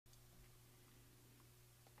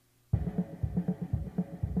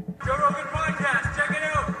Joe Rogan Podcast. Check it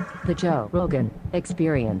out. The Joe Rogan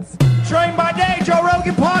Experience. Train by day, Joe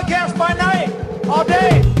Rogan Podcast by night, all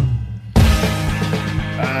day.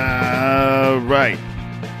 Right.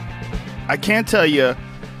 I can't tell you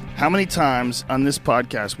how many times on this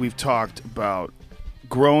podcast we've talked about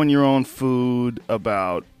growing your own food,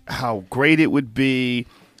 about how great it would be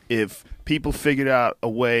if people figured out a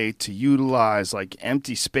way to utilize like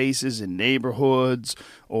empty spaces in neighborhoods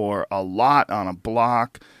or a lot on a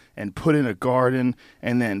block and put in a garden,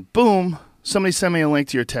 and then boom, somebody sent me a link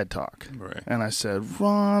to your TED Talk. Right. And I said,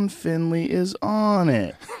 Ron Finley is on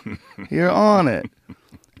it. You're on it.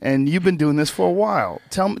 And you've been doing this for a while.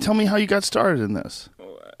 Tell me how you got started in this.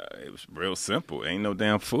 It was real simple. Ain't no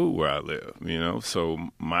damn food where I live, you know? So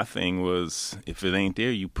my thing was, if it ain't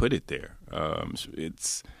there, you put it there. I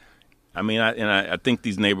think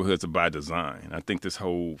these neighborhoods are by design. I think this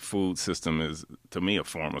whole food system is, to me, a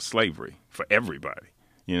form of slavery for everybody,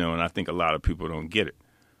 you know, and I think a lot of people don't get it.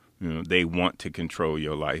 You know, they want to control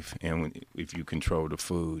your life, and if you control the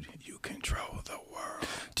food, you control the world.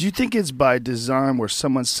 Do you think it's by design where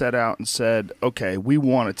someone set out and said, okay, we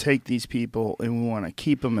want to take these people and we want to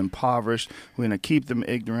keep them impoverished, we want to keep them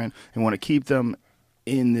ignorant, and we want to keep them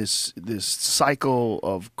in this cycle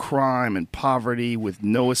of crime and poverty with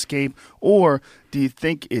no escape? Or do you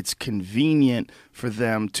think it's convenient for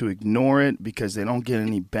them to ignore it because they don't get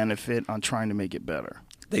any benefit on trying to make it better?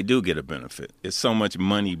 They do get a benefit. It's so much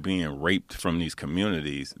money being raped from these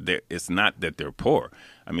communities. It's not that they're poor.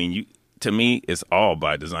 I mean, to me, it's all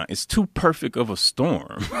by design. It's too perfect of a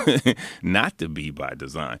storm not to be by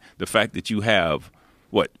design. The fact that you have,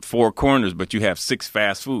 4 corners, but you have 6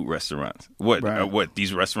 fast food restaurants. What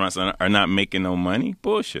these restaurants are not making no money?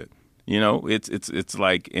 Bullshit. You know, it's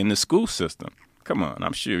like in the school system. Come on,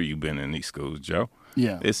 I'm sure you've been in these schools, Joe.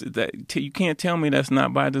 Yeah. You can't tell me that's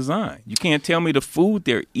not by design. You can't tell me the food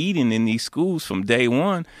they're eating in these schools from day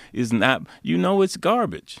one is not, it's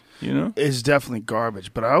garbage, you know? It's definitely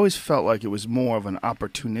garbage, but I always felt like it was more of an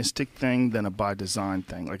opportunistic thing than a by design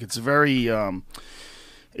thing. Like it's very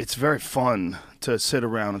fun to sit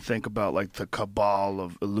around and think about like the cabal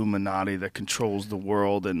of Illuminati that controls the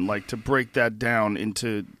world, and like to break that down and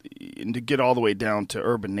to get all the way down to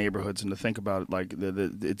urban neighborhoods and to think about it like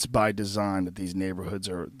it's by design that these neighborhoods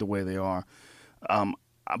are the way they are.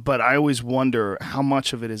 But I always wonder how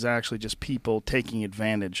much of it is actually just people taking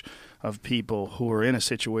advantage of people who are in a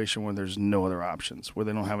situation where there's no other options, where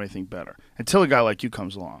they don't have anything better, until a guy like you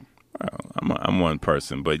comes along. Well, I'm one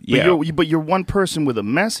person, but yeah. But you're one person with a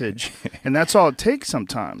message, and that's all it takes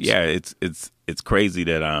sometimes. Yeah, it's crazy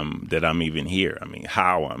that I'm even here. I mean,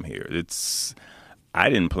 how I'm here. I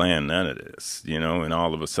didn't plan none of this, you know, and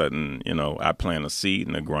all of a sudden, you know, I plant a seed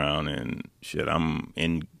in the ground and shit, I'm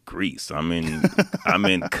in Greece. I'm in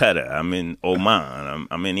Qatar. I'm in Oman.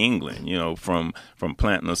 I'm in England, you know, from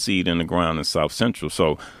planting a seed in the ground in South Central.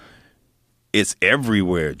 So it's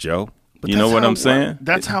everywhere, Joe. But you know what I'm saying?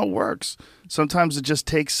 That's how it works. Sometimes it just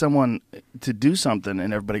takes someone to do something,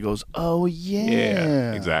 and everybody goes, "Oh yeah."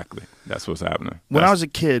 Yeah, exactly. That's what's happening. When I was a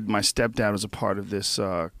kid, my stepdad was a part of this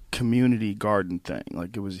community garden thing.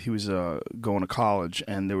 Like he was going to college,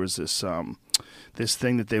 and there was this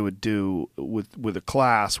thing that they would do with a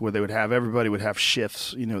class where everybody would have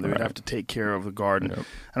shifts. You know, they would have to take care of the garden. Yep.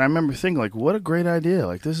 And I remember thinking, like, what a great idea!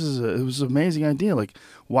 Like, it was an amazing idea. Like,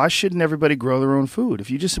 why shouldn't everybody grow their own food?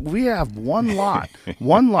 We have one lot,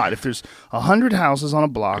 if there's 100 houses on a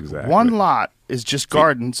block, exactly. One lot is just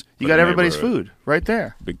gardens. You got everybody's food right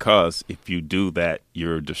there. Because if you do that,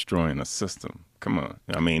 you're destroying a system. Come on.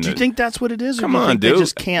 I mean, do you think that's what it is? Come on, dude. They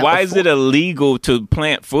just can't Why is it illegal to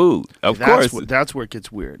plant food? Of course. That's where it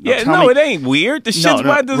gets weird. It ain't weird. The shit's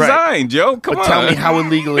by design, right. Joe. Come on. Tell me how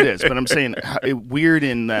illegal it is. But I'm saying weird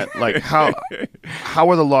in that, like, how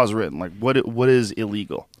are the laws written? Like, what is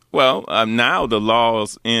illegal? Well, now the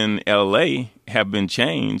laws in L.A. have been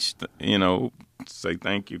changed, you know, say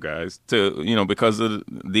thank you guys, to, you know, because of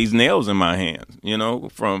these nails in my hands, you know,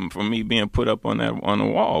 from me being put up on the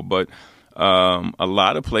wall. But a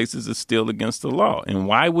lot of places it's still against the law. And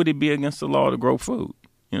why would it be against the law to grow food?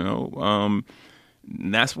 You know,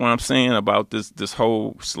 that's what I'm saying about this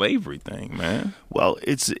whole slavery thing, man. Well,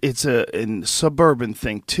 it's a suburban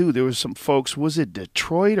thing too. There was some folks, was it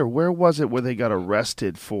Detroit or where was it, where they got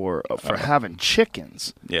arrested for having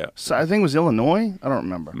chickens? Yeah. So I think it was Illinois. I don't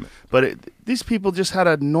remember. But these people just had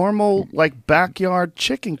a normal like backyard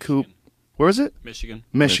chicken coop. Where is it? Michigan.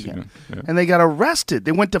 Yeah. And they got arrested.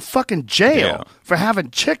 They went to fucking jail for having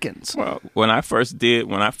chickens. Well, when I first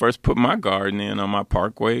put my garden in on my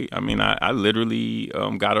parkway, I mean, I literally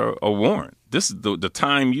got a warrant. This is the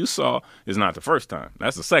time you saw is not the first time.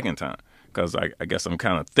 That's the second time. because I guess I'm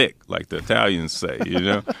kind of thick, like the Italians say,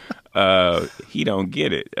 he don't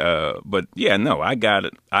get it. But yeah, no, I got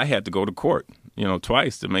it. I had to go to court,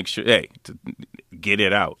 twice to make sure, to get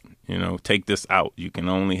it out. Take this out. You can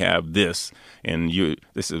only have this. And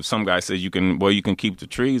some guy says you can keep the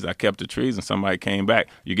trees. I kept the trees, and somebody came back.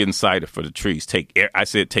 You're getting cited for the trees. I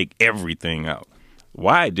said take everything out.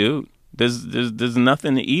 Why, dude? There's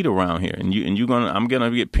nothing to eat around here, and I'm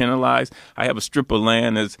gonna get penalized. I have a strip of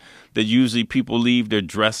land that usually people leave their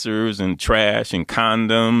dressers and trash and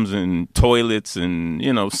condoms and toilets and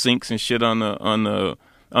sinks and shit on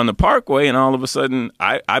the parkway, and all of a sudden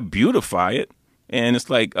I beautify it. And it's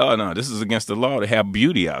like, oh, no, this is against the law to have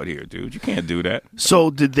beauty out here, dude. You can't do that.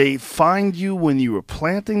 So did they find you when you were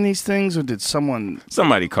planting these things, or did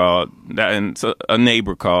Somebody called, and so a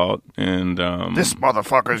neighbor called, and... this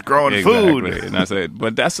motherfucker's growing food. And I said,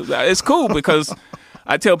 but it's cool because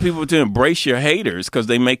I tell people to embrace your haters because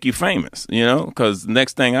they make you famous, because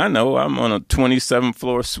next thing I know, I'm on a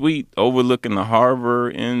 27th-floor suite overlooking the harbor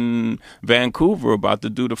in Vancouver about to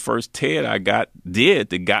do the first TED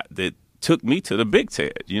that took me to the big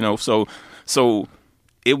TED, so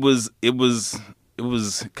it was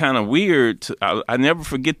kind of weird. I never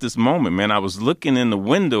forget this moment, man. I was looking in the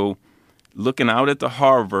window, looking out at the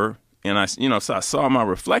harbor, and so I saw my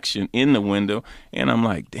reflection in the window, and I'm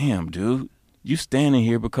like, damn, dude, you standing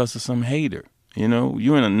here because of some hater,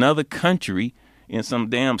 you're in another country in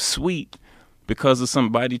some damn suite because of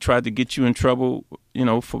somebody tried to get you in trouble,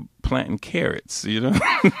 for planting carrots,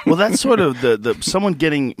 Well, that's sort of the someone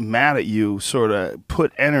getting mad at you sort of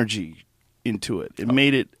put energy into it. It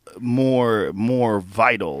made it more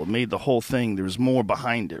vital. It made the whole thing, there was more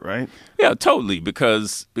behind it, right? Yeah, totally,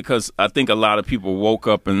 because I think a lot of people woke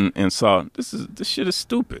up and saw this shit is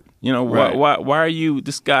stupid. Right. Why are you,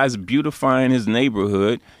 this guy's beautifying his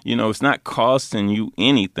neighborhood, it's not costing you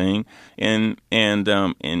anything, and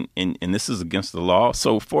this is against the law.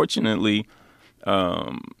 So fortunately,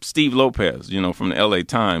 Steve Lopez, from the LA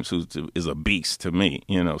Times, who is a beast to me.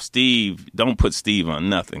 Steve, don't put Steve on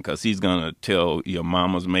nothing because he's going to tell your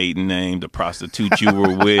mama's maiden name, the prostitute you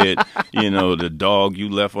were with, the dog you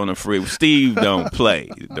left on the fridge. Steve don't play.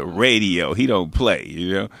 The radio, he don't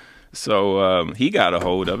play, So he got a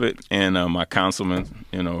hold of it. And my councilman,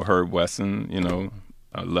 Herb Wesson,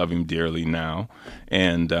 I love him dearly now.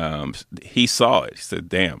 And he saw it. He said,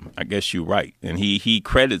 damn, I guess you're right. And he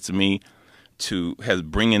credits me has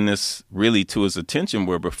bringing this really to his attention,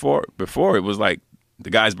 where before it was like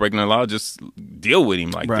the guy's breaking the law, just deal with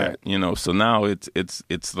him like right. that, so now it's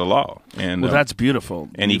the law. And that's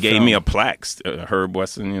beautiful. And he gave me a plaque. Herb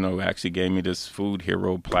Wesson, actually gave me this food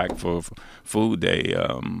hero plaque for Food Day,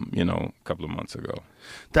 a couple of months ago.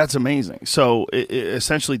 That's amazing. So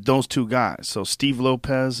essentially those two guys. So Steve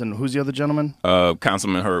Lopez and who's the other gentleman?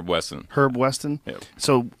 Councilman Herb Weston. Herb Weston? Yep.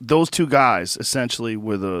 So those two guys essentially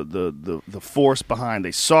were the force behind.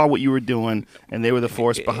 They saw what you were doing, and they were the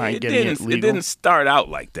force behind getting it legal. It didn't start out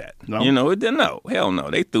like that. No? It didn't. No. Hell no.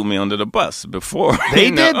 They threw me under the bus before. They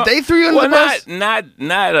did? They threw you under the bus?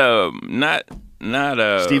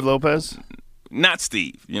 Not Steve Lopez? Not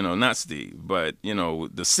Steve, not Steve, but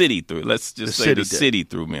the city threw. Let's just say the city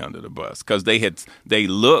threw me under the bus because they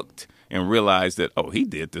looked and realized that he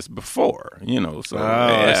did this before, So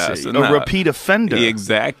I see. A repeat offender,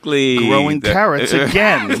 exactly. Growing carrots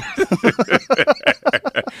again.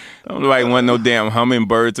 Nobody want no damn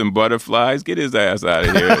hummingbirds and butterflies. Get his ass out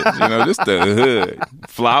of here. This the hood.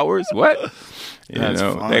 Flowers, what?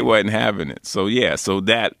 They wasn't having it. So yeah,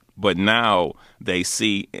 but now they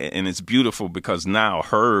see, and it's beautiful because now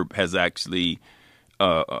Herb has actually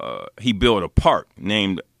he built a park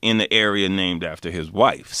named in the area named after his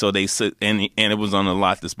wife. So they said, and it was on a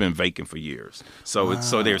lot that's been vacant for years. So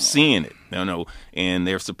so they're seeing it, and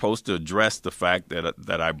they're supposed to address the fact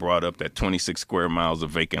that I brought up that 26 square miles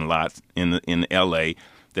of vacant lots in LA.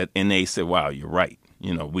 And they said, wow, you're right.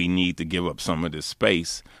 We need to give up some of this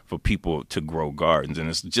space for people to grow gardens. And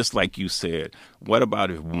it's just like you said, what about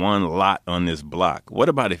if one lot on this block? What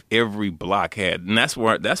about if every block had, and that's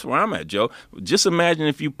where I'm at, Joe. Just imagine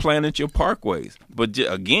if you planted your parkways. But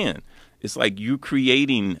again, it's like you're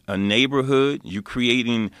creating a neighborhood, you're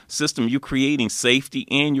creating system, you're creating safety,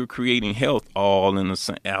 and you're creating health all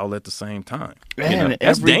at the same time. Man,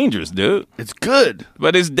 that's dangerous, dude. It's good.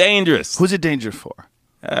 But it's dangerous. Who's it dangerous for?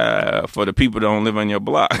 For the people that don't live on your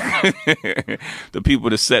block, the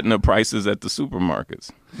people that's setting the prices at the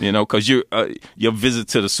supermarkets, because your visit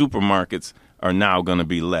to the supermarkets are now going to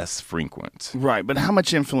be less frequent. Right, but how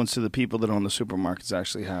much influence do the people that own the supermarkets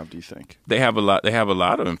actually have, do you think? They have a lot. They have a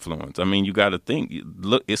lot of influence. I mean, you got to think.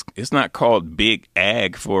 Look, it's not called big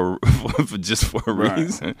ag for just for a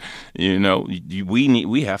reason. You know,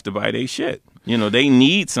 we have to buy their shit. You know, they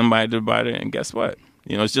need somebody to buy it, and guess what?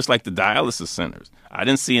 You know, it's just like the dialysis centers. I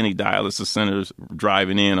didn't see any dialysis centers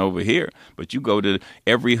driving in over here, but you go to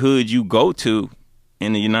every hood you go to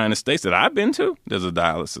in the United States that I've been to, there's a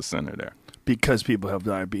dialysis center there. Because people have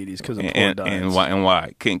diabetes, because of poor And diets.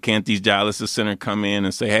 why? Can't these dialysis centers come in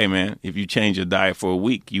and say, hey, man, if you change your diet for a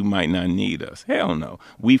week, you might not need us? Hell no.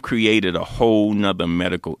 We've created a whole nother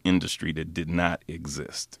medical industry that did not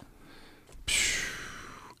exist.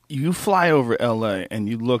 You fly over L.A. and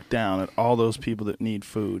you look down at all those people that need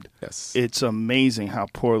food. Yes. It's amazing how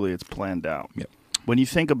poorly it's planned out. Yep. When you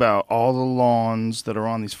think about all the lawns that are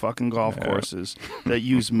on these fucking golf courses that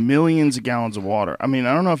use millions of gallons of water. I mean,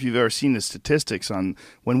 I don't know if you've ever seen the statistics on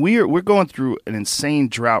when we're going through an insane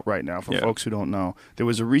drought right now. For folks who don't know, there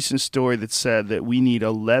was a recent story that said that we need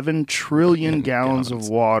 11 trillion gallons of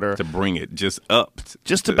water to bring it just up,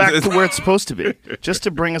 just to back to where it's supposed to be, just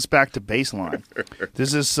to bring us back to baseline.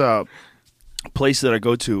 There's this place that I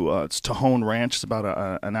go to, it's Tajon Ranch. It's about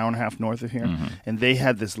an hour and a half north of here. And they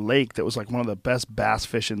had this lake that was like one of the best bass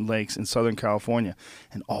fishing lakes in Southern California.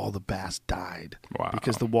 And all the bass died. Wow.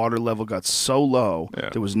 Because the water level got so low. Yeah.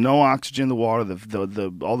 There was no oxygen in the water.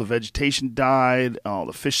 All the vegetation died. All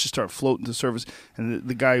the fish just started floating to the surface. And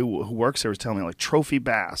the guy who works there was telling me, like, trophy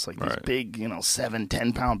bass, like these big,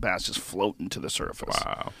 7-10 pound bass just floating to the surface.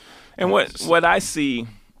 Wow. And what I see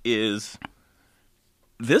is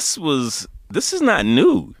this is not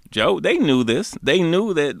new, Joe. They knew this. They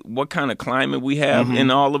knew that what kind of climate we have,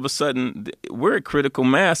 and all of a sudden we're at critical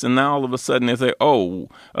mass, and now all of a sudden they say,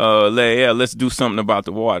 let's do something about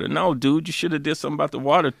the water. No, dude, you should have did something about the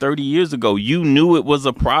water 30 years ago. You knew it was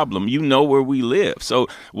a problem. You know where we live. So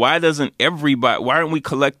why aren't we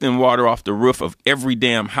collecting water off the roof of every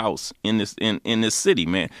damn house in this city,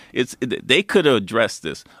 man? They could have addressed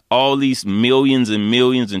this. All these millions and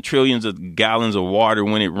millions and trillions of gallons of water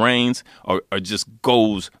when it rains or just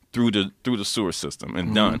goes through the sewer system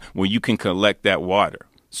and done, where you can collect that water.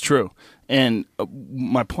 It's true. And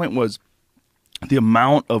my point was, the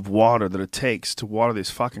amount of water that it takes to water these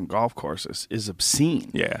fucking golf courses is obscene.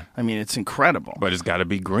 Yeah. I mean, it's incredible. But it's got to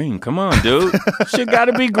be green. Come on, dude. Shit got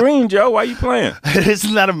to be green, Joe. Why you playing?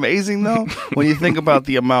 Isn't that amazing, though? When you think about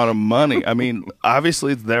the amount of money. I mean,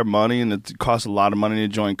 obviously it's their money, and it costs a lot of money to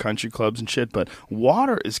join country clubs and shit, but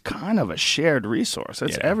water is kind of a shared resource.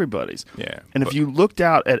 It's everybody's. Yeah. And if you looked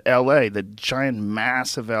out at L.A., the giant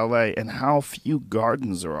mass of L.A., and how few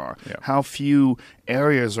gardens there are, how few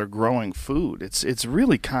areas are growing food, it's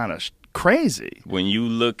really kind of crazy. When you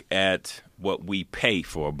look at what we pay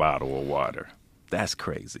for a bottle of water, that's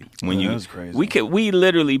crazy. That's crazy. We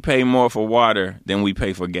literally pay more for water than we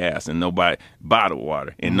pay for gas, and bottled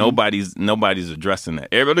water, and nobody's addressing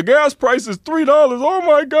that. The gas price is $3. Oh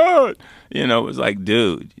my God! It's like,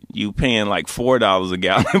 dude, you paying like $4 a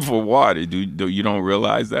gallon for water. You don't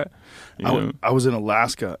realize that? I was in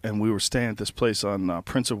Alaska, and we were staying at this place on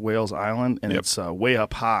Prince of Wales Island, and it's way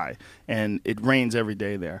up high, and it rains every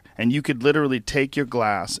day there. And you could literally take your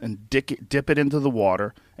glass and dip it into the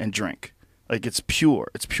water and drink. Like, it's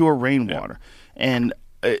pure rainwater. And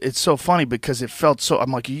it's so funny because it felt so.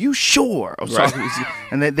 I'm like, are you sure? I was talking,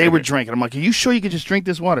 and they were drinking. I'm like, are you sure you could just drink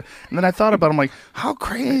this water? And then I thought about it. I'm like, how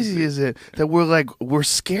crazy is it that we're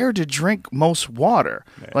scared to drink most water?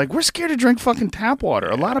 Like, we're scared to drink fucking tap water.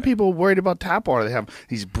 A lot of people are worried about tap water. They have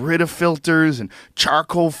these Brita filters and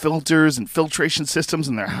charcoal filters and filtration systems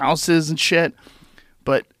in their houses and shit.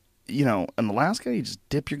 But in Alaska, you just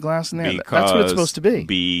dip your glass in there. That's what it's supposed to be.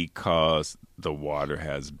 Because the water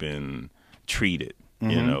has been treated.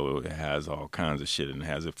 It has all kinds of shit, and it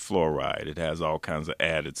has fluoride. It has all kinds of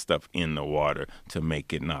added stuff in the water to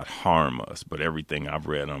make it not harm us. But everything I've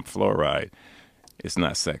read on fluoride, it's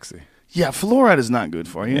not sexy. Yeah, fluoride is not good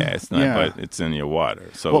for you. Yeah, it's not, but it's in your water.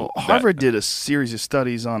 So Harvard did a series of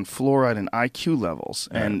studies on fluoride and IQ levels,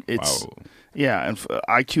 and it's... Wow. Yeah, and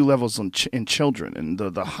IQ levels in children, and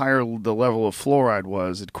the higher the level of fluoride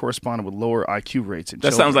was, it corresponded with lower IQ rates in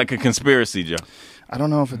children. That sounds like a conspiracy, Joe. I don't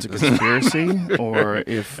know if it's a conspiracy or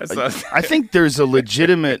if I think there's a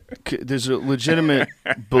legitimate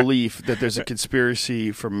belief that there's a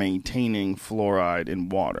conspiracy for maintaining fluoride in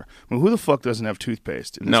water. I mean, who the fuck doesn't have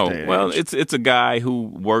toothpaste in this day and age? It's a guy who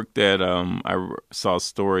worked at I saw a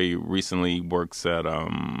story recently. Works at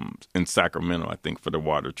in Sacramento, I think, for the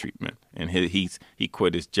water treatment, and he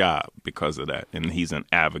quit his job because of that, and he's an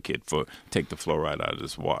advocate for take the fluoride out of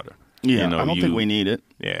this water. Yeah, I don't think we need it.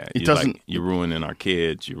 Yeah, it doesn't. You're ruining our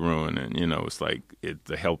kids. You're ruining. It's like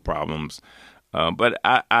the health problems. But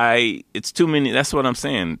it's too many. That's what I'm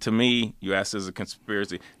saying. To me, you asked as a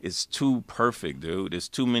conspiracy. It's too perfect, dude. There's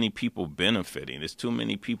too many people benefiting. There's too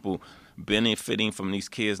many people benefiting from these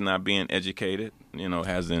kids not being educated.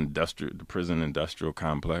 Has the prison industrial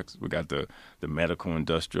complex. We got the medical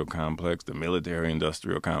industrial complex, the military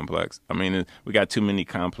industrial complex. I mean, we got too many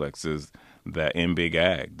complexes that in big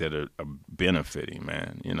ag that are benefiting,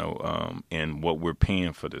 man, and what we're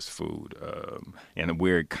paying for this food, and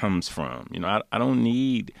where it comes from. I don't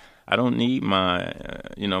need my,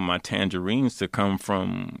 my tangerines to come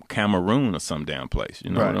from Cameroon or some damn place.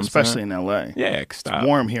 You know what I'm especially saying? in L.A. Yeah, stop. It's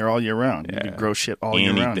warm here all year round. Yeah. You can grow shit all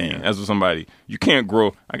year round. Anything. That's what you can't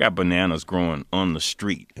grow. I got bananas growing on the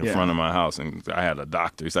street in front of my house, and I had a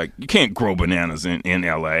doctor. He's like, you can't grow bananas in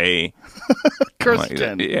L.A.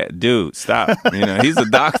 Kirsten. Yeah, dude, stop. He's a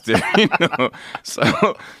doctor,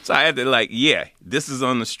 So I had to this is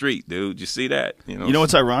on the street, dude. You see that? You know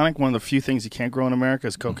what's ironic? One of the few things you can't grow in America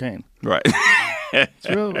is cocaine. Right. It's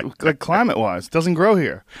real, like climate-wise, it doesn't grow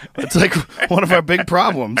here. It's like one of our big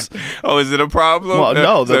problems. Oh, is it a problem? Well,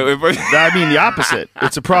 no. I mean the opposite.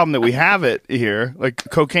 It's a problem that we have it here. Like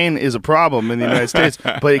cocaine is a problem in the United States,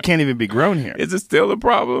 but it can't even be grown here. Is it still a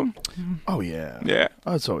problem? Oh yeah. Yeah.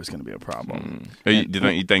 Oh, it's always going to be a problem.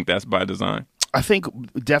 You think that's by design? I think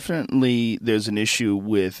definitely there's an issue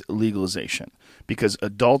with legalization because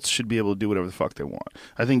adults should be able to do whatever the fuck they want.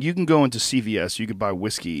 I think you can go into CVS, you could buy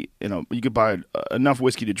whiskey, you could buy enough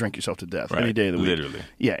whiskey to drink yourself to death any day of the week. Literally.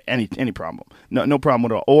 Yeah, any problem. No problem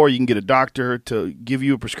at all. Or you can get a doctor to give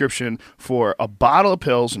you a prescription for a bottle of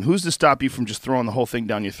pills, and who's to stop you from just throwing the whole thing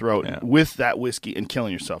down your throat with that whiskey and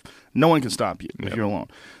killing yourself? No one can stop you if you're alone.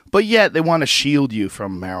 But yet they want to shield you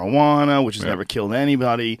from marijuana, which has never killed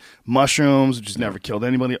anybody, mushrooms, which has never killed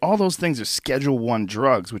anybody. All those things are Schedule I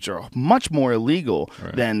drugs, which are much more illegal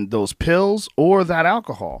than those pills or that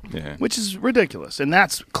alcohol, which is ridiculous. And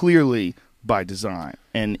that's clearly by design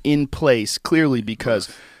and in place clearly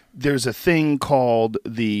because there's a thing called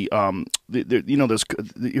you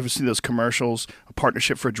ever see those commercials, a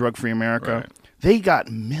Partnership for Drug-Free America? Right. They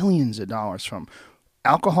got millions of dollars from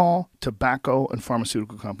alcohol, tobacco, and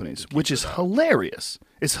pharmaceutical companies, which is hilarious.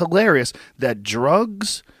 It's hilarious that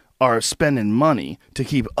drugs are spending money to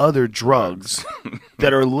keep other drugs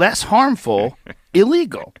that are less harmful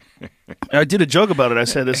illegal. And I did a joke about it. I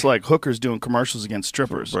said it's like hookers doing commercials against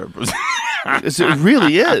strippers. It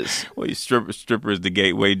really is. Well, stripper is the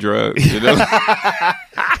gateway drug,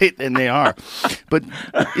 and they are. But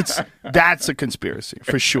that's a conspiracy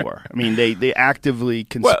for sure. I mean, they actively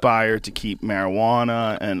conspire to keep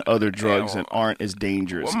marijuana and other drugs that aren't as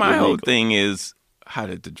dangerous. Well, my whole thing is, how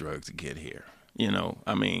did the drugs get here?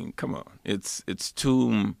 I mean, come on. It's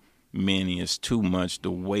too many. It's too much. The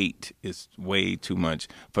weight is way too much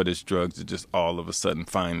for this drugs to just all of a sudden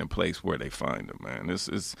find a place where they find them, man. This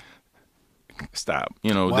is... Stop.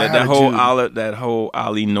 That whole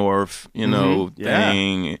Ollie North,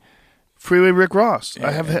 thing. Freeway Rick Ross. Yeah.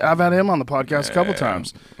 I've had him on the podcast a couple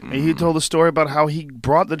times. And he told a story about how he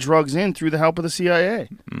brought the drugs in through the help of the CIA.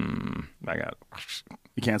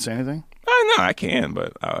 You can't say anything? No, I can,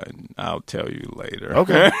 but I'll tell you later.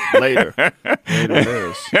 Okay, later it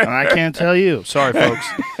is. And I can't tell you. Sorry, folks.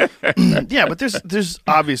 Yeah, but there's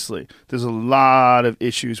obviously a lot of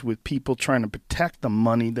issues with people trying to protect the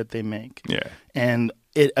money that they make. Yeah, and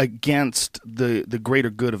it against the greater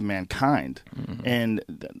good of mankind, and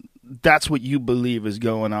that's what you believe is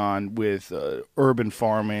going on with urban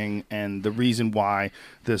farming and the reason why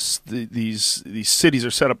these cities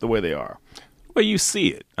are set up the way they are. Well, you see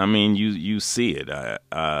it. I mean, you see it.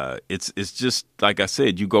 It's just like I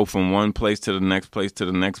said. You go from one place to the next place to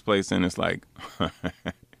the next place, and it's like,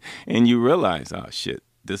 and you realize, oh shit,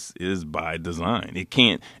 this is by design. It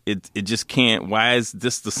can't. It just can't. Why is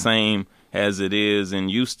this the same as it is in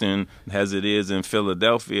Houston, as it is in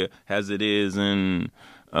Philadelphia, as it is in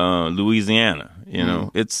Louisiana?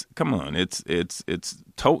 It's come on. It's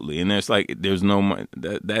totally. And there's no money.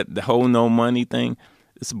 That the whole no money thing.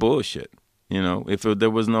 It's bullshit. If there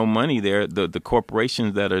was no money there, the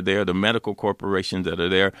corporations that are there, the medical corporations that are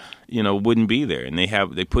there, wouldn't be there. And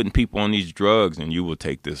they putting people on these drugs, and you will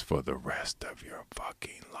take this for the rest of your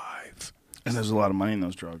fucking life. And there's a lot of money in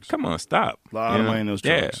those drugs. Come on, stop. A lot of money in those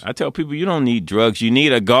drugs. Yeah, I tell people you don't need drugs. You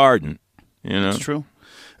need a garden. It's true.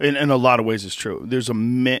 In a lot of ways, it's true.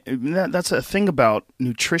 That's a thing about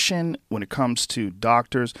nutrition when it comes to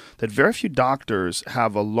doctors, that very few doctors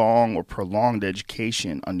have a long or prolonged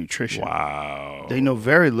education on nutrition. Wow. They know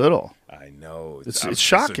very little. I know. It's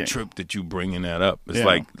shocking. It's a trip that you bringing that up. It's Yeah.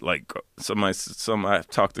 like I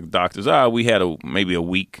talked to doctors. We had maybe a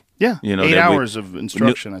week. Yeah, you know, 8 hours of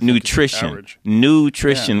instruction. I think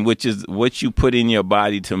nutrition, which is what you put in your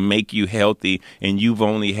body to make you healthy, and you've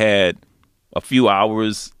only had a few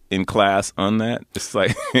hours in class on that. It's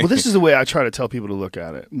like, well, this is the way I try to tell people to look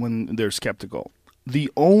at it when they're skeptical.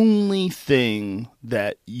 The only thing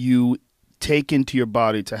that you take into your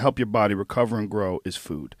body to help your body recover and grow is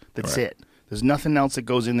food. That's it. There's nothing else that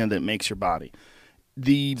goes in there that makes your body.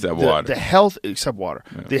 Water. The health, except water.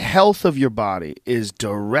 Yeah. The health of your body is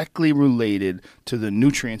directly related to the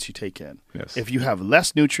nutrients you take in. Yes. If you have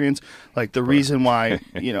less nutrients, like the reason why,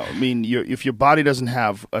 if your body doesn't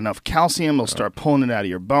have enough calcium, it'll start pulling it out of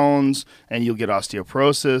your bones, and you'll get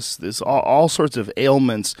osteoporosis. There's all sorts of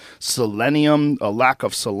ailments. Selenium, a lack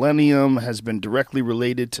of selenium has been directly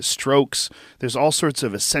related to strokes. There's all sorts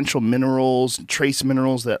of essential minerals, trace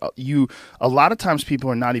minerals that a lot of times people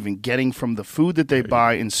are not even getting from the food that they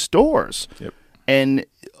buy in stores. Yep. And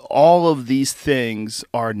all of these things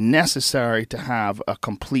are necessary to have a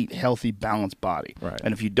complete, healthy, balanced body. Right.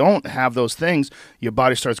 And if you don't have those things, your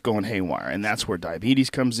body starts going haywire. And that's where diabetes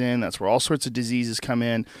comes in. That's where all sorts of diseases come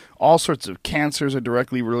in. All sorts of cancers are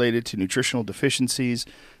directly related to nutritional deficiencies.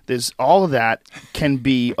 All of that can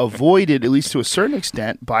be avoided, at least to a certain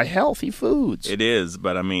extent, by healthy foods. It is,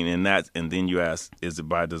 but I mean, and then you ask, is it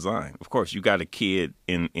by design? Of course, you got a kid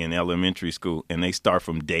in elementary school, and they start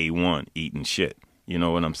from day one eating shit. You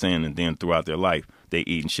know what I'm saying? And then throughout their life, they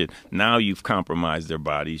eating shit. Now you've compromised their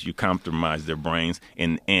bodies, you compromised their brains,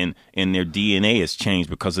 and their DNA has changed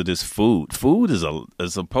because of this food. Food is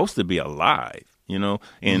supposed to be alive. You know,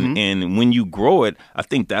 and when you grow it, I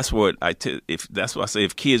think that's what that's why I say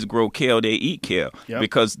if kids grow kale, they eat kale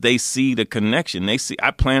because they see the connection. They see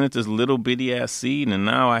I planted this little bitty ass seed, and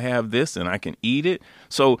now I have this, and I can eat it.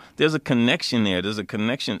 So there's a connection there. There's a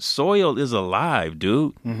connection. Soil is alive,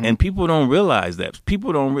 dude, and people don't realize that.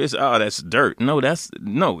 People don't realize, oh, that's dirt. No,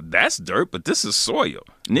 that's dirt, but this is soil.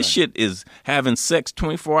 And this shit is having sex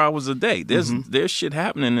 24 hours a day. There's shit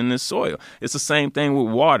happening in this soil. It's the same thing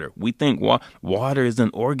with water. We think water is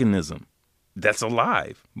an organism that's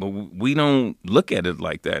alive, but we don't look at it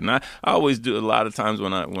like that. And I always do, a lot of times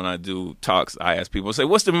when I do talks, I ask people, say,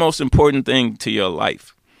 what's the most important thing to your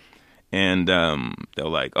life? And they're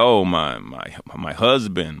like, oh, my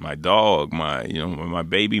husband, my dog, my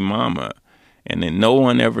baby mama. And then no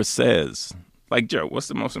one ever says, like, Joe, what's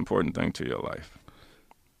the most important thing to your life?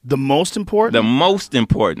 The most important? The most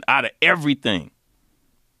important out of everything.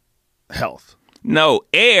 Health. No,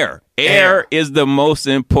 air. Air is the most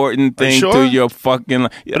important thing to your fucking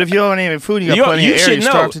life. But if you don't have any food, you got plenty of air, you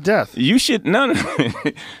starve to death. You should know.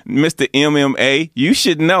 Mr. MMA, you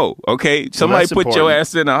should know, okay? Somebody put important. your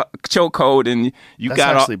ass in a chokehold and that's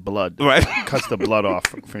got actually blood. Right? It cuts the blood off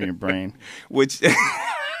from your brain. Which...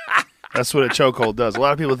 That's what a chokehold does. A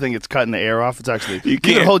lot of people think it's cutting the air off. It's actually you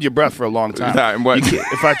can hold your breath for a long time.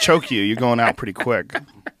 If I choke you, you're going out pretty quick.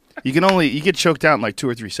 You get choked out in like 2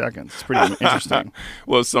 or 3 seconds. It's pretty interesting.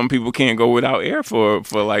 Well, some people can't go without air for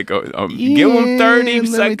like give them 30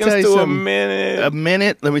 seconds to a minute. A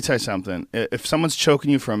minute. Let me tell you something. If someone's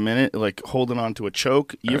choking you for a minute, like holding on to a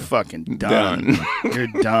choke, you're fucking done. You're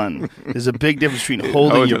done. There's a big difference between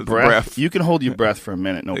holding your breath. You can hold your breath for a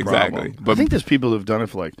minute, no problem. But I think there's people who've done it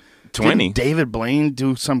for like 20. Didn't David Blaine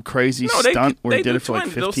do some crazy stunt where he did it for like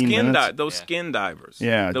 15 minutes? Those skin divers.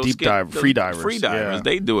 Yeah, deep dive, free divers. Free divers, yeah.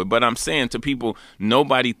 They do it. But I'm saying to people,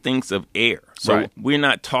 nobody thinks of air. So we're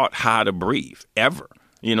not taught how to breathe, ever.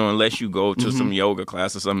 You know, unless you go to some yoga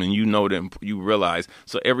class or something, you know them, you realize.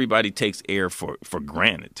 So everybody takes air for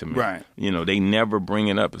granted to me. Right. You know, they never bring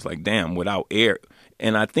it up. It's like, damn, without air.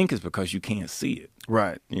 And I think it's because you can't see it.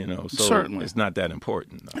 Right. You know, so certainly it's not that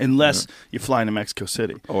important. Though, unless you're flying to Mexico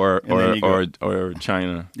City. Or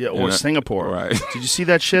China. Yeah, or Singapore. Right. Did you see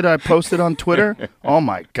that shit I posted on Twitter? Oh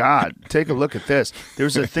my God. Take a look at this.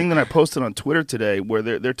 There's a thing that I posted on Twitter today where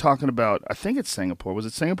they're talking about, I think it's Singapore. Was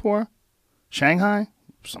it Singapore? Shanghai?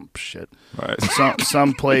 Some shit. Right.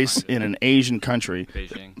 Some place in an Asian country.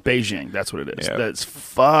 Beijing. That's what it is. Yep. That's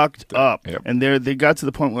fucked up. Yep. And they got to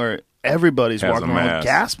the point where everybody's walking around with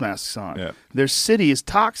gas masks on. Yep. Their city is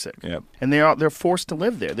toxic. Yep. And they're forced to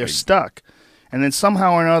live there. They're stuck. And then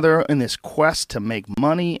somehow or another, in this quest to make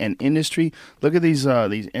money and industry, look at these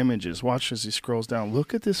images. Watch as he scrolls down.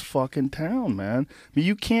 Look at this fucking town, man. I mean,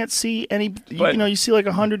 you can't see any. You see like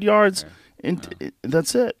 100 yards.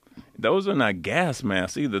 That's it. Those are not gas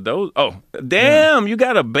masks either. Those. Oh, damn! You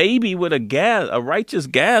got a baby with a righteous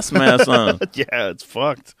gas mask on. Yeah, it's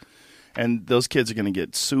fucked. and those kids are going to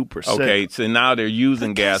get super sick. Okay, so now they're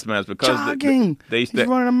using gas masks because jogging. He's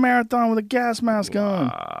running a marathon with a gas mask on.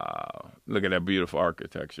 Wow. Look at that beautiful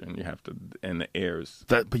architecture, and you have to, and the airs.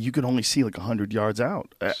 But you could only see like 100 yards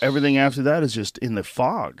out. Everything after that is just in the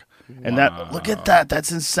fog. And look at that.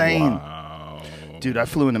 That's insane. Wow. Dude, I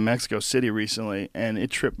flew into Mexico City recently, and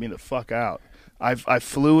it tripped me the fuck out. I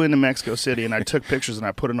flew into Mexico City, and I took pictures, and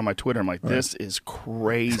I put it on my Twitter. I'm like, this is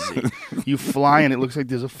crazy. You fly, and it looks like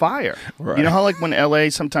there's a fire. Right. You know how, like, when L.A.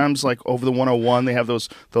 sometimes, like, over the 101, they have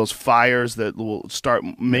those fires that will start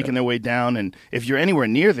making their way down, and if you're anywhere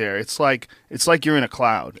near there, it's like you're in a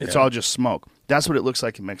cloud. It's all just smoke. That's what it looks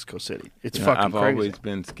like in Mexico City. It's fucking I've crazy. always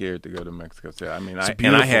been scared to go to Mexico City. I mean, It's a I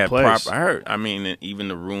beautiful had place. I heard. I mean, even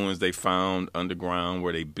the ruins they found underground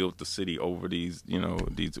where they built the city over these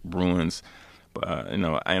ruins. But and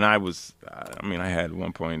I had at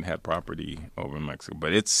one point had property over in Mexico,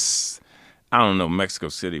 but I don't know. Mexico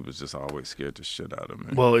City was just always scared the shit out of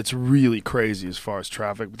me. Well, it's really crazy as far as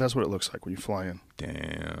traffic, but that's what it looks like when you fly in.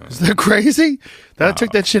 Damn. Isn't that crazy? I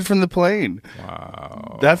took that shit from the plane.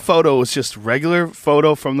 Wow. That photo was just regular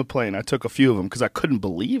photo from the plane. I took a few of them because I couldn't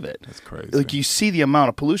believe it. That's crazy. Like, you see the amount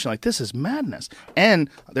of pollution. Like, this is madness.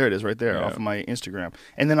 And there it is right there off of my Instagram.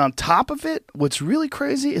 And then on top of it, what's really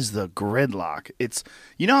crazy is the gridlock. It's,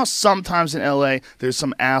 you know how sometimes in LA there's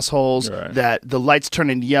some assholes that the lights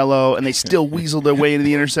turn into yellow and they still weasel their way into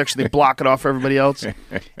the intersection. They block it off for everybody else.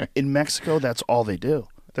 In Mexico, that's all they do.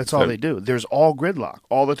 That's all they do. There's all gridlock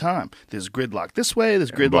all the time. There's gridlock this way,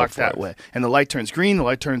 there's gridlock that way. And the light turns green, the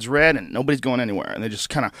light turns red, and nobody's going anywhere. And they're just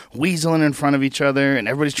kind of weaseling in front of each other, and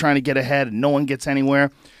everybody's trying to get ahead, and no one gets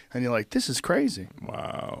anywhere. And you're like, this is crazy.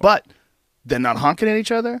 Wow. But they're not honking at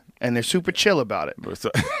each other, and they're super chill about it.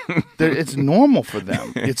 It's normal for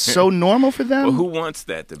them. It's so normal for them. Well, who wants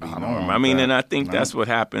that to be normal? I mean, and I think that's what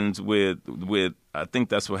happens with I think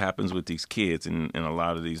that's what happens with these kids in a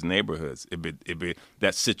lot of these neighborhoods.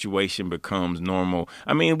 That situation becomes normal.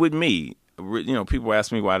 I mean, with me, people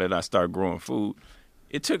ask me why did I start growing food.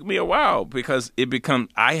 It took me a while because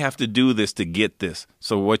I have to do this to get this.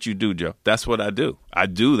 So what you do, Joe, that's what I do. I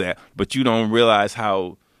do that, but you don't realize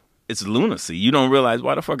how it's lunacy. You don't realize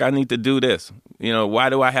why the fuck I need to do this. Why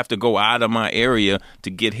do I have to go out of my area to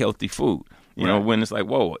get healthy food? When it's like,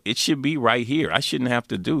 whoa, it should be right here. I shouldn't have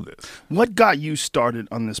to do this. What got you started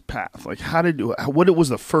on this path? Like, what was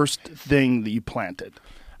the first thing that you planted?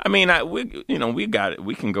 I mean, we got it.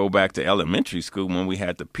 We can go back to elementary school when we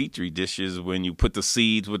had the petri dishes. When you put the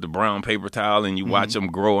seeds with the brown paper towel and you watch them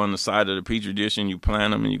grow on the side of the petri dish and you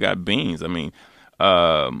plant them and you got beans. I mean,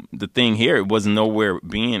 the thing here, it was nowhere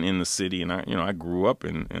being in the city, and I grew up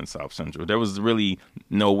in South Central. There was really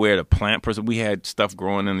nowhere to plant. We had stuff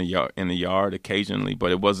growing in the yard occasionally,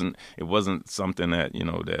 but it wasn't something that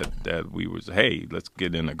that we was, hey, let's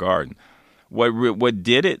get in the garden. What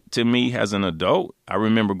did it to me as an adult? I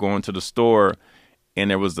remember going to the store, and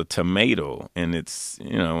there was a tomato, and it's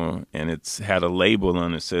had a label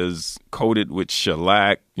on it that says coated with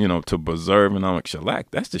shellac, to preserve. And I'm like, shellac?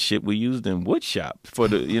 That's the shit we used in wood shop for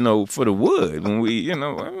the for the wood when we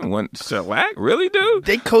want shellac. Really, dude?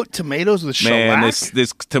 They coat tomatoes with shellac? Man,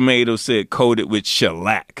 this tomato said coated with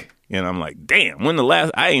shellac. And I'm like, damn,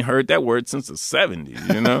 I ain't heard that word since the 70s,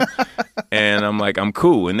 And I'm like, I'm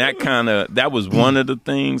cool. And that was one of the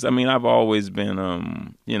things. I mean, I've always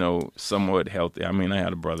been, somewhat healthy. I mean, I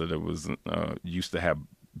had a brother that was, used to have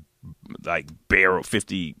like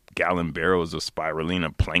 50-gallon barrels of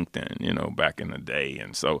spirulina plankton, back in the day.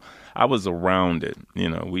 And so I was around it.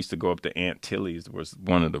 We used to go up to Aunt Tilly's. It was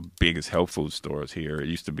one of the biggest health food stores here. It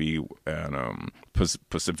used to be at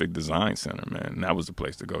Pacific Design Center, man. And that was the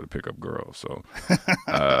place to go to pick up girls. So,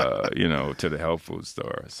 to the health food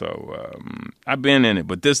store. So I've been in it.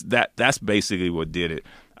 But that's basically what did it.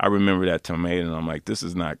 I remember that tomato, and I'm like, this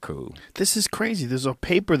is not cool. This is crazy. There's a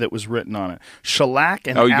paper that was written on it. Shellac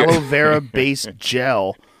and aloe vera-based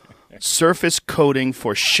gel surface coating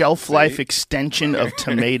for shelf life extension of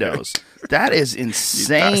tomatoes. That is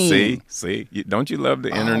insane. See? Don't you love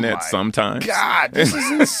the internet sometimes? God, this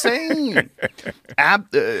is insane.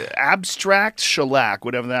 Abstract shellac,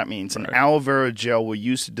 whatever that means, and aloe vera gel were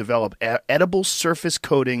used to develop edible surface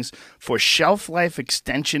coatings for shelf life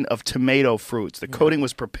extension of tomato fruits. The coating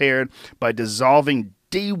was prepared by dissolving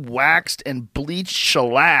de-waxed and bleached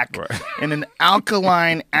shellac in an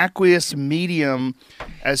alkaline aqueous medium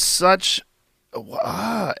as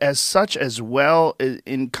well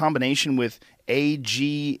in combination with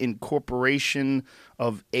AG incorporation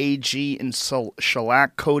of AG and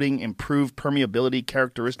shellac coating improved permeability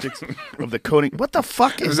characteristics of the coating. What the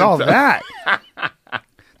fuck is all that?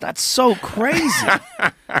 That's so crazy.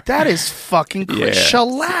 That is fucking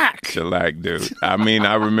shellac. Shellac, dude. I mean,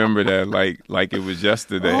 I remember that like it was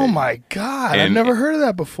yesterday. Oh my God. I've never heard of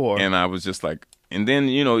that before. And I was just like, and then,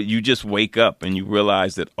 you just wake up and you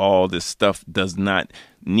realize that all this stuff does not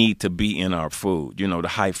need to be in our food. The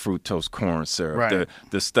high fructose corn syrup, right.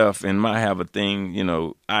 the stuff. And I have a thing,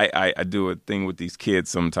 I do a thing with these kids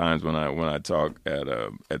sometimes when I talk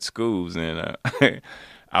at schools, and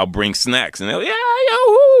I'll bring snacks, and they'll,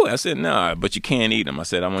 I said, no, but you can't eat them. I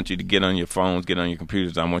said, I want you to get on your phones, get on your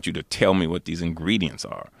computers. I want you to tell me what these ingredients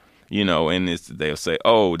are. And they'll say,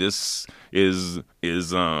 oh, this is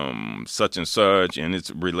such and such, and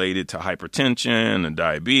it's related to hypertension and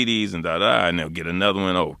diabetes and da-da, and they'll get another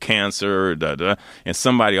one, oh, cancer, da-da. And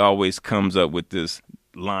somebody always comes up with this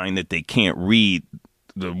line that they can't read.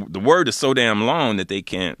 The word is so damn long that they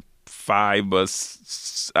can't I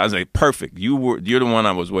was like, perfect. You're the one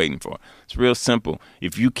I was waiting for. It's real simple.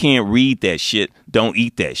 If you can't read that shit, don't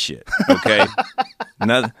eat that shit. Okay?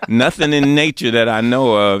 Nothing in nature that I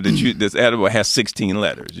know of that's edible has 16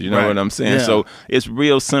 letters. You know right. what I'm saying? Yeah. So it's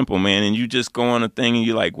real simple, man. And you just go on a thing and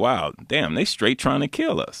you're like, wow, damn, they straight trying to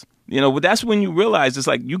kill us. But that's when you realize it's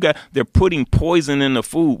like they're putting poison in the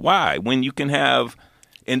food. Why? When you can have,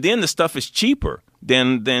 and then the stuff is cheaper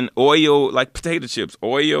than oil, like potato chips,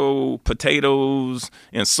 oil, potatoes,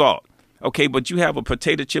 and salt. Okay, but you have a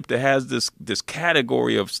potato chip that has this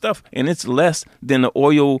category of stuff, and it's less than the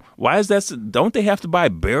oil. Why is that? Don't they have to buy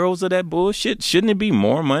barrels of that bullshit? Shouldn't it be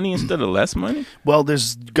more money instead of less money? Well,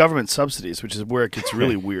 there's government subsidies, which is where it gets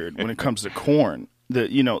really weird when it comes to corn.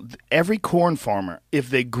 Every corn farmer,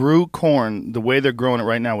 if they grew corn the way they're growing it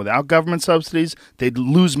right now without government subsidies, they'd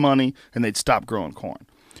lose money and they'd stop growing corn.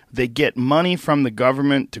 They get money from the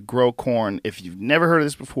government to grow corn. If you've never heard of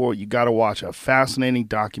this before, you got to watch a fascinating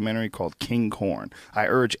documentary called King Corn. I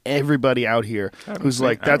urge everybody out here who's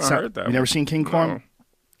like, "That's not." You never seen King Corn? No.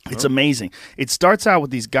 It's amazing. It starts out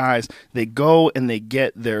with these guys. They go and they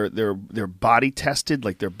get their body tested,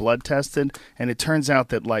 like their blood tested, and it turns out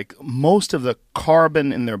that like most of the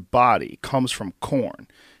carbon in their body comes from corn.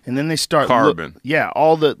 And then they start carbon.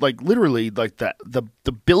 All the literally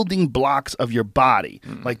the building blocks of your body,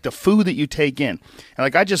 like the food that you take in.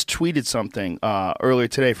 And I just tweeted something earlier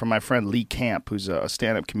today from my friend Lee Camp, who's a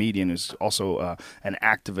stand-up comedian who's also an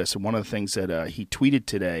activist. And one of the things that he tweeted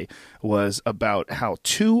today was about how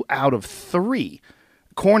 2 out of 3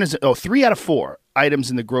 3 out of 4 items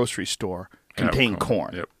in the grocery store contain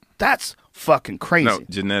corn. Yep. That's fucking crazy. No,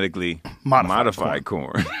 genetically modified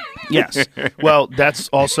corn. Yes. Well, that's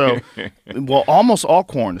also almost all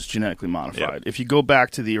corn is genetically modified. Yep. If you go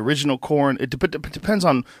back to the original corn, it depends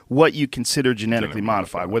on what you consider genetically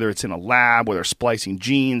modified, whether it's in a lab, whether splicing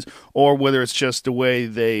genes, or whether it's just the way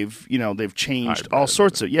they've changed all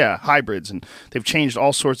sorts of hybrids, and they've changed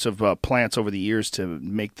all sorts of plants over the years to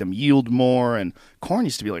make them yield more. And corn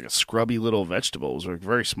used to be like a scrubby little vegetable. It was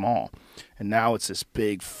very small. And now it's this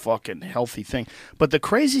big fucking healthy thing. But the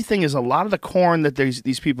crazy thing is a lot of the corn that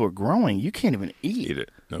these people are growing, you can't even eat. Eat it.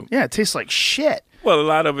 Nope. Yeah, it tastes like shit. Well, a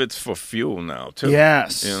lot of it's for fuel now, too.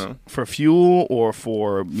 Yes. For fuel or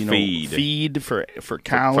for, feed for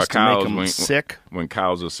cows to make them sick. When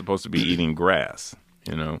cows are supposed to be eating grass,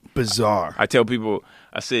 Bizarre. I tell people,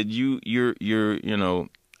 I said, you're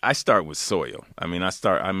I start with soil. I mean,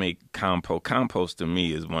 I make compost. Compost to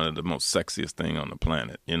me is one of the most sexiest thing on the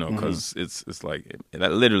planet, because it's like,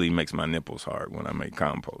 that literally makes my nipples hard when I make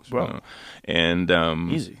compost. Well, and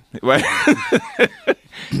easy. Right.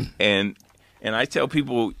 and I tell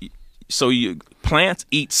people, so plants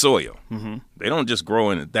eat soil. Mm-hmm. They don't just grow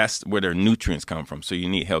in it. That's where their nutrients come from. So you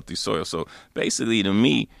need healthy soil. So basically, to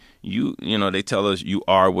me, they tell us you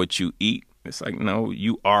are what you eat. It's like, no,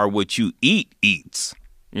 you are what you eats.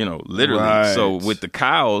 Literally. Right. So with the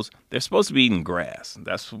cows, they're supposed to be eating grass.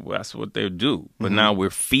 That's what they do. But now we're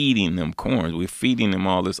feeding them corn. We're feeding them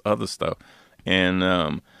all this other stuff. And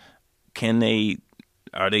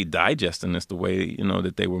are they digesting this the way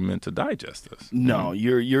that they were meant to digest this? No,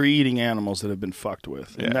 you're eating animals that have been fucked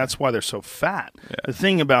with, and that's why they're so fat. Yeah. The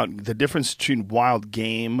thing about the difference between wild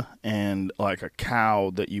game and like a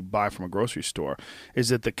cow that you buy from a grocery store is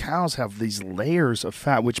that the cows have these layers of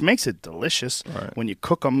fat, which makes it delicious when you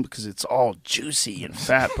cook them because it's all juicy and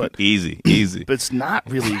fat. But easy. But it's not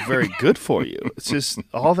really very good for you. It's just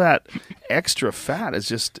all that extra fat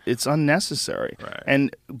is it's unnecessary. Right.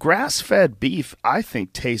 And grass-fed beef, I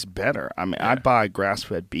think, tastes better. I mean, I buy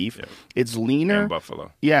grass-fed beef. Yeah. It's leaner. And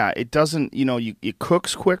buffalo. Yeah, it doesn't. It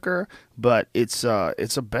cooks quicker, but it's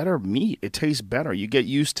a better meat. It tastes better. You get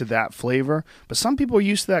used to that flavor. But some people are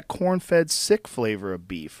used to that corn-fed sick flavor of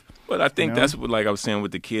beef. But I think that's what, like I was saying,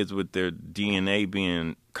 with the kids with their DNA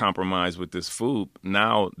being compromised with this food.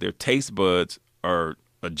 Now their taste buds are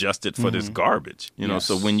adjusted for this garbage. You know,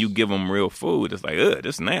 so when you give them real food, it's like, ugh,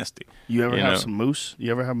 this nasty. You ever have some moose?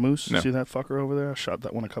 You ever have moose? No. See that fucker over there? I shot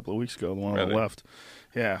that one a couple of weeks ago. The one on the left.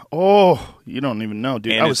 Yeah. Oh, you don't even know,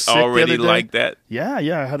 dude. And I was it's sick already the other day. like that. Yeah,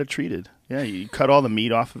 I had it treated. Yeah, you cut all the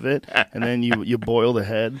meat off of it, and then you boil the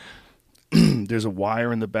head. There's a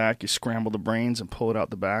wire in the back. You scramble the brains and pull it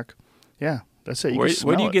out the back. Yeah, that's it. You Where can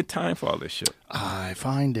smell do you it. get time for all this shit? I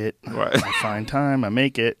find it. Right. I find time. I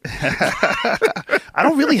make it. I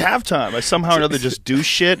don't really have time. I somehow or another just do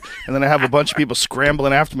shit, and then I have a bunch of people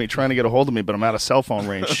scrambling after me trying to get a hold of me, but I'm out of cell phone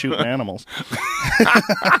range shooting animals.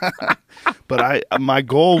 But my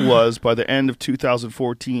goal was by the end of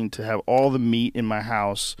 2014 to have all the meat in my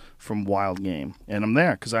house from wild game, and I'm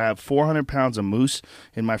there because I have 400 pounds of moose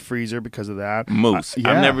in my freezer because of that. Moose.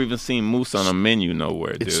 Yeah. I've never even seen moose on a menu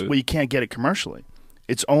nowhere, dude. Well, you can't get it commercially.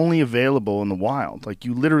 It's only available in the wild. Like,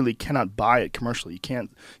 you literally cannot buy it commercially. You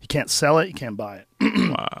can't sell it. You can't buy it.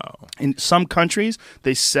 Wow. In some countries,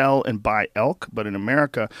 they sell and buy elk, but in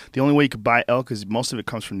America, the only way you could buy elk is most of it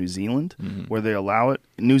comes from New Zealand, where they allow it.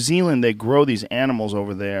 In New Zealand, they grow these animals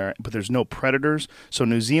over there, but there's no predators, so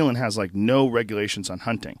New Zealand has like no regulations on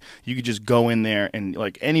hunting. You could just go in there and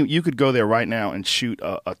you could go there right now and shoot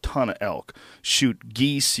a ton of elk, shoot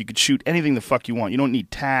geese, you could shoot anything the fuck you want. You don't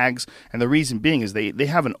need tags, and the reason being is they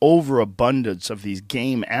have an overabundance of these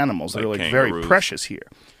game animals that are like very kangaroos. precious here.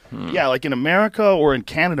 Yeah, like in America or in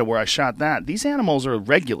Canada where I shot that, these animals are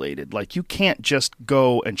regulated. Like, you can't just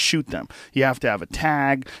go and shoot them. You have to have a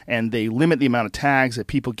tag, and they limit the amount of tags that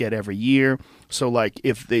people get every year. So, like,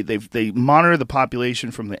 if they monitor the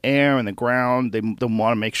population from the air and the ground, they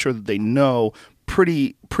want to make sure that they know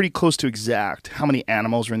pretty close to exact how many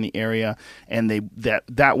animals are in the area, and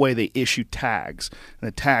that way they issue tags, and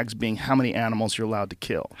the tags being how many animals you're allowed to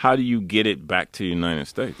kill. How do you get it back to the United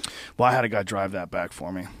States? Well, I had a guy drive that back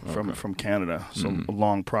for me from Canada, so a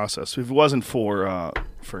long process. If it wasn't for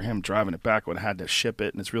him driving it back, I would have had to ship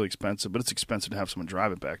it, and it's really expensive, but it's expensive to have someone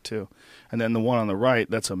drive it back too. And then the one on the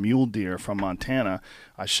right, that's a mule deer from Montana.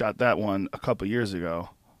 I shot that one a couple years ago.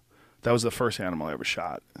 That was the first animal I ever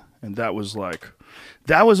shot. And that was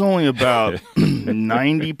only about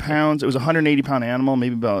 90 pounds. It was a 180-pound animal,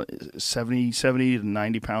 maybe about 70 to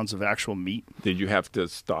 90 pounds of actual meat. Did you have to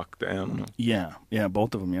stalk the animal? Yeah,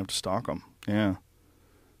 both of them. You have to stalk them. Yeah,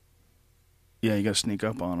 you got to sneak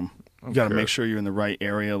up on them. You got to make sure you're in the right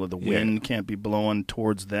area where the wind can't be blowing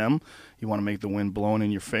towards them. You want to make the wind blowing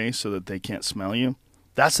in your face so that they can't smell you.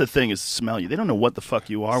 That's the thing, is smell you. They don't know what the fuck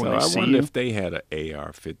you are when they see you. I wonder if they had an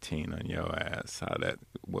AR-15 on your ass.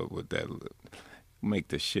 What would that look? Make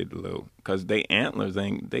the shit low, because they antlers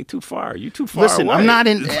they too far. You too far. Listen, away. I'm not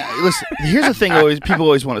in. Listen, here's the thing. People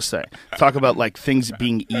always want to say, talk about like things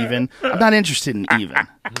being even. I'm not interested in even.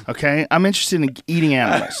 Okay, I'm interested in eating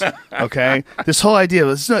animals. Okay, this whole idea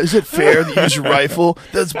of is it fair that you use your rifle?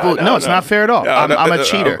 That's no, it's not fair at all. I'm a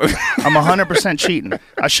cheater. I'm 100% cheating.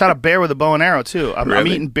 I shot a bear with a bow and arrow too. I'm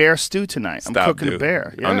eating bear stew tonight. I'm cooking a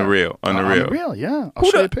bear. Yeah. On the real. On the real. Yeah, I'll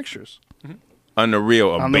show you pictures. On the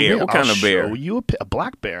real, a bear. What kind of bear? Show you a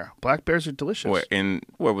black bear. Black bears are delicious.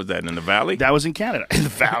 Where was that? In the valley? That was in Canada. In the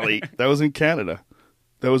valley. That was in Canada.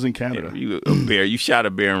 Yeah, you a bear. You shot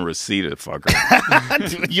a bear in Reseda, fucker.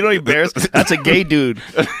 You don't eat bears? That's a gay dude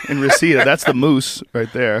in Reseda. That's the moose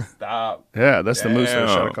right there. Stop. Yeah, that's the moose that I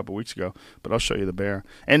shot a couple weeks ago. But I'll show you the bear.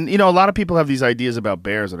 And a lot of people have these ideas about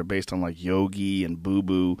bears that are based on like Yogi and Boo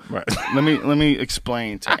Boo. Right. Let me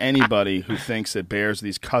explain to anybody who thinks that bears are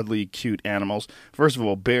these cuddly, cute animals. First of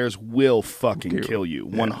all, bears will fucking kill you,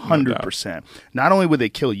 100%. Not only would they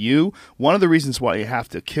kill you, one of the reasons why you have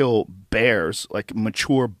to kill bears, like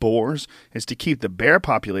mature boars, is to keep the bear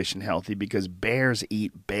population healthy, because bears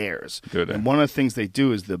eat bears. And one of the things they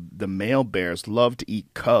do is the male bears love to eat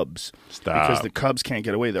cubs. Stop. Because the cubs can't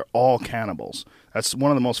get away. They're all cannibals. That's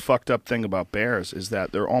one of the most fucked up thing about bears, is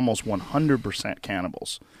that they're almost 100%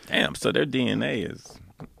 cannibals. Damn, so their DNA is...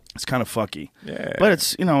 It's kind of fucky. Yeah. But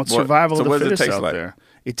it's, it's survival of the fittest out like? there.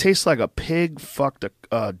 It tastes like a pig fucked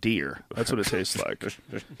a deer. That's what it tastes like.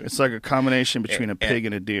 It's like a combination between a pig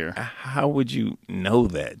and a deer. How would you know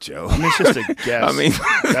that, Joe? I mean, it's just a guess. I mean,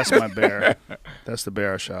 that's my bear. That's the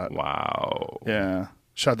bear I shot. Wow. Yeah.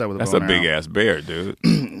 Shot that with a That's bow a and big arrow. ass bear, dude.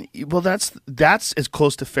 Well, that's as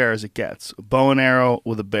close to fair as it gets. A bow and arrow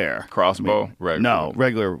with a bear. Crossbow?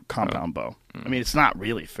 Regular compound bow. I mean, it's not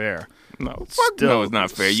really fair. No, no, it's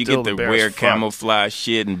not fair. You get to wear camouflage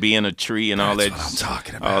shit and be in a tree and all that. That's what I'm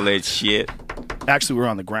talking about. All that shit. Actually, we're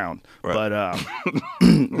on the ground. Right. But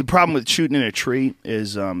the problem with shooting in a tree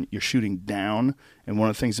is you're shooting down. And one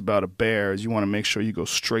of the things about a bear is you want to make sure you go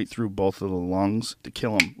straight through both of the lungs to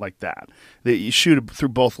kill them like that. You shoot through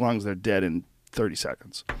both lungs, they're dead in 30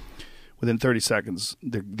 seconds. Within 30 seconds,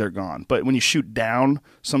 they're gone. But when you shoot down,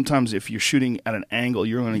 sometimes if you're shooting at an angle,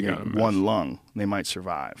 you're going to get one lung. They might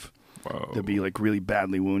survive. Whoa. They'll be like really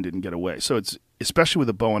badly wounded and get away. So it's, especially with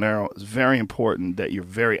a bow and arrow, it's very important that you're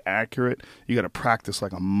very accurate. You got to practice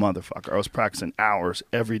like a motherfucker. I was practicing hours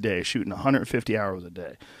every day, shooting 150 hours a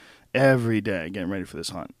day. Every day, getting ready for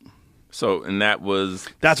this hunt. So, and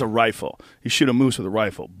that's a rifle. You shoot a moose with a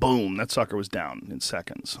rifle. Boom, that sucker was down in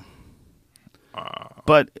seconds.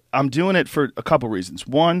 But I'm doing it for a couple reasons.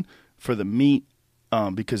 One, for the meat,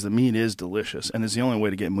 because the meat is delicious, and it's the only way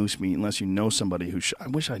to get moose meat unless you know somebody who. I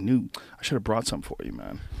wish I knew. I should have brought some for you,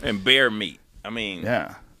 man. And bear meat. I mean,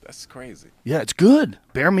 yeah. That's crazy. Yeah, it's good.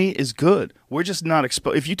 Bear meat is good. We're just not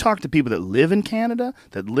exposed. If you talk to people that live in Canada,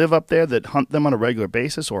 that live up there, that hunt them on a regular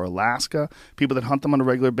basis, or Alaska, people that hunt them on a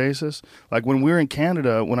regular basis, like when we were in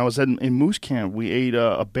Canada, when I was in moose camp, we ate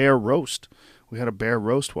a bear roast. We had a bear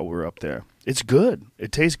roast while we were up there. It's good.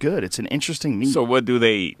 It tastes good. It's an interesting meat. So what do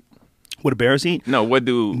they eat? What do bears eat? No, what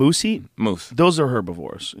do moose eat? Moose. Those are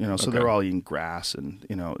herbivores, so Okay. they're all eating grass and,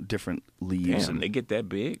 different leaves. Damn, and they get that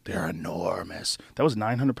big? they're enormous. That was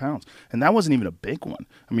 900 pounds. And that wasn't even a big one.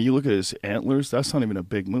 I mean, you look at his antlers, that's not even a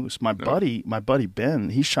big moose. My buddy Ben,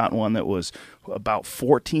 he shot one that was about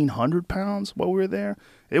 1,400 pounds while we were there.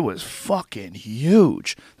 It was fucking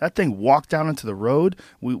huge. That thing walked down into the road.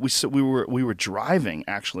 We were driving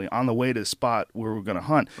actually on the way to the spot where we were going to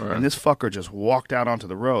hunt, and this fucker just walked out onto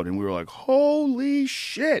the road, and we were like, "Holy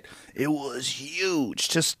shit!" It was huge,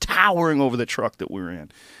 just towering over the truck that we were in.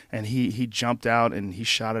 And he jumped out and he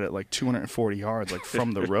shot it at like 240 yards, like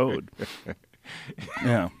from the road.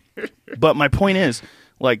 Yeah, but my point is,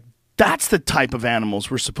 like, that's the type of animals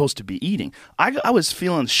we're supposed to be eating. I was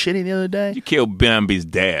feeling shitty the other day. You killed Bambi's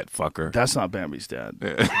dad, fucker. That's not Bambi's dad.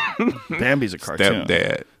 Bambi's a cartoon.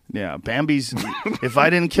 Stepdad. Yeah, Bambi's. If I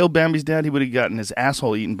didn't kill Bambi's dad, he would have gotten his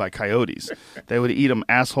asshole eaten by coyotes. They would eat him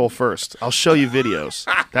asshole first. I'll show you videos.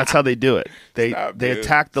 That's how they do it. They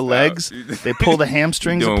attack the legs. They pull the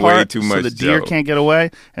hamstrings Doing apart way too so much, the deer Joe. can't get away,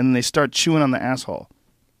 and then they start chewing on the asshole.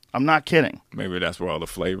 I'm not kidding. Maybe that's where all the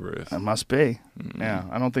flavor is. It must be. Yeah,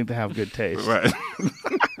 I don't think they have good taste. Right.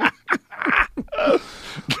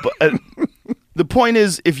 But the point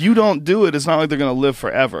is, if you don't do it, it's not like they're going to live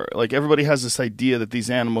forever. Like, everybody has this idea that these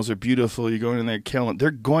animals are beautiful. You're going in there killing. They're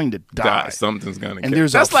going to die. Something's going to And kill.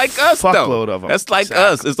 there's That's a like us, fuckload though. of 'em. That's like Exactly.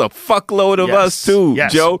 us. It's a fuckload of Yes. us, too,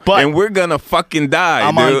 Yes. Joe. But and we're going to fucking die,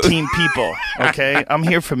 I'm dude. on team people, okay? I'm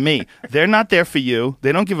here for me. They're not there for you.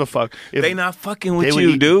 They don't give a fuck. If They not fucking with they would you,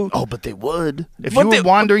 eat- dude. Oh, but they would. If But you were they-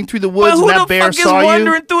 wandering through the Well, woods who and that the bear fuck is saw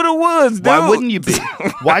wandering you, through the woods, dude? why wouldn't you be?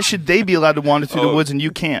 Why should they be allowed to wander through the Oh. woods and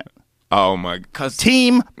you can't? Oh, my God.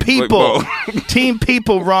 Team people. Wait, Team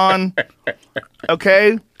people, Ron.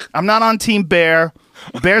 Okay? I'm not on Team Bear.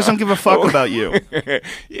 Bears don't give a fuck about you.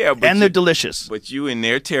 Yeah, but And they're delicious. But you in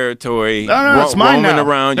their territory, No, it's mine roaming now.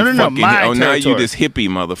 around. No, you no, fucking, my oh, now you territory. this hippie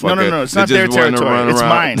motherfucker. No, it's that not their just wanna territory. run It's around.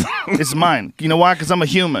 mine. It's mine. You know why? Because I'm a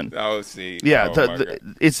human. Oh, see. Yeah, Oh, my God.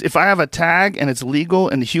 it's if I have a tag and it's legal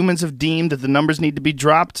and the humans have deemed that the numbers need to be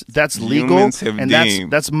dropped, that's legal, Humans have and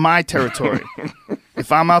deemed. that's my territory.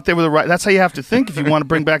 If I'm out there with the right, that's how you have to think if you want to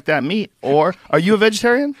bring back that meat. Or are you a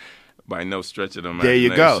vegetarian? By no stretch of the There you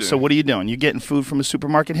go. imagination. So what are you doing? You're getting food from a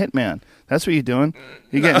supermarket hitman. That's what you're doing.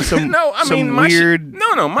 You're getting some no, I some mean my weird. shit,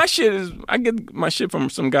 no, my shit is I get my shit from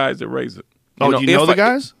some guys that raise it. Oh, do you know if the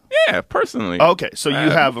guys? Yeah, personally. Okay, so you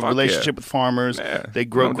have a fuck relationship yeah. with farmers. Yeah, They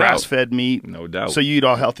grow no doubt. grass-fed meat. No doubt. So you eat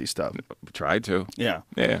all healthy stuff. Try to. Yeah.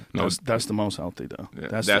 Yeah. No, That's the most healthy, though. yeah,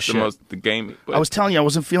 That's the the shit. most the game. But I was telling you, I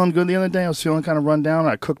wasn't feeling good the other day. I was feeling kind of run down.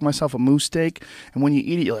 I cooked myself a moose steak, and when you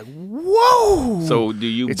eat it, you're like, "Whoa!" so do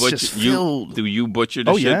you It's butcher? just You filled. do you butcher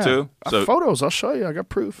the Oh shit yeah, too? So photos. I'll show you. I got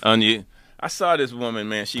proof. I saw this woman,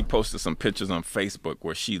 man. She posted some pictures on Facebook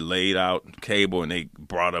where she laid out cable and they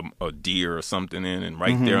brought a deer or something in, and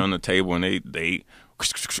right there on the table, and they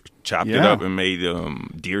chopped it Yeah. up and made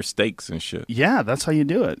deer steaks and shit. Yeah, that's how you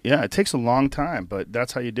do it. Yeah, it takes a long time, but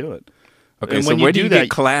that's how you do it. Okay, And so when where you do do you that- get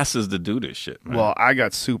classes to do this shit, man? Well, I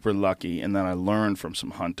got super lucky, and then I learned from some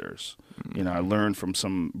hunters. You know, I learned from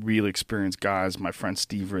some really experienced guys. My friend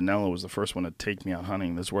Steve Ranella was the first one to take me out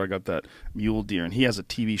hunting. That's where I got that mule deer, and he has a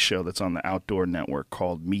TV show that's on the Outdoor Network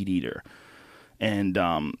called Meat Eater. And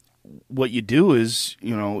what you do is,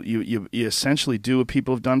 you know, you essentially do what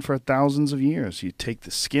people have done for thousands of years. You take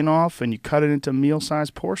the skin off and you cut it into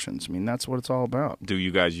meal-sized portions. I mean, that's what it's all about. do you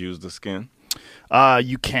guys use the skin?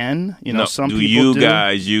 You can, No, some do people you do.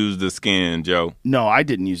 guys use the skin, Joe? No, I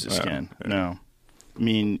didn't use the skin. yeah. No. I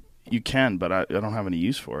mean, you can, but I don't have any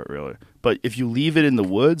use for it, really. But if you leave it in the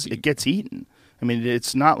woods, it gets eaten. I mean,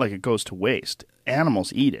 it's not like it goes to waste.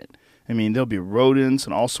 Animals eat it. I mean, there'll be rodents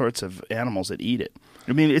and all sorts of animals that eat it.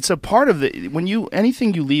 I mean, it's a part of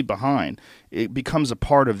anything you leave behind, it becomes a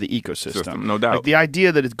part of the ecosystem. No doubt. Like the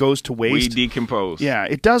idea that it goes to waste. We decompose. Yeah,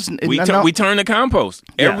 it doesn't. We turn to compost.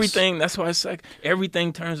 Yes. Everything. That's why it's like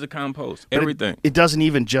everything turns to compost. But Everything. It doesn't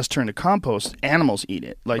even just turn to compost. Animals eat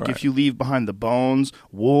it. Like Right. if you leave behind the bones,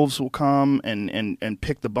 wolves will come and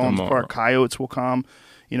pick the bones apart. Coyotes will come.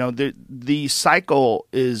 The cycle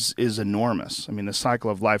is enormous. I mean, the cycle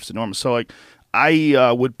of life is enormous. So like,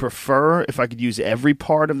 I would prefer if I could use every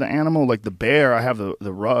part of the animal. Like the bear, I have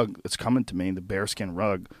the rug that's coming to me, the bearskin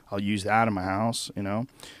rug. I'll use that in my house,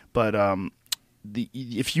 But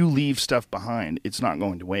if you leave stuff behind, it's not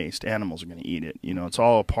going to waste. Animals are going to eat it. It's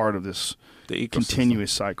all a part of this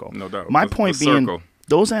continuous cycle. No doubt. My The point being, circle.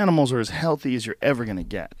 those animals are as healthy as you're ever going to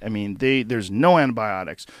get. I mean, there's no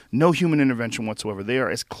antibiotics, no human intervention whatsoever. They are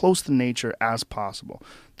as close to nature as possible.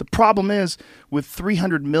 The problem is, with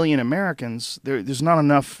 300 million Americans, there's not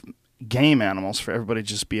enough game animals for everybody to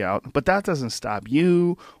just be out. But that doesn't stop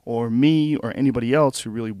you or me or anybody else who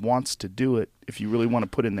really wants to do it. If you really want to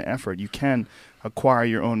put in the effort, you can acquire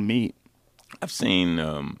your own meat. I've seen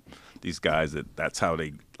these guys that's how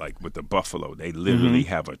they, like with the buffalo, they literally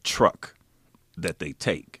have a truck that they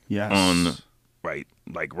take Yes. on right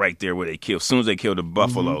there where they kill. As soon as they kill the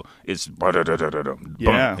buffalo, it's boom,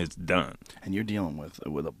 Yeah. it's done. And you're dealing with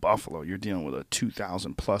a buffalo. You're dealing with a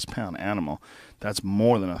 2,000+ pound animal. That's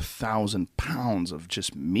more than 1,000 pounds of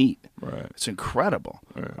just meat. Right. It's incredible.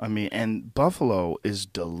 Right. I mean, and buffalo is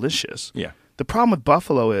delicious. Yeah. The problem with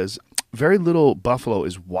buffalo is very little buffalo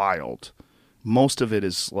is wild. Most of it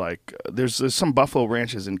is like there's some buffalo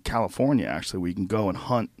ranches in California actually where you can go and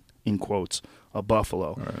hunt, in quotes, a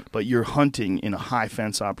buffalo. Right. But you're hunting in a high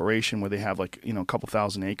fence operation where they have like, a couple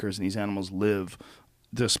thousand acres and these animals live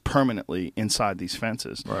just permanently inside these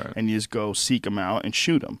fences. Right. And you just go seek them out and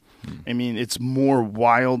shoot them. I mean, it's more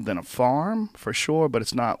wild than a farm for sure, but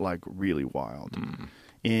it's not like really wild.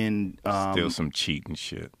 In Still some cheating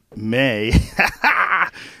shit. May,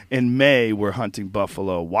 in May, we're hunting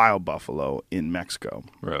buffalo, wild buffalo in Mexico.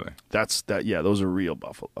 Really? Those are real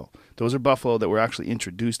buffalo. Those are buffalo that were actually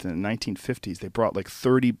introduced in the 1950s. They brought like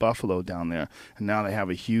 30 buffalo down there, and now they have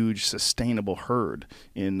a huge sustainable herd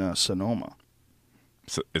in Sonoma.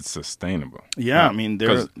 So it's sustainable. Yeah, I mean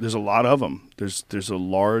there's a lot of them. There's a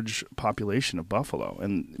large population of buffalo,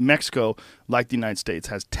 and Mexico, like the United States,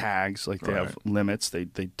 has tags. Like they have limits. They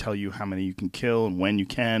tell you how many you can kill and when you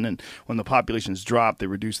can. And when the populations drop, they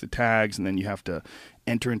reduce the tags, and then you have to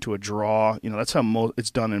enter into a draw. That's how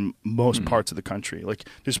it's done in most parts of the country. Like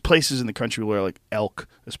there's places in the country where like elk,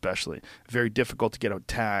 especially, very difficult to get a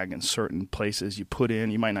tag in certain places. You put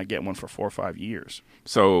in, you might not get one for 4 or 5 years.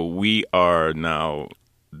 So we are now,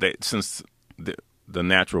 since the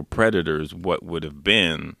natural predators, what would have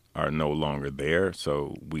been, are no longer there.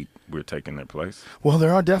 So we're taking their place. Well,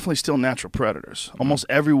 there are definitely still natural predators. Almost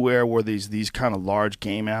everywhere where these kind of large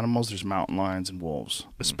game animals, there's mountain lions and wolves,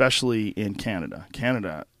 especially in Canada.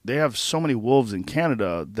 Canada, they have so many wolves in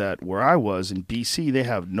Canada that where I was in BC, they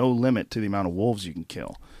have no limit to the amount of wolves you can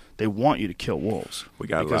kill. They want you to kill wolves. We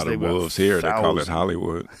got a because lot they've of got wolves here. They call it thousands.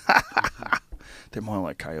 Hollywood. They're more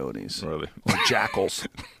like coyotes. Really? Or jackals.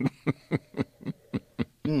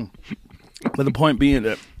 But the point being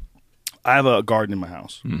that I have a garden in my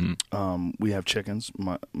house. We have chickens.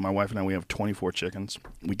 My wife and I, we have 24 chickens.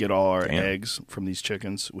 We get all our eggs from these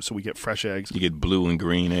chickens, so we get fresh eggs. You get blue and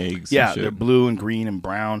green eggs. Yeah, and shit. they're blue and green and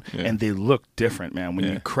brown, and they look different, man. When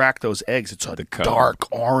you crack those eggs, it's a color.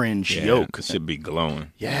 dark orange yolk. It should be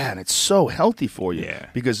glowing. Yeah, and it's so healthy for you. Yeah.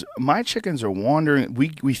 Because my chickens are wandering.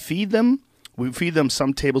 We feed them. We feed them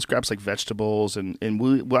some table scraps like vegetables, and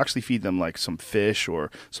we'll actually feed them like some fish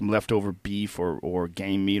or some leftover beef or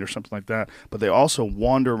game meat or something like that. But they also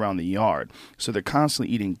wander around the yard. So they're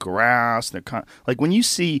constantly eating grass. Like when you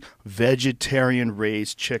see vegetarian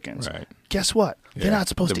raised chickens, guess what? They're not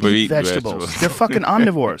supposed to eat vegetables. They're fucking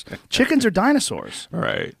omnivores. Chickens are dinosaurs.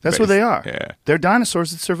 Right. That's what they are. Yeah. They're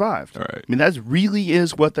dinosaurs that survived. Right. I mean, that really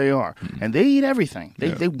is what they are. And they eat everything.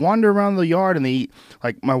 They wander around the yard and they eat.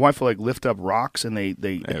 Like my wife will like lift up rocks and they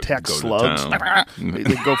attack go to slugs. town.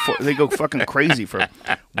 they go fucking crazy for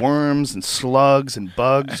worms and slugs and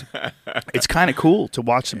bugs. It's kind of cool to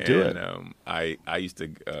watch them do it. I used to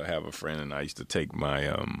have a friend, and I used to take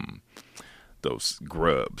my those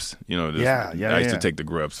grubs. I used to take the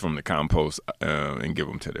grubs from the compost and give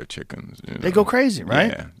them to their chickens. They go crazy,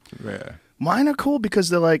 right? Yeah. Mine are cool because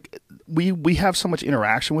they're like we have so much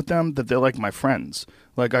interaction with them that they're like my friends.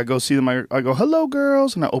 Like I go see them, I go, hello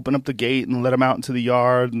girls, and I open up the gate and let them out into the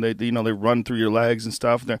yard, and they run through your legs and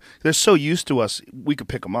stuff. They're so used to us, we could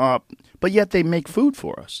pick them up, but yet they make food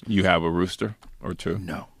for us. You have a rooster or two?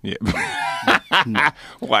 No. Yeah. No.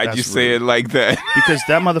 Why'd you say it like that? Because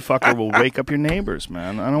that motherfucker will wake up your neighbors,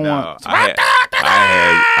 man. I don't want.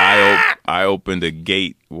 I opened a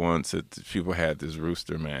gate once. People had this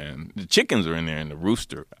rooster, man. The chickens were in there, and the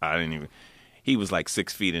rooster, I didn't even. He was like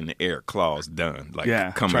 6 feet in the air, claws done, like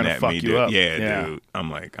coming at me, dude. Yeah, dude.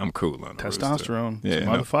 I'm like, I'm cool on the testosterone, rooster.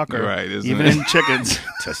 Motherfucker. No, right? Even in chickens,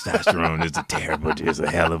 testosterone is a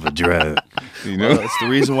hell of a drug. You know, well, it's the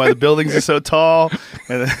reason why the buildings are so tall,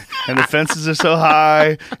 and the fences are so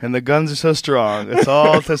high, and the guns are so strong. It's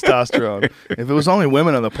all testosterone. If it was only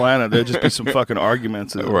women on the planet, there'd just be some fucking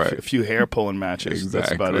arguments, and a few hair pulling matches. Exactly.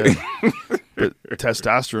 That's about it. But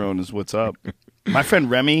testosterone is what's up. My friend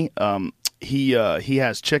Remy, he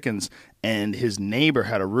has chickens, and his neighbor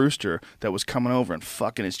had a rooster that was coming over and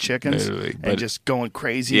fucking his chickens and just going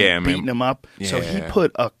crazy and beating them up. Yeah. So he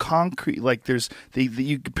put a concrete, like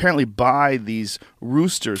you apparently buy these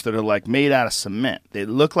roosters that are like made out of cement. They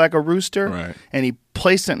look like a rooster, and he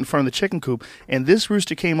placed it in front of the chicken coop, and this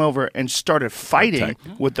rooster came over and started fighting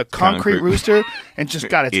with the concrete rooster and just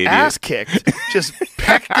got its ass kicked, just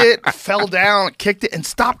pecked it, fell down, kicked it, and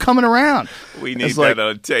stopped coming around. We need that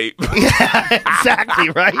on tape. Yeah, exactly,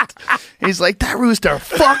 right? He's like, that rooster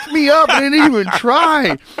fucked me up. I didn't even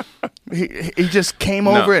try. He just came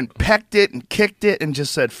over and pecked it and kicked it and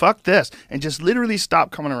just said, fuck this, and just literally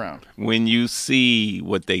stopped coming around. When you see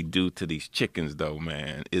what they do to these chickens, though,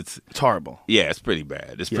 man, it's horrible. Yeah, it's pretty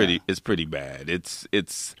bad. It's pretty bad.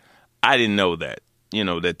 It's I didn't know that,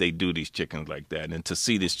 that they do these chickens like that. And to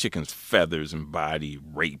see this chicken's feathers and body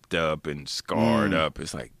raped up and scarred up,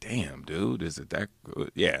 it's like, damn, dude, is it that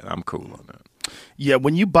good? Yeah, I'm cool on that. Yeah,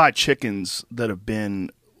 when you buy chickens that have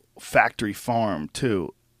been factory farmed,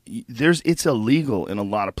 too, it's illegal in a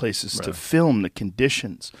lot of places to film the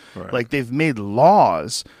conditions. Right. Like they've made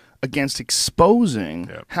laws against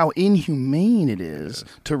exposing how inhumane it is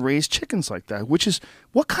to raise chickens like that, which is,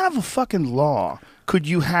 what kind of a fucking law could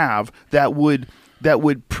you have that would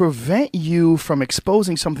prevent you from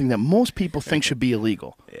exposing something that most people think should be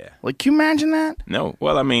illegal? Yeah. Like, can you imagine that? No.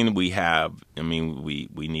 Well, I mean, we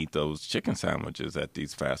need those chicken sandwiches at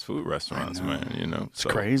these fast food restaurants, man, It's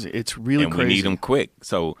crazy. It's really crazy. And we need them quick.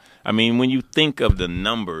 So, I mean, when you think of the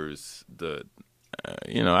numbers,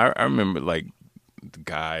 I remember, like, the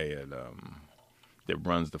guy that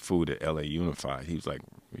runs the food at LA Unified, he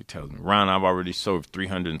tells me, Ron, I've already served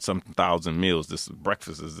 300 and something thousand meals. This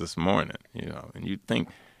breakfast is this morning, and you think,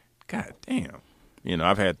 God damn,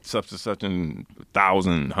 I've had such and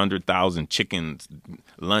 100,000 chicken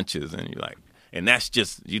lunches, and you're like, and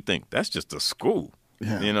you think that's just a school.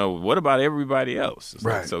 Yeah. What about everybody else? It's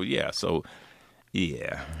right.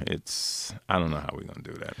 I don't know how we're going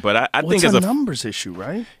to do that. But I think it's a numbers issue,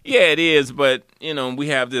 right? Yeah, it is. But, we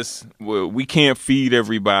have this, we can't feed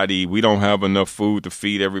everybody. We don't have enough food to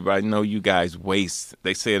feed everybody. No, you guys waste.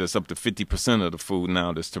 They say it's up to 50% of the food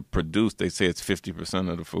now that's to produce. They say it's 50%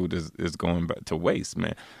 of the food is going back to waste,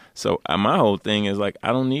 man. So my whole thing is like,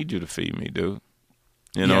 I don't need you to feed me, dude.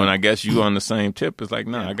 And I guess you on the same tip. It's like,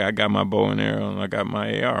 I got my bow and arrow, and I got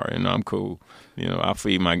my AR, and I'm cool. I'll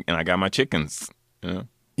feed and I got my chickens.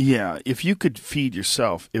 Yeah, if you could feed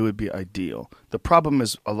yourself, it would be ideal. The problem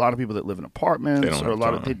is a lot of people that live in apartments they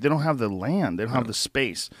don't have the land, they don't have the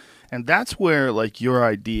space. And that's where, like, your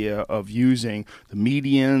idea of using the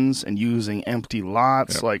medians and using empty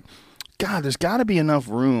lots, like, God, there's got to be enough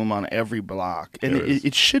room on every block. And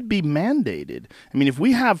it should be mandated. I mean, if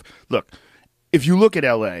you look at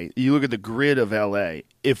LA, you look at the grid of LA,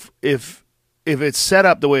 if it's set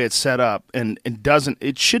up the way it's set up and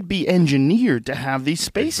it should be engineered to have these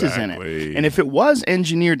spaces in it. And if it was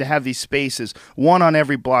engineered to have these spaces, one on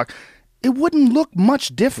every block, it wouldn't look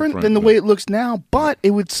much different than the way it looks now, but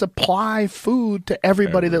it would supply food to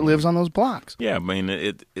everybody that lives on those blocks. Yeah, I mean,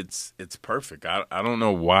 it's perfect. I don't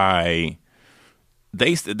know why.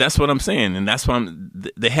 That's what I'm saying, and that's why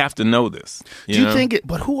they have to know this. Do you think it?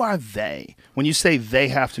 But who are they? When you say they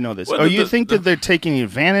have to know this, do you think that they're taking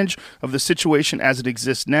advantage of the situation as it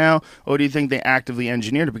exists now, or do you think they actively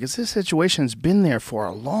engineered it? Because this situation has been there for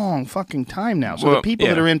a long fucking time now. So the people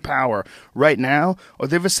that are in power right now, or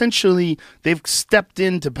they've stepped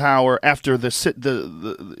into power after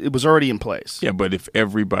it was already in place. Yeah, but if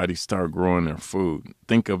everybody start growing their food,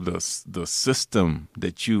 think of the system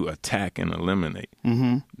that you attack and eliminate.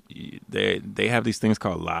 Mm-hmm. they have these things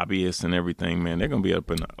called lobbyists and everything, man. They're gonna be up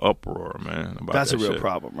in an uproar, man. About That's that a real shit.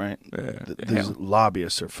 problem, right? Yeah. These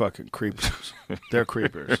lobbyists are fucking creepers. They're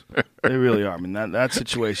creepers. They really are. I mean, that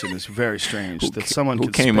situation is very strange. That someone Who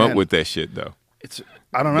could came up spend- with that shit though? It's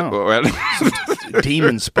I don't know.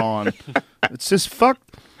 Demon spawn. It's just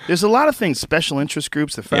fucked. There's a lot of things. Special interest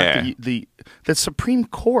groups. The fact that the Supreme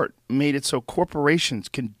Court made it so corporations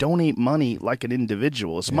can donate money like an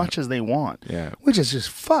individual as much as they want. Yeah. Which is just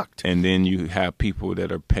fucked. And then you have people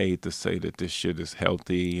that are paid to say that this shit is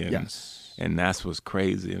healthy, and and that's what's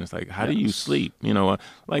crazy. And it's like, how do you sleep? You know,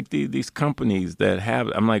 like these companies that have.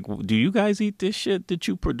 I'm like, do you guys eat this shit that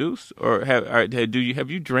you produce, or have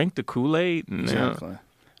you drank the Kool-Aid? And, Exactly.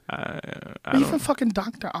 I Even fucking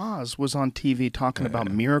Dr. Oz was on TV talking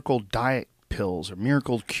about miracle diet pills or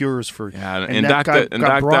miracle cures for. and that Dr.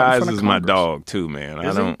 got brought in Oz front of is my Congress. dog too, man.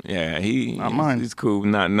 Is he? He Not mine. He's cool.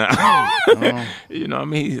 Not you know, I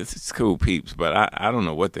mean, it's cool peeps, but I don't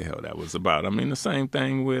know what the hell that was about. I mean, the same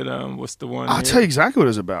thing with what's the one? I'll tell you exactly what it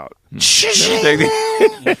was about.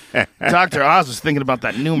 Dr. Oz was thinking about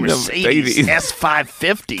that new Mercedes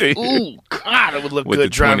S550. Ooh, God, it would look with good the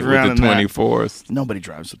driving 20, around with the in that. 24s. Nobody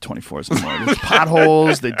drives the 24s anymore. There's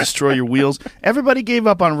potholes. They destroy your wheels. Everybody gave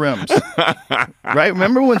up on rims. Right?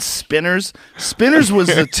 Remember when Spinners was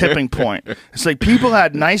the tipping point. It's like people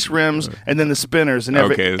had nice rims and then the Spinners, and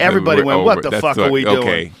everybody went, what the fuck are we doing?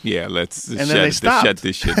 Okay, yeah, let's And then they stopped. shut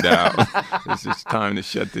this shit down. It's just time to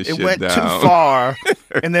shut this It shit went down. too far,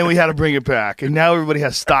 and then we had to bring it back. And now everybody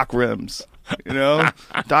has stock rims. You know,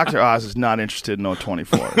 Dr. Oz is not interested in no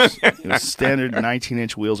 24s. His standard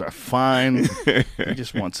 19-inch wheels are fine. He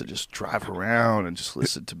just wants to just drive around and just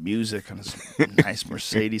listen to music on his nice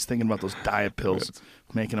Mercedes, thinking about those diet pills,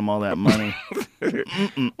 making him all that money.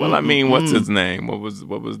 Well, I mean, what's his name? What was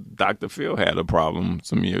Dr. Phil had a problem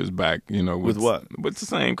some years back, you know, With what? With the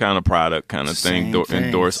same kind of product kind of thing, Same thing.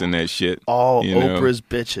 endorsing that shit. All you know? Oprah's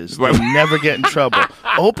bitches. They'll never get in trouble.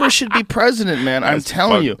 Oprah should be president, man. I'm That's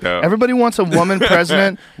telling you. fucked up. Everybody wants a woman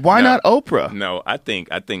president. Why not Oprah? No, I think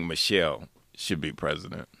Michelle should be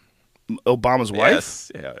president. Obama's wife?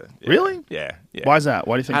 Yes. Yeah. Really? Yeah. Why is that?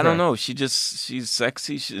 Why do you think I don't that? know. She's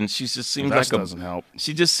sexy, and she just seems That like doesn't help.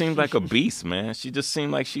 She just seems like a beast, man. She just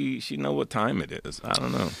seemed like she know what time it is. I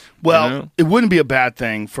don't know. Well, you know? it wouldn't be a bad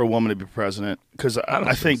thing for a woman to be president because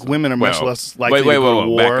I think women are much Well, less likely to go to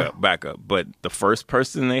war. Back up. But the first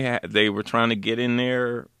person they were trying to get in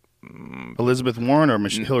there. Elizabeth Warren or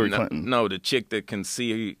Hillary Clinton? No, the chick that can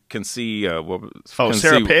see Sarah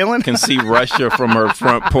Palin? can see Russia from her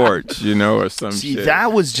front porch, you know, or some See, shit.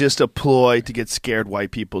 that was just a ploy to get scared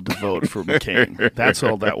white people to vote for McCain. That's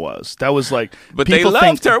all that was. That was like, But they people loved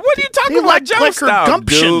think- her. What are you talking they about? liked, Joe like, her style,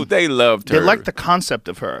 gumption. dude. They loved her. They liked the concept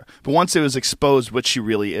of her, but once it was exposed what she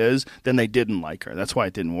really is, then they didn't like her. That's why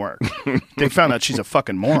it didn't work. They found out she's a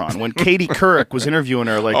fucking moron. When Katie Couric was interviewing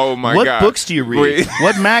her, like, Oh, my what God. books do you read? Wait.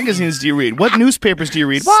 What magazines do you read? What newspapers do you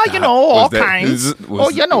read? Well, you know, all kinds.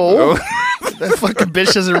 You know. That fucking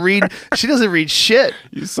bitch doesn't read. She doesn't read shit.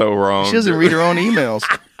 You're so wrong. She doesn't dude. read her own emails.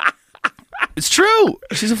 It's true.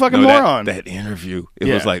 She's a fucking No, moron. That interview, it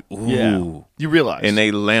Yeah. was like, ooh. Yeah. You realize. And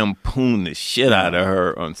they lampooned the shit out of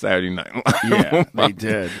her on Saturday Night Live. Yeah, they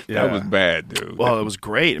did. Yeah. That was bad, dude. Well, it was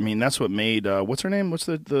great. I mean, that's what made what's her name? What's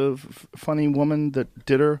the funny woman that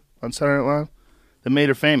did her on Saturday Night Live? That made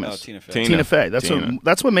her famous. Oh, Tina Fey. Tina Fey.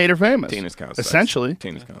 That's what made her famous. Tina's kind of essentially.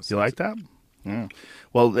 Tina's kind of You like that? Yeah.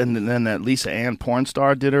 Well, and then that Lisa Ann porn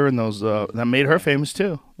star did her, and those that made her famous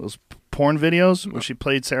too. Those porn videos where she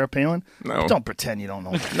played Sarah Palin. No. Don't pretend you don't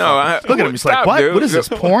know. No, Look at him. He's like, stop, what? dude. What is this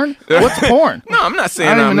porn? What's porn? No, I'm not saying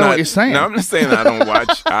I don't even I'm know not, what you're saying. No, I'm not saying I don't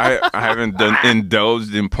watch. I haven't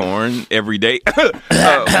indulged in porn every day,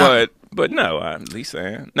 but no, Lisa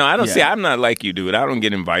Ann. No, I don't Yeah. see. I'm not like you, dude. I don't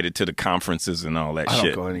get invited to the conferences and all that I don't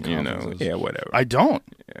shit. go to any you know, conferences. yeah, whatever. I don't.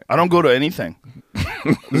 I don't go to anything.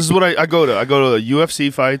 This is what I go to. I go to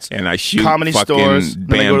UFC fights and I shoot comedy fucking stores. And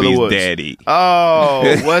then I go to the Bambi's woods. daddy.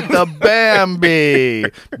 Oh, what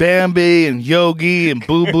the Bambi and Yogi and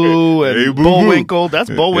Boo Boo and Hey, Boo Boo. Bullwinkle. That's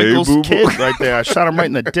Bullwinkle's Boo Boo. kid right there. I shot him right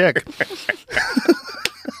in the dick.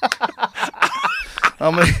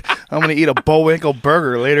 I'm gonna eat a Bullwinkle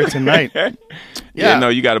burger later tonight. Yeah, no,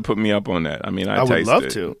 you got to put me up on that. I mean, I would taste love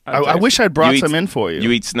it. to. I I wish I'd brought You eat- some in for you.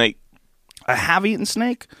 You eat snake? I have eaten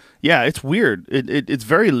snake. Yeah, it's weird. It's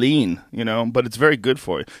very lean, you know, but it's very good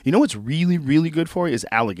for you. You know what's really, really good for you is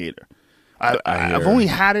alligator. I've only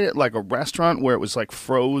had it at like a restaurant where it was like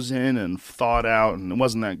frozen and thawed out and it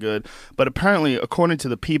wasn't that good. But apparently, according to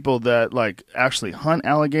the people that like actually hunt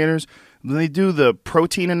alligators, when they do the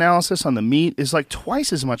protein analysis on the meat, it's like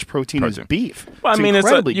twice as much protein as beef. Well, I mean,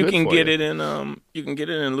 incredibly you good can for get it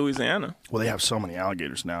in Louisiana. Well, they have so many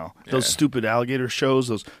alligators now. Yeah. Those stupid alligator shows,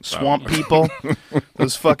 those swamp people,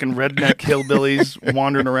 those fucking redneck hillbillies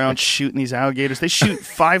wandering around shooting these alligators. They shoot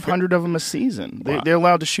 500 of them a season. They're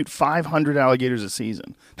allowed to shoot 500 alligators a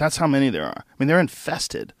season. That's how many there are. I mean, they're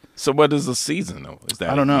infested. So what is a season, though? Is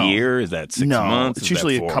that I don't know. a year? Is that 6 months? It's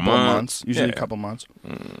usually a couple of months. Usually a couple months.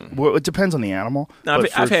 Well, it depends on the animal. No, I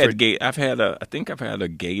think I've had a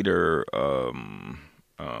gator.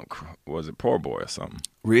 Was it poor boy or something?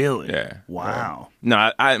 Really? Yeah. Wow.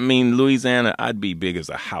 No, I mean Louisiana. I'd be big as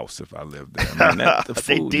a house if I lived there. I mean,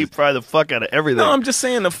 they deep fry the fuck out of everything. No, I'm just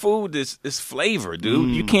saying the food is flavor,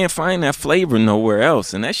 dude. You can't find that flavor nowhere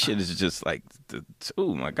else, and that shit is just like,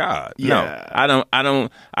 oh my god. Yeah. No, I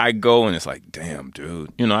don't. I go and it's like, damn,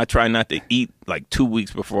 dude. You know, I try not to eat like 2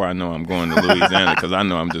 weeks before I know I'm going to Louisiana because I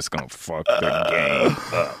know I'm just gonna fuck the game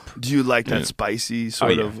up. Do you like that spicy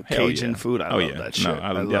sort of Cajun food? I love that shit. No,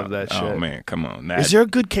 I love that shit. Oh man, come on. Is there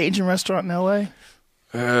a good Cajun restaurant in L.A.?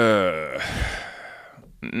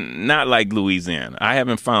 Not like Louisiana. I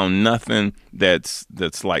haven't found nothing that's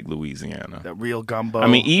like Louisiana. That real gumbo. I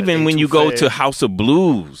mean, even when you go to House of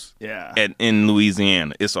Blues, in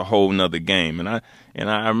Louisiana, it's a whole nother game. And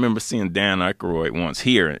I remember seeing Dan Aykroyd once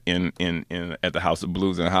here in at the House of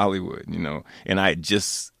Blues in Hollywood. You know, and I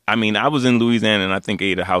was in Louisiana and I think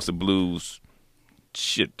ate a House of Blues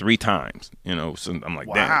 3 times. You know, so I'm like,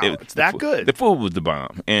 wow, damn, it's that good. The food was the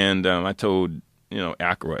bomb, and I told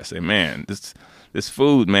Aykroyd, I said, man, this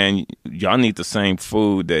food, man, y'all need the same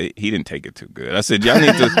food that he didn't take it too good. I said, y'all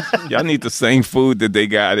need the same food that they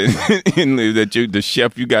got the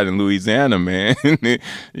chef you got in Louisiana, man.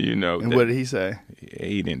 And what did he say?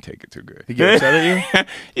 He didn't take it too good. He get upset at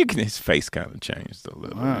you? His face kind of changed a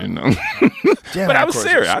little, Damn, but I was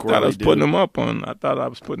serious. I thought I was putting him up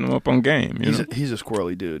on game. He's a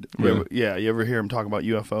squirrely dude. Really? You ever hear him talk about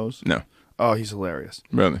UFOs? No. Oh, he's hilarious.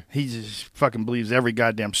 Really? He just fucking believes every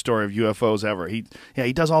goddamn story of UFOs ever. He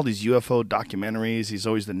does all these UFO documentaries. He's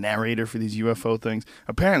always the narrator for these UFO things.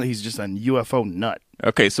 Apparently, he's just a UFO nut.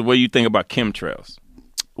 Okay, so what do you think about chemtrails?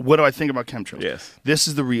 What do I think about chemtrails? Yes. This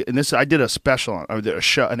is I did a special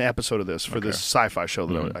an episode of this for this sci-fi show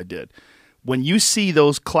that I did. When you see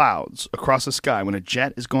those clouds across the sky, when a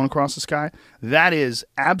jet is going across the sky, that is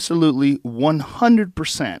absolutely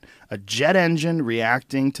 100% a jet engine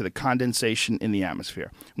reacting to the condensation in the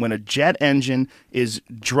atmosphere. When a jet engine is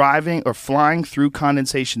driving or flying through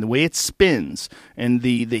condensation, the way it spins and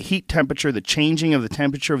the heat temperature, the changing of the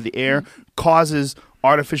temperature of the air causes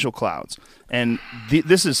artificial clouds. And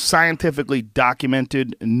this is scientifically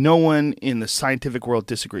documented. No one in the scientific world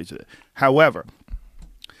disagrees with it. However,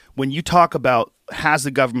 when you talk about has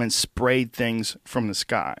the government sprayed things from the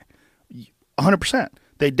sky, 100%.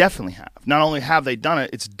 They definitely have. Not only have they done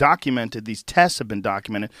it, it's documented. These tests have been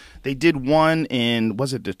documented. They did one in,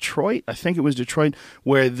 was it Detroit? I think it was Detroit,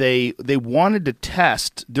 where they wanted to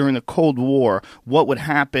test during the Cold War what would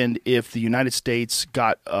happen if the United States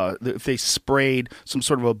if they sprayed some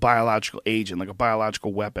sort of a biological agent, like a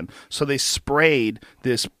biological weapon. So they sprayed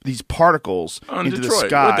these particles into Detroit. the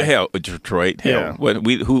sky. What the hell, Detroit? Hell, Yeah.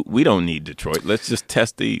 we don't need Detroit. Let's just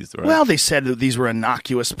test these. Right? Well, they said that these were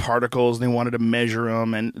innocuous particles. And they wanted to measure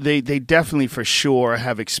them. And they definitely, for sure,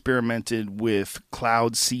 have experimented with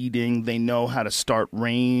cloud seeding. They know how to start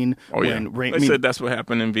rain. Oh, yeah. They said that's what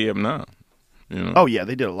happened in Vietnam. You know? Oh, yeah,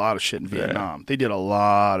 they did a lot of shit in Vietnam. Yeah. They did a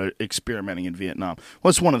lot of experimenting in Vietnam. Well,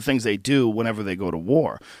 it's one of the things they do whenever they go to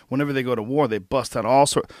war. Whenever they go to war, they bust out all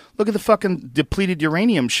sorts. Look at the fucking depleted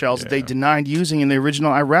uranium shells that they denied using in the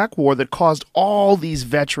original Iraq war that caused all these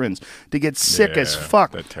veterans to get sick as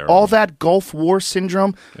fuck. All that Gulf War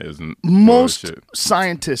syndrome, most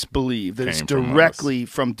scientists believe that it's directly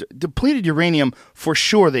from depleted uranium for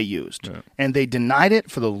sure they used. Yeah. And they denied it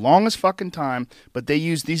for the longest fucking time, but they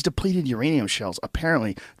used these depleted uranium shells.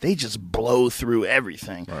 Apparently, they just blow through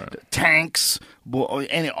everything. Right. Tanks,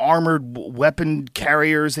 any armored weapon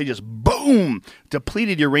carriers, they just boom.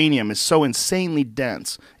 Depleted uranium is so insanely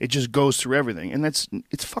dense, it just goes through everything. And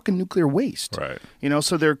it's fucking nuclear waste. Right.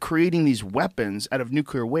 So they're creating these weapons out of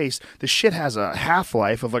nuclear waste. The shit has a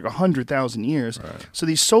half-life of like 100,000 years. Right. So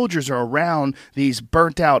these soldiers are around these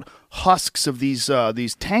burnt-out husks of these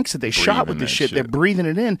tanks that they shot with this shit. They're breathing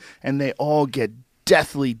it in, and they all get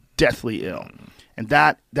deathly ill. And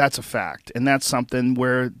that's a fact. And that's something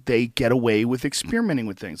where they get away with experimenting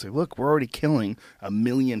with things. Like, look, we're already killing 1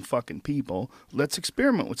 million fucking people. Let's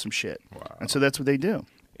experiment with some shit. Wow. And so that's what they do.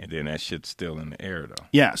 And then that shit's still in the air, though.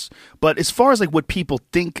 Yes. But as far as like what people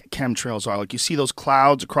think chemtrails are, like you see those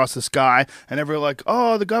clouds across the sky and everyone's like,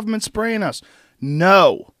 oh, the government's spraying us.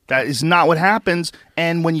 No, that is not what happens.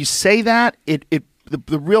 And when you say that,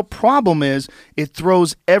 the real problem is it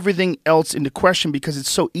throws everything else into question because it's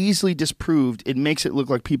so easily disproved. It makes it look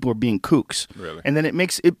like people are being kooks. Really? And then it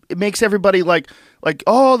makes everybody like,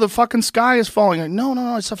 oh, the fucking sky is falling. Like,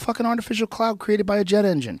 no, it's a fucking artificial cloud created by a jet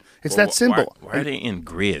engine. It's that simple. Why are they in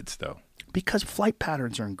grids, though? Because flight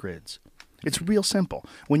patterns are in grids. It's real simple.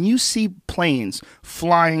 When you see planes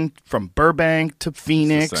flying from Burbank to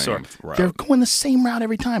Phoenix, they're going the same route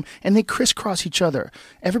every time, and they crisscross each other.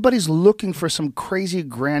 Everybody's looking for some crazy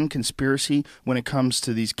grand conspiracy when it comes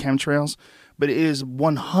to these chemtrails, but it is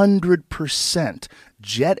 100%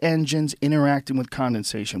 jet engines interacting with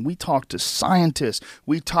condensation. We talk to scientists.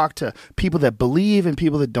 We talk to people that believe and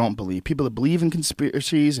people that don't believe. People that believe in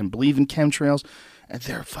conspiracies and believe in chemtrails, and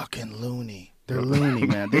they're fucking loony. They're loony,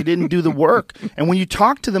 man. They didn't do the work. And when you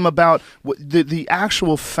talk to them about the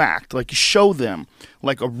actual fact, like you show them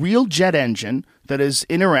like a real jet engine that is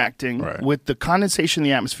interacting with the condensation in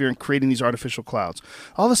the atmosphere and creating these artificial clouds,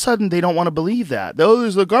 all of a sudden they don't want to believe that. Oh,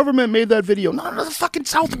 the government made that video. No, the fucking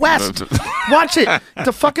Southwest. Watch it. It's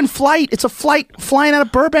a fucking flight. It's a flight flying out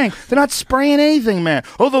of Burbank. They're not spraying anything, man.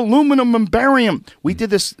 Oh, the aluminum and barium. We had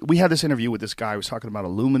this interview with this guy who was talking about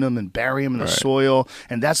aluminum and barium in the soil,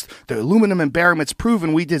 and that's the aluminum and barium. It's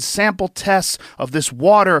proven. We did sample tests of this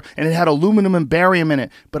water, and it had aluminum and barium in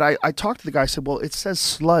it. But I talked to the guy. I said, well, it says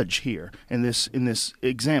sludge here in this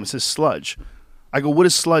exam. It says sludge. I go, what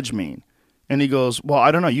does sludge mean? And he goes, well,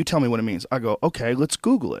 I don't know. You tell me what it means. I go, okay, let's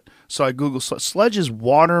Google it. So I Google sludge. Sludge is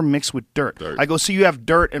water mixed with dirt. I go, so you have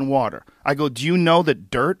dirt and water. I go, do you know that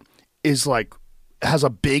dirt is like, has a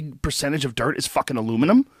big percentage of dirt is fucking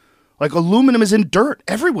aluminum? Like aluminum is in dirt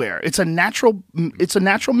everywhere. It's a natural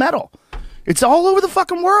metal. It's all over the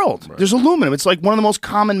fucking world. Right. There's aluminum. It's like one of the most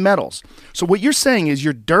common metals. So what you're saying is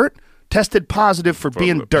your dirt tested positive for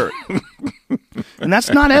being dirt. And that's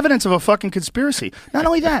not evidence of a fucking conspiracy. Not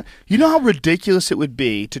only that, you know how ridiculous it would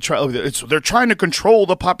be to try, they're trying to control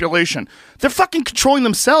the population. They're fucking controlling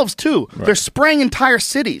themselves too. Right. They're spraying entire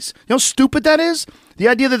cities. You know how stupid that is? The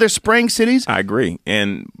idea that they're spraying cities? I agree.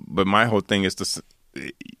 But my whole thing is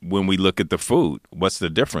when we look at the food, what's the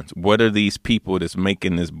difference? What are these people that's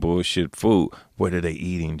making this bullshit food? What are they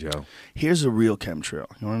eating, Joe? Here's a real chemtrail.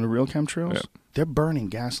 You want the real chemtrails? Yep. They're burning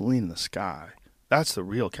gasoline in the sky. That's the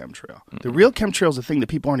real chemtrail. The real chemtrail is the thing that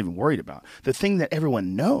people aren't even worried about. The thing that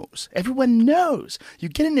everyone knows. Everyone knows. You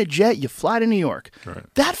get in a jet, you fly to New York. Right.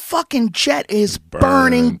 That fucking jet is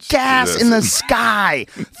burning gas in the sky,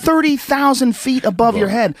 30,000 feet above your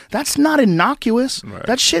head. That's not innocuous. Right.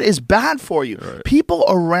 That shit is bad for you. Right. People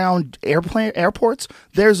around airports,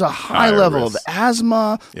 there's a high level of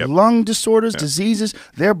asthma, lung disorders, diseases.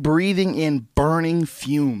 They're breathing in burning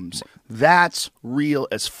fumes. That's real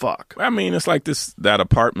as fuck. I mean, it's like that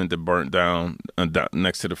apartment that burnt down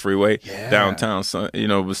next to the freeway downtown. So, it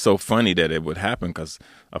was so funny that it would happen because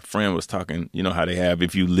a friend was talking, how they have,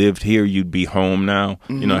 if you lived here, you'd be home now.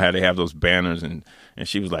 Mm-hmm. You know how they have those banners. And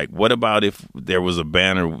she was like, what about if there was a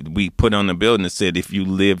banner we put on the building that said, if you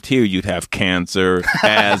lived here, you'd have cancer,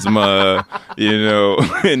 asthma,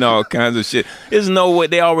 and all kinds of shit. There's no way.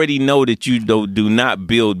 They already know that you do not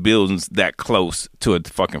build buildings that close to a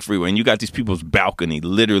fucking freeway. And you got these people's balcony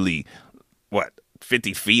literally,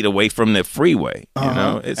 50 feet away from the freeway.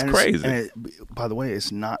 It's crazy. By the way,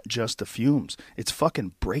 it's not just the fumes. It's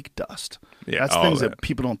fucking brake dust. Yeah, that's things that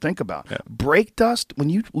people don't think about. Yeah. Brake dust, when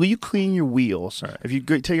you clean your wheels, if you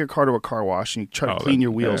take your car to a car wash and you try to clean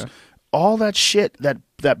your wheels, all that shit,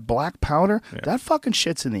 that black powder, that fucking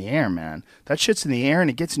shit's in the air, man. That shit's in the air and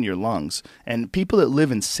it gets in your lungs. And people that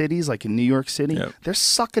live in cities like in New York City, they're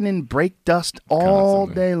sucking in brake dust all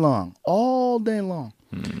day long. All day long.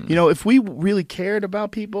 If we really cared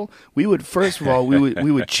about people, we would, first of all, we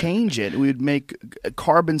would change it. We would make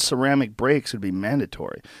carbon ceramic brakes would be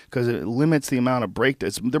mandatory because it limits the amount of brake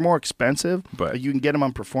dust. They're more expensive, but you can get them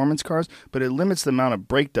on performance cars, but it limits the amount of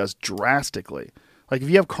brake dust drastically. Like if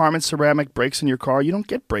you have carbon ceramic brakes in your car, you don't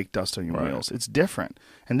get brake dust on your wheels. It's different.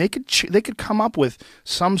 And they could come up with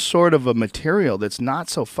some sort of a material that's not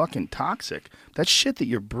so fucking toxic. That shit that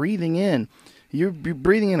you're breathing in, you're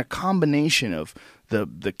breathing in a combination of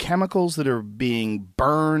the chemicals that are being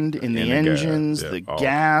burned in the engines, the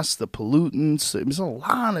gas, the pollutants. There's a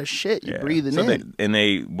lot of shit you're breathing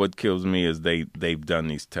in. What kills me is they've done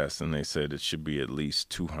these tests and they said it should be at least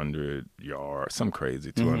 200 yards, some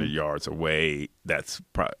crazy 200 yards away. That's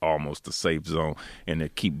probably almost a safe zone, and they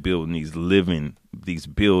keep building these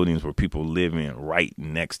buildings where people live in right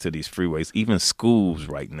next to these freeways, even schools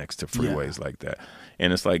right next to freeways like that.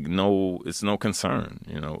 And it's like it's no concern,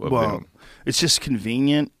 Well, it's just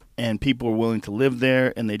convenient, and people are willing to live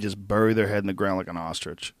there, and they just bury their head in the ground like an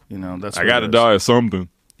ostrich. That's I got to die of something.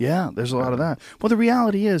 Yeah, there's a lot of that. Well, the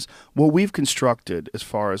reality is, what we've constructed as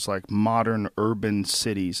far as like modern urban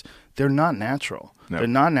cities, they're not natural. Nope. They're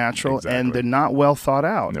not natural, and they're not well thought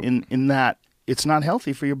out. Nope. In that it's not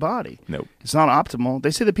healthy for your body. Nope. It's not optimal.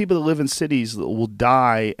 They say that people that live in cities will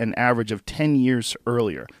die an average of 10 years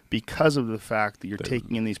earlier because of the fact that you're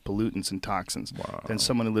taking in these pollutants and toxins than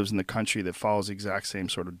someone who lives in the country that follows the exact same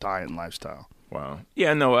sort of diet and lifestyle. Wow.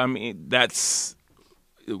 Yeah, no, I mean,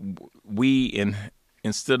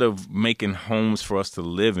 instead of making homes for us to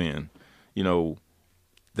live in,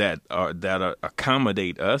 that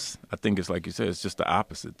accommodate us, I think it's like you said, it's just the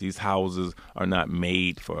opposite. These houses are not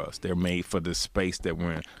made for us. They're made for the space that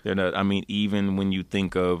we're in. They're not. I mean, even when you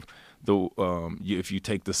think of if you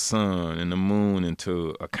take the sun and the moon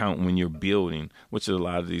into account when you're building, which is a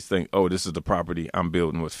lot of these things. Oh, this is the property I'm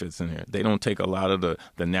building. What fits in here? They don't take a lot of the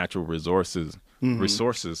natural resources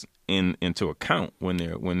into account when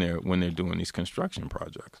they're doing these construction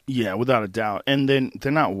projects. Yeah, without a doubt. And then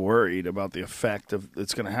they're not worried about the effect of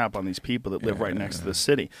that's going to happen on these people that live right next to the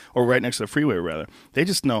city, or right next to the freeway rather. They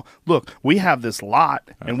just know, look, we have this lot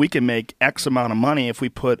and we can make X amount of money if we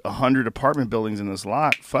put 100 apartment buildings in this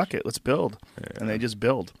lot. Fuck it, let's build. And they just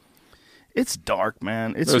build. It's dark,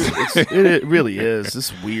 man. It really is.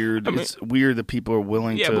 It's weird. I mean, it's weird that people are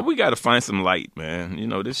willing to. Yeah, but we got to find some light, man.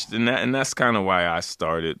 And that's kind of why I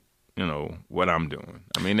started. What I'm doing.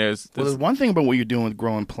 I mean, there's one thing about what you're doing with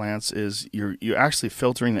growing plants is you're actually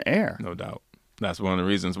filtering the air. No doubt. That's one of the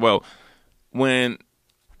reasons. Well, when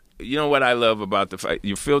what I love about the fact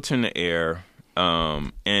you're filtering the air,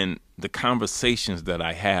 and the conversations that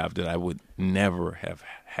I have that I would never have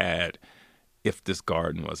had if this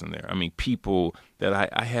garden wasn't there. I mean, people that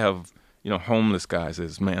I have, homeless guys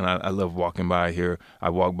says, man, I love walking by here.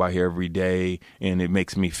 I walk by here every day and it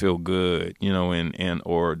makes me feel good,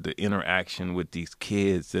 or the interaction with these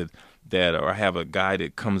kids or I have a guy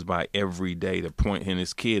that comes by every day to point, and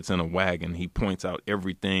his kid's in a wagon. He points out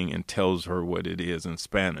everything and tells her what it is in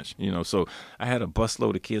Spanish, so I had a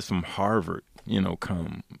busload of kids from Harvard,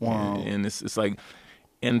 come. Wow. And it's like,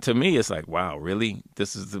 and to me, it's like, wow, really?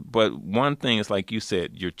 But one thing is, like you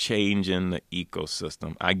said, you're changing the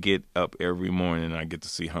ecosystem. I get up every morning and I get to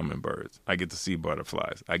see hummingbirds. I get to see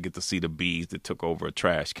butterflies. I get to see the bees that took over a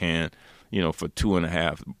trash can, for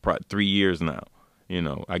 3 years now.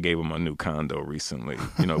 I gave them a new condo recently,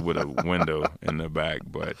 with a window in the back.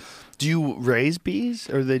 But do you raise bees,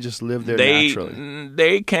 or do they just live there naturally?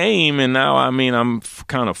 They came, and now, I mean, I'm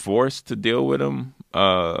kind of forced to deal with them.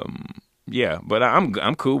 Yeah, but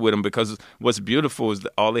I'm cool with them, because what's beautiful is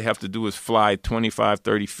that all they have to do is fly 25,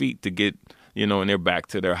 30 feet to get, and they're back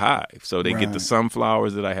to their hive. So they get the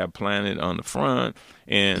sunflowers that I have planted on the front,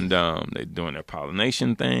 and they're doing their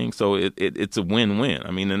pollination thing. So it's a win-win.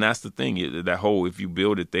 I mean, and that's the thing, that whole, if you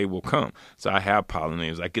build it, they will come. So I have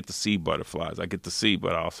pollinators. I get to see butterflies.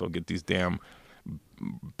 But I also get these damn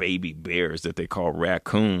baby bears that they call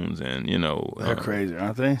raccoons, and they're crazy,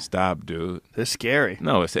 aren't they? Stop, dude. They're scary.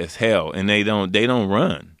 No, it's hell, and they don't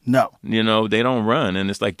run. No, they don't run, and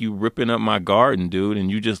it's like you ripping up my garden, dude, and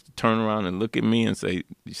you just turn around and look at me and say,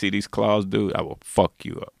 "You see these claws, dude? I will fuck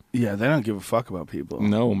you up." Yeah, they don't give a fuck about people.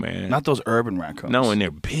 No, man. Not those urban raccoons. No, and they're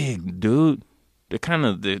big, dude. They're kind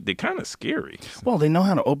of scary. Well, they know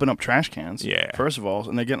how to open up trash cans. Yeah. First of all,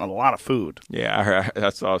 and they're getting a lot of food. Yeah, I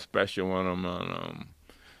saw a special one on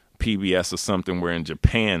PBS or something where in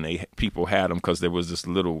Japan people had them because there was this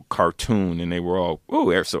little cartoon, and they were all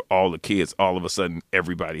so all the kids, all of a sudden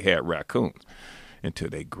everybody had raccoons until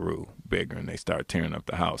they grew bigger and they started tearing up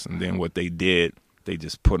the house. And then what they did, they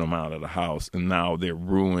just put them out of the house, and now they're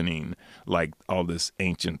ruining like all this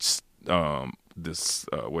ancient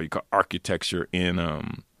what you call architecture in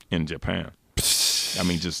Japan. I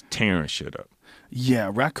mean, just tearing shit up. Yeah,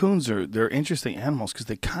 raccoons they're interesting animals because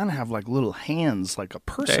they kind of have like little hands, like a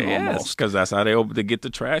person almost. Because that's how they get the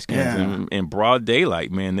trash cans in broad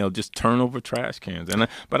daylight. Man, they'll just turn over trash cans.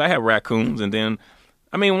 But I have raccoons, and then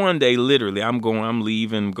I mean, one day literally I'm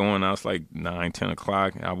leaving, going out. It's like 9, 10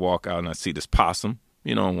 o'clock. I walk out and I see this possum,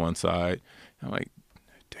 on one side. I'm like,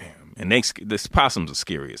 damn, And this possums are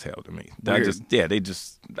scary as hell to me.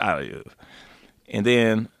 And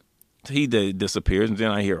then he disappears, and then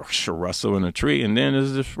I hear a rustle in a tree, and then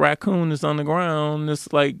there's this raccoon that's on the ground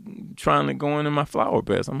that's like trying to go into my flower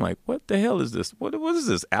beds. I'm like, what the hell is this? What is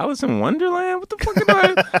this? Alice in Wonderland? What the fuck is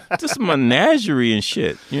that? Just menagerie and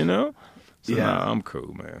shit, you know? So nah, I'm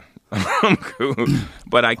cool, man. I'm cool.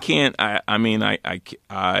 But I can't, I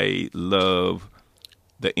love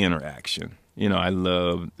the interaction. You know, I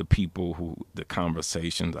love the people the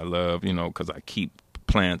conversations. I love, because I keep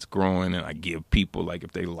plants growing, and I give people, like,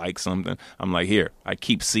 if they like something, I'm like, here, I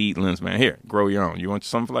keep seedlings, man. Here, grow your own. You want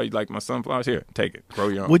sunflower? You like my sunflowers? Here, take it. Grow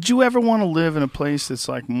your own. Would you ever want to live in a place that's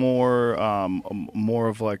like more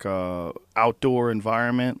of like a outdoor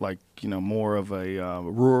environment, like, more of a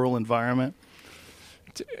rural environment?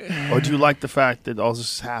 Or do you like the fact that all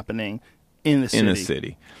this is happening in the city? In the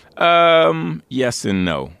city. Yes and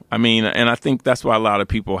no. I mean, and I think that's why a lot of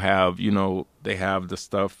people have, they have the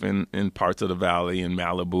stuff in parts of the valley, in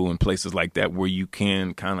Malibu and places like that, where you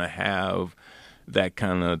can kind of have that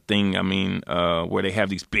kind of thing. I mean, where they have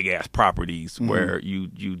these big ass properties where you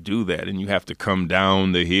do that, and you have to come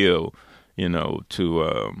down the hill,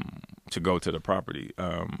 to go to the property.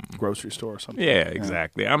 Grocery store or something. Yeah,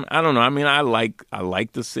 exactly. I don't know. I mean, I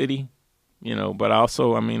like the city. But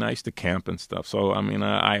also, I mean, I used to camp and stuff. So, I mean,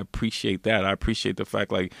 I appreciate that. I appreciate the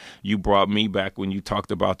fact, like, you brought me back when you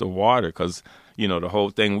talked about the water, because, the whole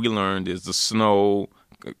thing we learned is the snow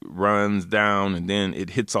runs down and then it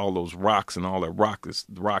hits all those rocks, and all the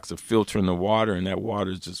rocks are filtering the water, and that water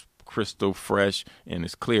is just crystal fresh, and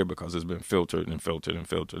it's clear because it's been filtered and filtered and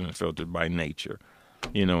filtered and filtered by nature.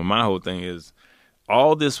 My whole thing is,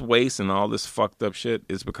 all this waste and all this fucked up shit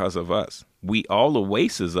is because of us. All the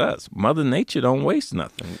waste is us. Mother Nature don't waste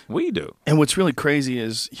nothing. We do. And what's really crazy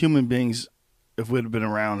is human beings, if we'd have been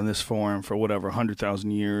around in this form for whatever, 100,000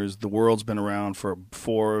 years, the world's been around for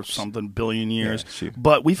 4-something billion years,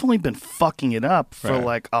 but we've only been fucking it up for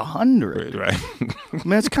like 100. Right. I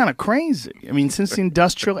mean, it's kind of crazy. I mean, since the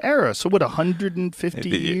industrial era. So what, 150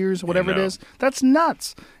 years, whatever it is? That's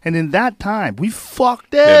nuts. And in that time, we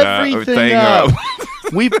fucked everything up.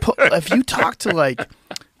 If you talk to like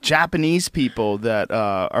Japanese people that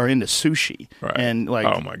are into sushi, and like,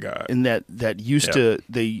 oh my god, and that used to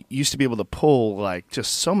be able to pull like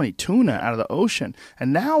just so many tuna out of the ocean,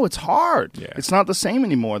 and now it's hard. It's not the same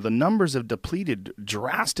anymore. The numbers have depleted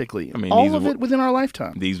drastically. I mean, all of it within our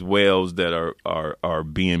lifetime. These whales that are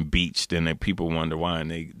being beached, and people wonder why, and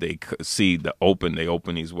they see they open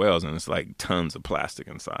these whales, and it's like tons of plastic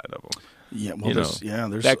inside of them. Yeah, well, there's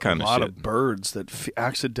that kind a of lot shit. of birds that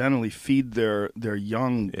accidentally feed their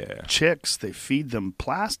young chicks. They feed them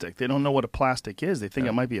plastic. They don't know what a plastic is. They think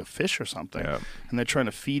it might be a fish or something, and they're trying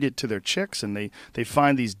to feed it to their chicks. And they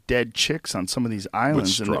find these dead chicks on some of these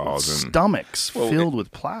islands, and their stomachs filled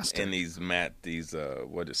with plastic. And these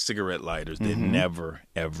cigarette lighters, they never,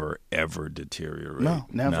 ever, ever deteriorate. No,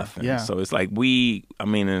 never. Nothing. Yeah. So it's like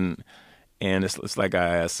and it's like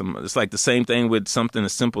it's like the same thing with something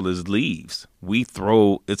as simple as leaves.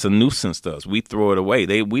 It's a nuisance to us. We throw it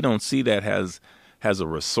away. We don't see that has a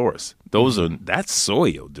resource. That's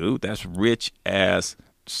soil, dude. That's rich ass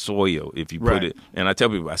soil if you put it. And I tell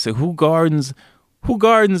people, I say, who gardens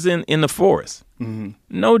in the forest?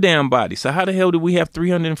 No damn body. So how the hell do we have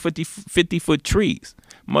 50-foot trees?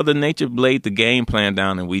 Mother Nature laid the game plan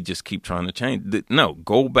down, and we just keep trying to change. No,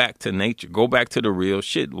 go back to nature. Go back to the real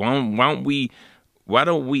shit. Why don't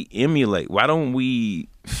we emulate? Why don't we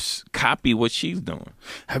copy what she's doing?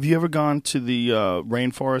 Have you ever gone to the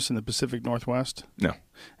rainforest in the Pacific Northwest? No.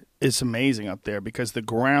 It's amazing up there because the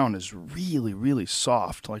ground is really, really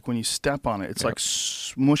soft. Like when you step on it, it's like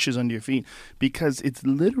smushes under your feet because it's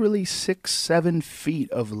literally 6-7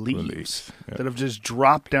 feet of leaves that have just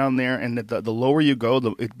dropped down there. And the lower you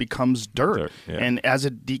go, it becomes dirt. And as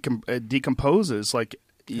it decomposes, like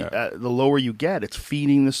the lower you get, it's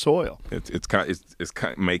feeding the soil. It's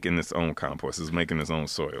making its own compost. It's making its own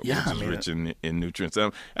soil, which is rich in nutrients.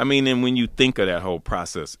 I mean, and when you think of that whole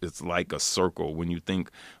process, it's like a circle. When you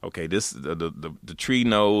think, okay, the tree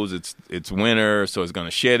knows it's winter, so it's going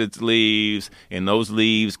to shed its leaves, and those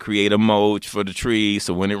leaves create a mulch for the tree.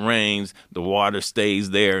 So when it rains, the water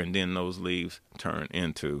stays there, and then those leaves turn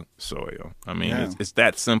into soil. I mean, it's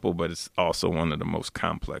that simple, but it's also one of the most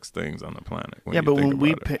complex things on the planet. But when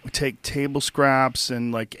we take table scraps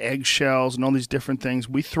and like eggshells and all these different things,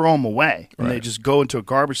 we throw them away and they just go into a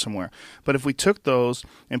garbage somewhere. But if we took those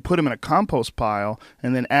and put them in a compost pile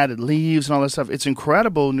and then added leaves and all that stuff, it's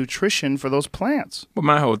incredible nutrition for those plants. But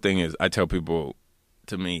my whole thing is, I tell people,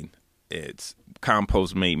 to me, it's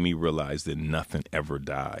compost made me realize that nothing ever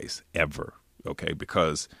dies, ever. Okay,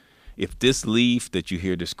 because if this leaf that you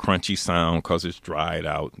hear this crunchy sound because it's dried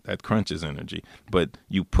out, that crunches energy, but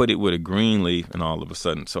you put it with a green leaf and all of a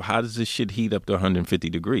sudden, so how does this shit heat up to 150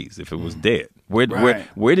 degrees if it was dead?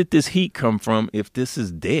 Where did this heat come from if this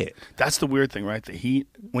is dead? That's the weird thing, right? The heat.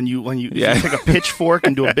 When you if you take a pitchfork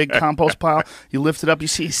and do a big compost pile, you lift it up, you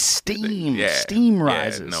see steam. Yeah. Steam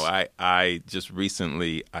rises. No, I just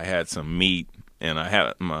recently I had some meat, and I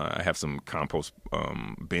have some compost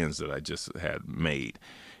bins that I just had made,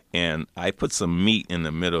 and I put some meat in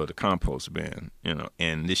the middle of the compost bin,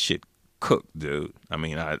 and this shit cooked, dude. I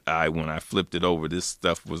mean, I when I flipped it over, this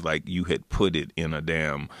stuff was like you had put it in a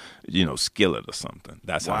damn, skillet or something.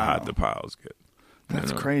 That's how hot the piles get.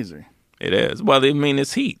 That's crazy. It is. Well, I mean,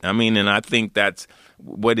 it's heat. I mean, and I think that's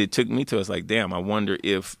what it took me to. It's like, damn, I wonder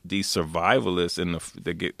if these survivalists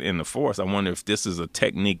in the forest, I wonder if this is a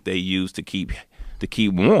technique they use to keep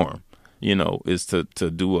warm, is to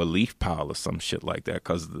do a leaf pile or some shit like that.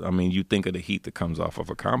 Because, I mean, you think of the heat that comes off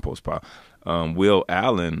of a compost pile. Will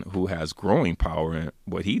Allen, who has growing power, and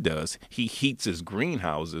what he does, he heats his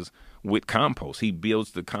greenhouses with compost. He builds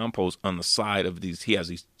the compost on the side of these. He has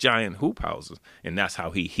these giant hoop houses, and that's how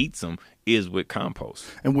he heats them, is with compost.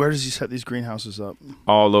 And where does he set these greenhouses up?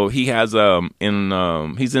 Although he has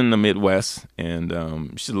he's in the Midwest, and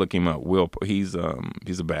you should look him up. He's a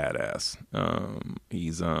badass.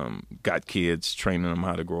 He's got kids, training them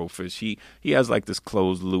how to grow fish. He has like this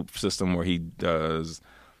closed loop system where he does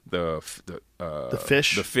the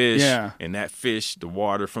fish, yeah, and that fish, the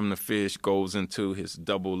water from the fish goes into his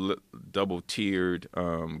double tiered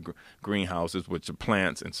greenhouses with the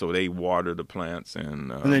plants, and so they water the plants,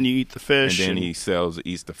 and then you eat the fish, and then he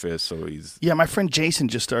eats the fish. So my friend Jason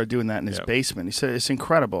just started doing that in his basement. He said it's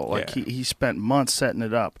incredible. Like he spent months setting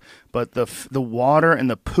it up, but the water and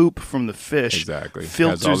the poop from the fish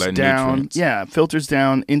filters down. Yeah, filters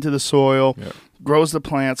down into the soil. Yep. Grows the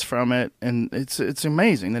plants from it, and it's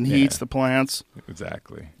amazing. Then he eats the plants.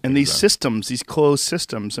 Exactly. And these systems, these closed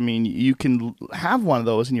systems, I mean, you can have one of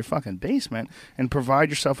those in your fucking basement and provide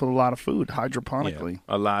yourself with a lot of food hydroponically.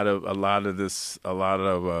 Yeah. A lot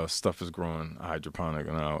of stuff is growing hydroponic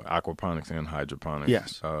now, aquaponics and hydroponics.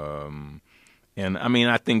 Yes. And I mean,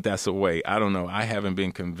 I think that's a way. I don't know. I haven't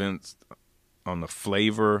been convinced on the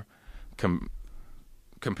flavor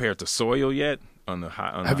compared to soil yet.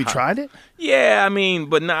 Have you tried it? Yeah, I mean,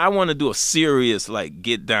 but now I want to do a serious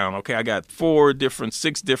get down. Okay, I got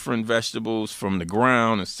 6 different vegetables from the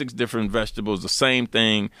ground and 6 different vegetables, the same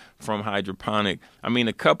thing from hydroponic. I mean,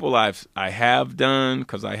 a couple I have done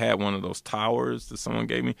because I had one of those towers that someone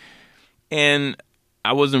gave me, and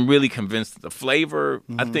I wasn't really convinced of the flavor.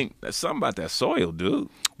 Mm-hmm. I think there's something about that soil, dude.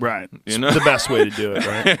 Right. It's the best way to do it,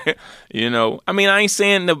 right? I mean, I ain't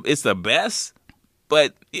saying it's the best.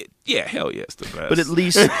 But hell yeah, it's the best. But at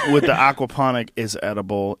least with the aquaponic is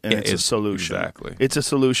edible, and it's a solution. Exactly. It's a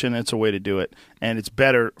solution. It's a way to do it, and it's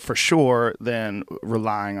better for sure than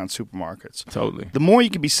relying on supermarkets. Totally. The more you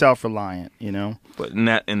can be self-reliant, But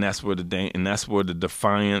that's where the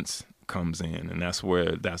defiance comes in, and that's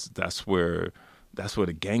where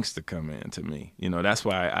the gangster come in to me. That's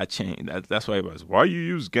why I changed. That's why everybody's, why you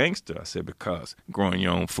use gangster? I said, because growing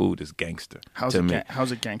your own food is gangster. How's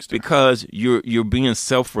it gangster? Because you're being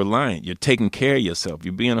self-reliant. You're taking care of yourself.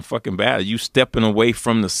 You're being a fucking badass. You stepping away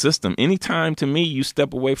from the system. Anytime to me you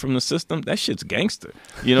step away from the system, that shit's gangster.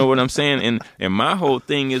 You know what I'm saying? And my whole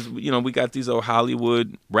thing is, we got these old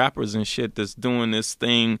Hollywood rappers and shit that's doing this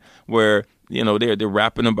thing where they're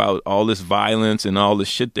rapping about all this violence and all the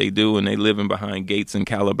shit they do, and they living behind gates in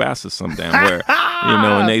Calabasas some damn where,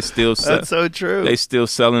 and they still that's so true. They still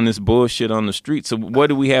selling this bullshit on the street. So what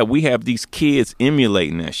do we have? We have these kids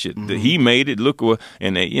emulating that shit. Mm-hmm. He made it. Look what,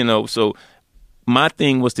 and they, So my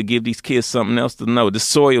thing was to give these kids something else to know. The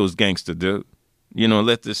soil is gangster, dude.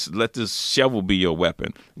 Let this shovel be your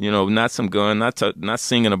weapon. Not some gun. Not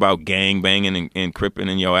singing about gang banging and cripping,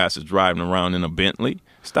 and your ass is driving around in a Bentley.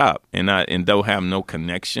 Stop, and don't have no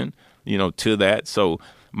connection, to that. So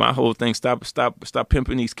my whole thing, stop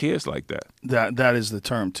pimping these kids like that. That is the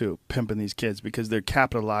term too, pimping these kids, because they're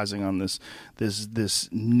capitalizing on this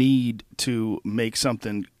need to make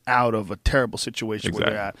something out of a terrible situation where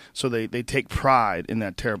they're at. So they take pride in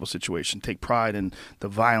that terrible situation, take pride in the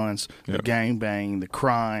violence, the gangbang, the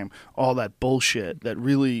crime, all that bullshit that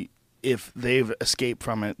really, if they've escaped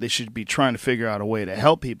from it, they should be trying to figure out a way to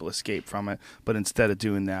help people escape from it. But instead of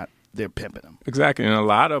doing that, they're pimping them. Exactly, and a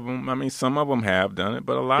lot of them. I mean, some of them have done it,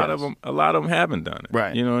 but a lot of them haven't done it.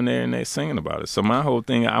 Right. And they're singing about it. So my whole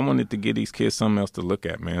thing, I wanted to give these kids something else to look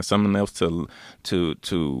at, man. Something else to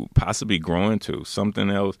possibly grow into. Something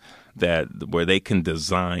else. where they can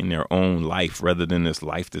design their own life rather than this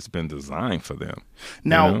life that's been designed for them.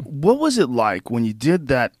 Now, what was it like when you did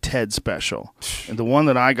that TED special, and the one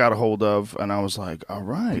that I got a hold of, and I was like, all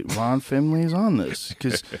right, Ron Finley's on this,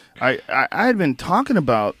 because I had been talking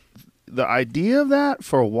about the idea of that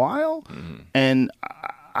for a while, and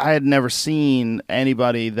I had never seen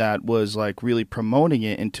anybody that was like really promoting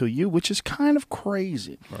it until you, which is kind of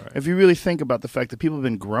crazy. Right. If you really think about the fact that people have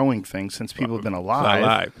been growing things since people have been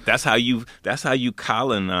alive. That's how you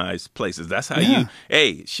colonize places. That's how you,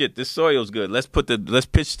 hey, shit, this soil's good. Let's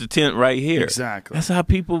pitch the tent right here. Exactly. That's how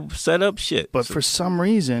people set up shit. But for some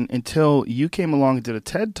reason, until you came along and did a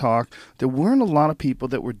TED Talk, there weren't a lot of people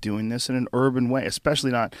that were doing this in an urban way,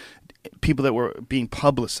 especially not people that were being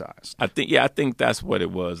publicized. I think that's what it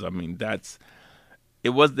was. I mean,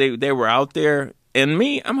 they were out there, and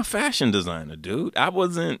me, I'm a fashion designer, dude. I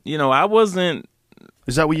wasn't.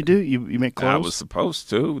 Is that what you do? You make clothes? I was supposed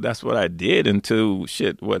to. That's what I did until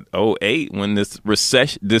 '08, when this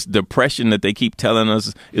depression that they keep telling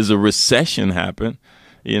us is a recession happened.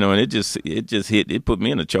 And it just hit. It put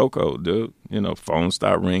me in a chokehold, dude. Phones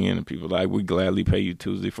start ringing, and people like, "We gladly pay you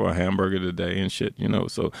Tuesday for a hamburger today," and shit.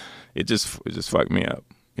 So it just fucked me up.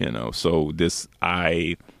 So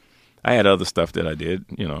I had other stuff that I did.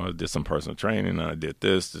 I did some personal training, and I did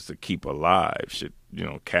this just to keep alive. Shit,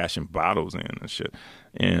 cashing bottles in and shit.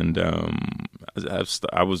 And I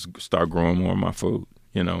was start growing more of my food.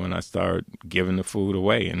 And I started giving the food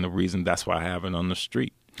away, and the reason that's why I have it on the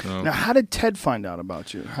street. Now, how did Ted find out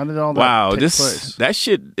about you? How did all that take place? That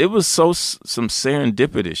shit, it was some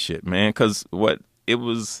serendipitous shit, man, because a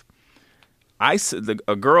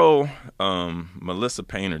girl, Melissa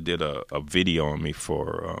Painter, did a video on me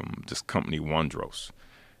for this company, Wondros,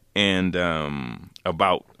 and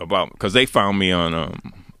about because they found me on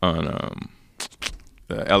the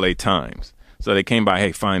L.A. Times. So they came by,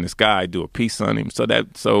 hey, find this guy, do a piece on him. So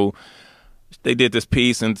they did this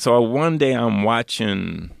piece, and so one day I'm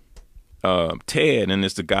watching Ted, and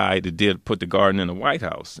it's the guy that put the garden in the White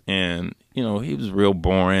House, and he was real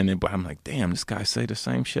boring, but I'm like, damn, this guy say the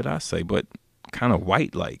same shit I say, but kind of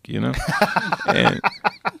white-like, and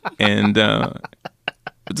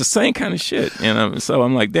it's the same kind of shit, and so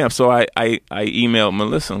I'm like, damn. So I emailed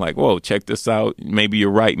Melissa, like, whoa, check this out. Maybe you're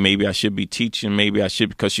right. Maybe I should be teaching. Maybe I should,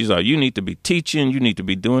 because she's like, you need to be teaching. You need to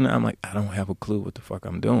be doing it. I'm like, I don't have a clue what the fuck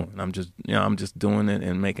I'm doing. I'm just doing it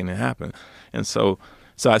and making it happen. And so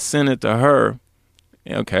I sent it to her.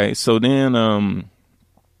 Okay, so then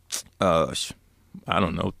I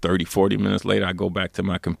don't know, 30, 40 minutes later, I go back to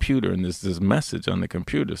my computer, and there's this message on the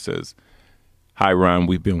computer says, "Hi, Ron,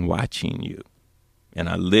 we've been watching you." And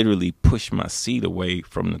I literally pushed my seat away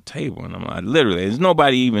from the table. And I'm like, literally, there's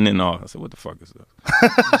nobody even in the office. I said, what the fuck is this?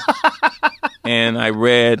 And I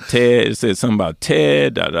read Ted. It said something about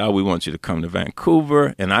Ted. We want you to come to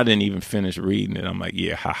Vancouver. And I didn't even finish reading it. I'm like,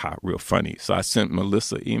 yeah, haha, real funny. So I sent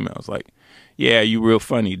Melissa emails like, yeah, you real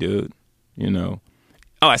funny, dude. Oh,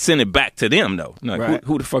 I sent it back to them, though. Like, right.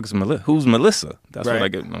 who the fuck is Melissa? Who's Melissa? That's right. What I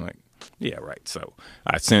get. I'm like, yeah, right. So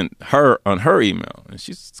I sent her on her email, and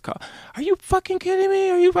she's called, are you fucking kidding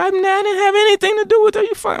me? I didn't have anything to do with it. Are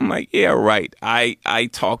you fucking? I'm like, yeah, right. I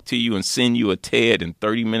talk to you and send you a TED, and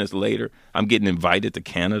 30 minutes later, I'm getting invited to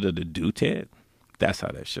Canada to do TED. That's how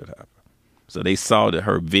that shit happened. So they saw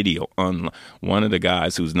her video on one of the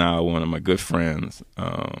guys who's now one of my good friends,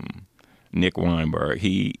 Nick Weinberg.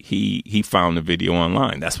 He found the video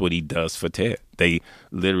online. That's what he does for TED. They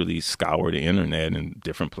literally scour the internet in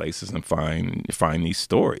different places and find these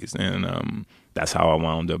stories. And that's how I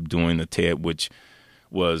wound up doing the TED, which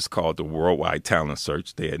was called the Worldwide Talent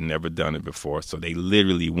Search. They had never done it before. So they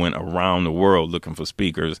literally went around the world looking for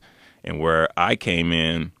speakers. And where I came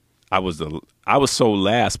in, I was so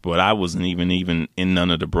last, but I wasn't even in none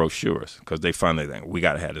of the brochures, because they finally think, we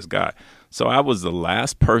got to have this guy. So I was the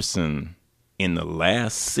last person in the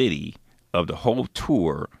last city of the whole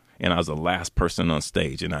tour, and I was the last person on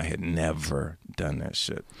stage, and I had never done that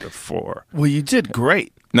shit before. Well, you did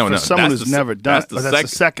great. No, someone who's never done it. That's the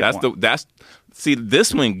second one. See,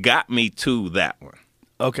 this one got me to that one.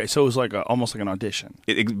 Okay, so it was like almost like an audition.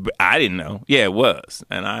 I didn't know. Yeah, it was.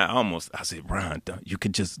 And I said, Ron, you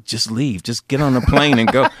could just leave. Just get on the plane and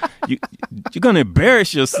go. You're going to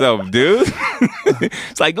embarrass yourself, dude.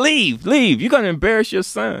 It's like, leave. You're going to embarrass your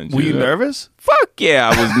son. Were you nervous? Fuck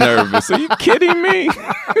yeah, I was nervous. Are you kidding me?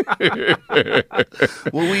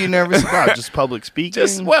 What were you nervous about? Just public speaking?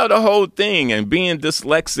 Just, well, the whole thing, and being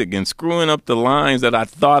dyslexic and screwing up the lines that I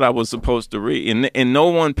thought I was supposed to read. And no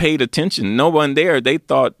one paid attention. No one there. They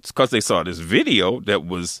thought, because they saw this video that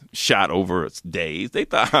was shot over days, they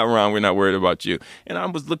thought, Ron, we're not worried about you. And I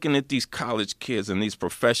was looking at these college kids and these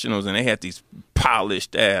professionals, and they had these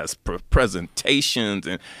polished ass presentations.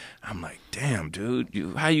 And I'm like, damn,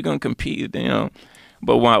 dude, how you going to compete, you know?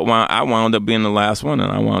 But while I wound up being the last one,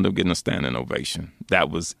 and I wound up getting a standing ovation. That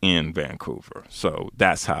was in Vancouver. So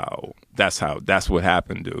that's what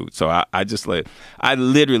happened, dude. So I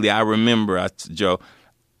remember, Joe,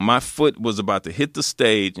 my foot was about to hit the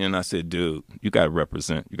stage, and I said, dude, you got to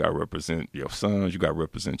represent. You got to represent your sons. You got to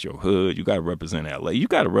represent your hood. You got to represent LA. You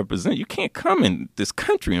got to represent. You can't come in this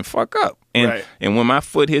country and fuck up. And when my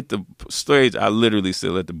foot hit the stage, I literally said,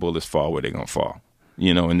 let the bullets fall where they're going to fall.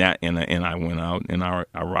 You know, and I went out and I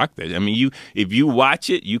rocked it. I mean, if you watch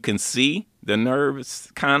it, you can see the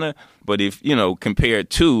nerves kind of, but if, you know, compared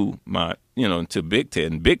to to Big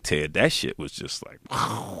Ted, and Big Ted, that shit was just like,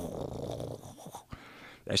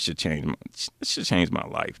 that should change my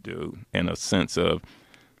life, dude. In a sense of,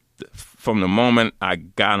 from the moment I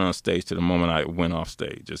got on stage to the moment I went off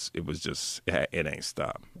stage, it ain't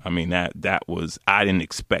stopped. I mean, that was, I didn't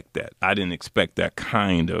expect that. I didn't expect that,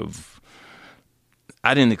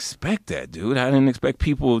 dude. I didn't expect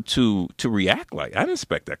people to react like. I didn't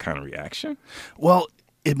expect that kind of reaction. Well,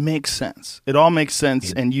 it makes sense. It all makes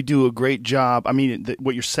sense, and you do a great job. I mean,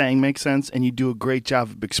 what you're saying makes sense, and you do a great job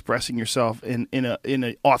of expressing yourself in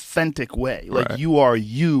an authentic way. Like, you are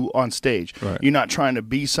you on stage. Right. You're not trying to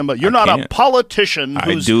be somebody. You're not a politician.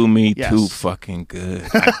 I do me too fucking good.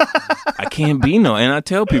 I can't be and I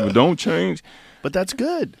tell people, don't change. But that's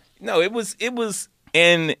good. No, it was,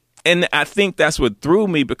 and I think that's what threw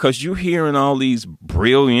me, because you're hearing all these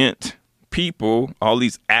brilliant people, all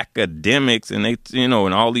these academics, and and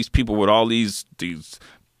all these people with all these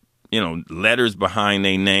letters behind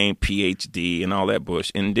their name, PhD and all that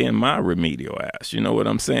bush, and then my remedial ass. You know what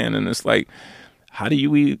I'm saying? And it's like, how do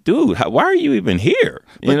you do? Why are you even here?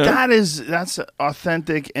 But that's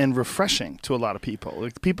authentic and refreshing to a lot of people.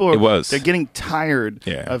 Like, they're getting tired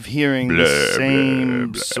of hearing the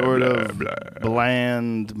same sort of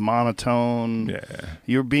bland, monotone. Yeah.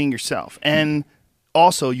 You're being yourself, and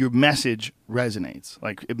also your message resonates.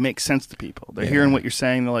 Like, it makes sense to people. They're hearing what you're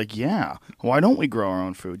saying. They're like, yeah, why don't we grow our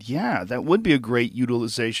own food? Yeah, that would be a great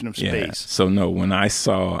utilization of space. Yeah. So no, when I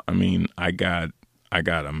saw, I got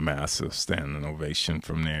a massive standing ovation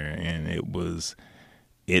from there, and it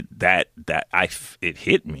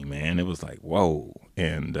hit me, man. It was like, whoa,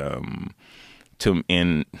 and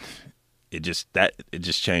it just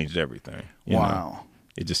changed everything. Wow,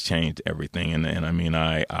 it just changed everything, and I mean,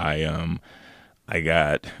 I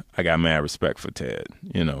got mad respect for Ted.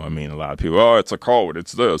 A lot of people, it's a code,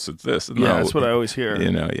 it's this. No, yeah, that's what I always hear.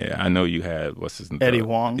 I know you had, what's his name? Eddie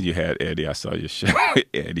Wong. You had Eddie. I saw your show with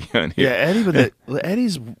Eddie on here. Yeah, Eddie, but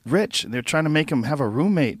Eddie's rich. They're trying to make him have a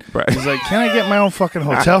roommate. Right. He's like, can I get my own fucking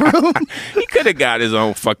hotel room? He could have got his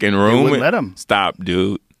own fucking room. They wouldn't let him. Stop,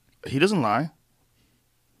 dude. He doesn't lie.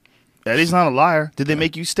 Eddie's not a liar. Did they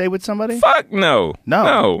make you stay with somebody? Fuck no.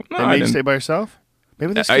 No. They made you stay by yourself?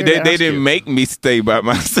 Maybe they didn't make me stay by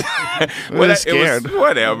myself. Well, scared. It was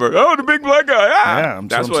whatever. Oh, the big black guy. Yeah,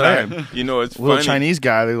 that's what I'm saying. It's little funny. Chinese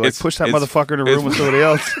guy. They push that motherfucker in a room with somebody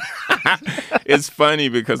else. It's funny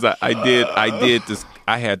because I did this.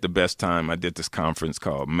 I had the best time. I did this conference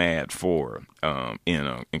called Mad 4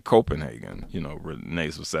 in Copenhagen. Renee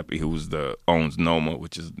Sosepi, who owns Noma,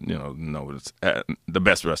 which is the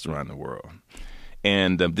best restaurant in the world.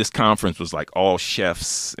 And this conference was like all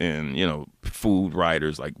chefs and, food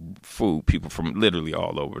writers, like food people from literally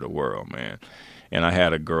all over the world, man. And I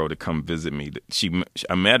had a girl to come visit me.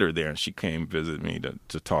 I met her there, and she came visit me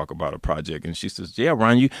to talk about a project. And she says, yeah,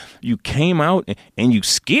 Ron, you came out and you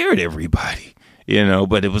scared everybody,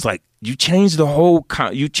 but it was like you changed the whole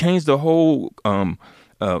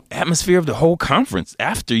atmosphere of the whole conference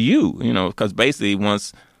after you, because basically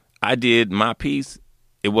once I did my piece,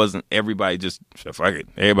 it wasn't everybody just, fuck it.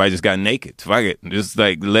 Everybody just got naked. Fuck it. Just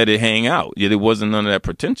like let it hang out. It wasn't none of that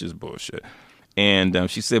pretentious bullshit. And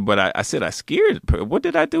she said, but I said, I scared. What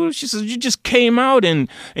did I do? She says, you just came out and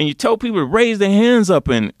you told people to raise their hands up.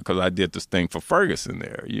 And because I did this thing for Ferguson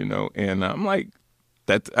there, and I'm like,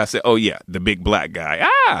 I said, oh yeah, the big black guy.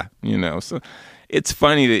 So it's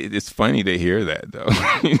funny to hear that though.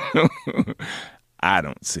 I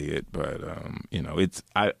don't see it, but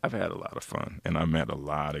I've had a lot of fun, and I met a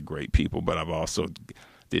lot of great people. But I've also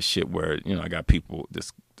this shit where I got people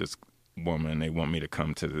this woman. They want me to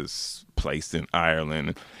come to this place in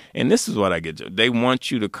Ireland. And this is what I get. They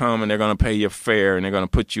want you to come and they're going to pay your fare and they're going to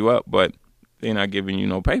put you up, but they're not giving you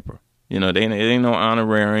no paper. You know, they ain't no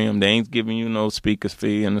honorarium. They ain't giving you no speaker's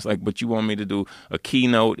fee. And it's like, but you want me to do a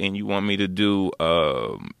keynote and you want me to do,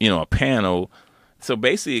 a panel. So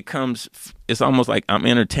basically it's almost like I'm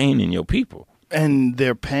entertaining your people. And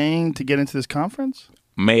they're paying to get into this conference?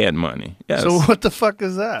 Mad money. Yes. So what the fuck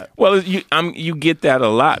is that? Well, you get that a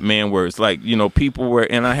lot, man. Where it's like, people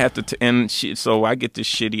and I have to so I get this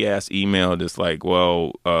shitty ass email that's like,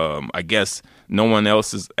 well, I guess no one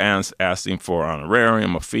else is asking for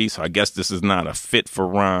honorarium or fee, so I guess this is not a fit for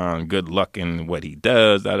Ron. Good luck in what he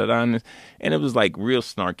does. Da da da. And it was like real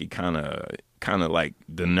snarky, kind of like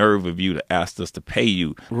the nerve of you to ask us to pay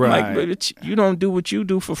you. Right. Like, but you don't do what you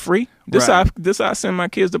do for free. This I send my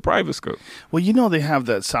kids to private school. Well, they have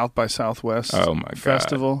that South by Southwest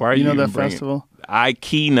festival. Why are you that festival? I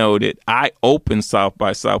keynoted. I opened South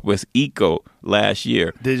by Southwest Eco last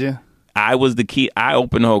year. Did you? I was the key. I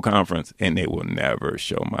opened the whole conference, and they will never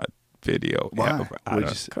show my video. Why? Did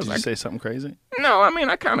you say something crazy? No, I mean,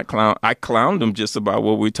 I kind of clowned them just about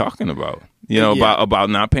what we're talking about. About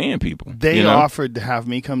not paying people. They offered to have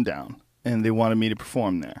me come down, and they wanted me to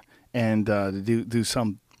perform there and to do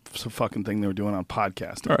some fucking thing they were doing on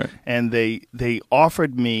podcasting. All right. And they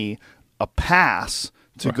offered me a pass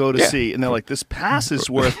to go to see, and they're like, this pass is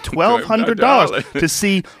worth $1,200 to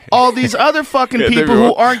see all these other fucking people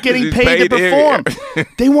who aren't getting paid to perform.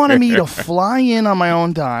 They wanted me to fly in on my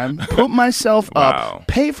own dime, put myself up,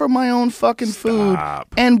 pay for my own fucking food,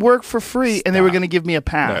 and work for free, and they were going to give me a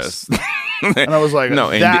pass. And I was like,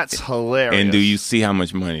 that's hilarious. And do you see how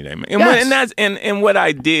much money they make? And, yes. and what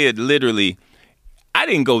I did, literally, I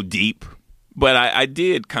didn't go deep, but I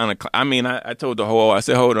did kind of. I told the whole. I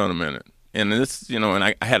said, hold on a minute. And this, and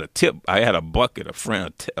I had a tip. I had a bucket,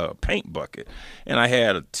 a paint bucket, and I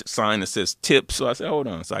had a sign that says tips. So I said, hold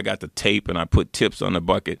on. So I got the tape and I put tips on the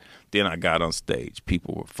bucket. Then I got on stage.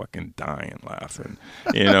 People were fucking dying laughing.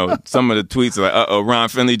 Some of the tweets are like, Ron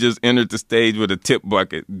Finley just entered the stage with a tip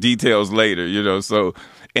bucket. Details later, So,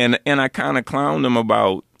 and I kind of clowned them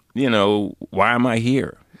about, why am I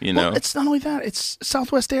here? Well, it's not only that. It's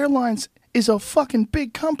Southwest Airlines is a fucking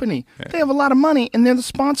big company. Yeah. They have a lot of money, and they're the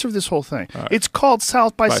sponsor of this whole thing. Right. It's called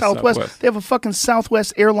South by Southwest. They have a fucking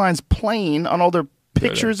Southwest Airlines plane on all their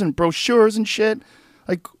pictures and brochures and shit.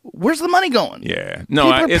 Like, where's the money going? Yeah, no,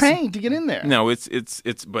 people are paying to get in there. No,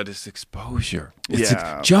 but it's exposure.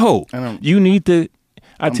 Joe, you need to.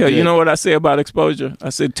 You know what I say about exposure? I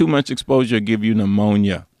said too much exposure give you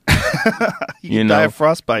pneumonia. you die of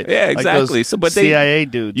frostbite. Yeah, exactly. Like those CIA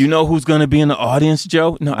dudes. You know who's going to be in the audience,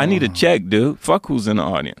 Joe? No, I need a check, dude. Fuck who's in the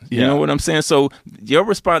audience. You know what I'm saying? So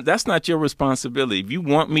that's not your responsibility. If you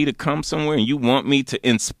want me to come somewhere and you want me to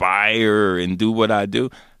inspire and do what I do,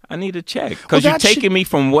 I need a check because you're taking me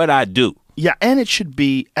from what I do. Yeah, and it should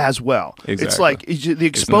be as well. Exactly. It's like the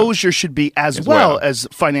exposure should be as well as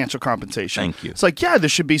financial compensation. Thank you. It's like, there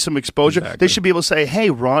should be some exposure. Exactly. They should be able to say, hey,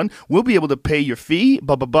 Ron, we'll be able to pay your fee,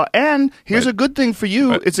 blah, blah, blah. And here's a good thing for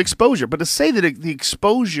you, it's exposure. But to say that the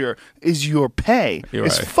exposure is your pay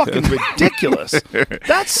is fucking ridiculous.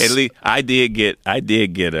 That's... At least I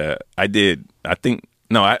think...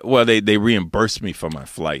 No, they reimbursed me for my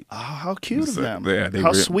flight. Oh, how cute of them. Yeah,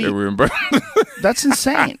 how sweet. They reimbursed. That's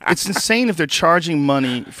insane. It's insane if they're charging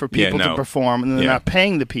money for people to perform and they're not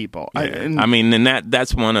paying the people. Yeah.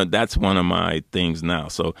 That's one of my things now.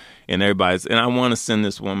 So, and I want to send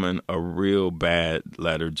this woman a real bad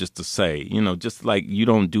letter just to say, just like you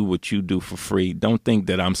don't do what you do for free. Don't think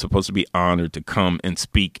that I'm supposed to be honored to come and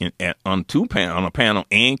speak on a panel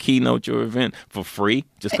and keynote your event for free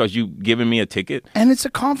just because you giving me a ticket. And it's a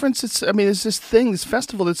conference. It's this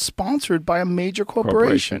festival that's sponsored by a major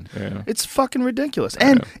corporation. Yeah. It's fucking ridiculous.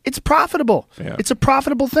 And it's profitable. Yeah. It's a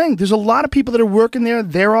profitable thing. There's a lot of people that are working there.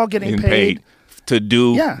 They're all getting paid to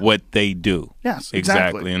do what they do. Yes,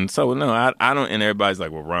 exactly. And so, no, I don't, and everybody's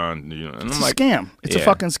like, well, Ron, and it's I'm like, a scam. It's a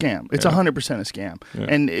fucking scam. It's 100% a scam. Yeah.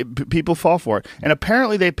 And people fall for it. And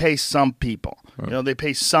apparently they pay some people. They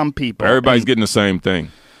pay some people. Everybody's getting the same thing.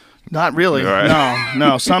 Not really. Right.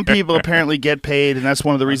 No. Some people apparently get paid, and that's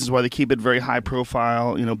one of the reasons why they keep it very high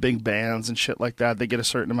profile. Big bands and shit like that. They get a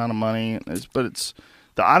certain amount of money,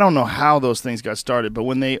 I don't know how those things got started, but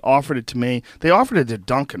when they offered it to me, they offered it to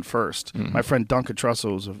Duncan first. Mm-hmm. My friend Duncan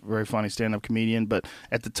Trussell was a very funny stand-up comedian, but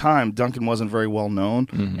at the time, Duncan wasn't very well known,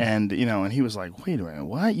 and and he was like, "Wait a minute,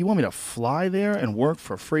 what? You want me to fly there and work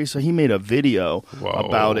for free?" So he made a video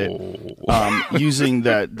about it using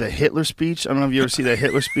the Hitler speech. I don't know if you ever see that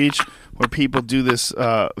Hitler speech where people do this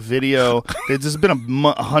video. There's been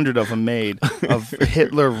 100 of them made of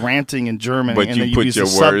Hitler ranting in German, But and you then you put use your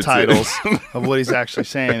the words subtitles of what he's actually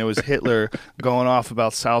saying. It was Hitler going off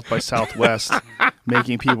about South by Southwest,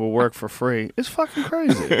 making people work for free. It's fucking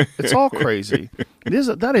crazy. It's all crazy.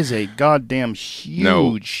 That is a goddamn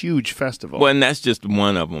huge festival. Well, and that's just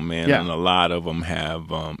one of them, man. Yeah. And a lot of them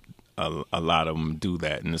have a lot of them do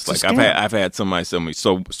that, and it's like a scam. I've had somebody tell me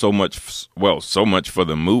so much for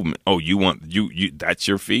the movement. Oh, you that's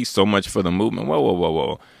your fee? So much for the movement?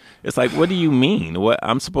 Whoa. It's like, what do you mean? What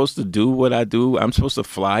I'm supposed to do? What I do? I'm supposed to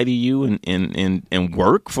fly to you and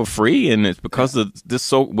work for free? And it's because of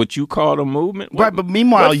this what you call a movement, Right, but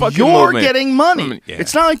meanwhile, what fucking you're movement? getting money. I mean, yeah.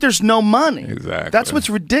 It's not like there's no money. Exactly. That's what's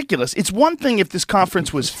ridiculous. It's one thing if this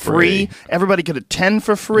conference was free, everybody could attend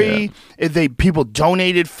for free. Yeah. If people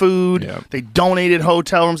donated food, Yeah. they donated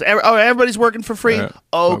hotel rooms. Everybody's working for free. Yeah.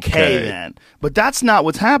 Okay, Okay. then. But that's not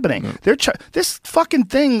what's happening. They're this fucking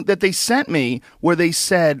thing that they sent me, where they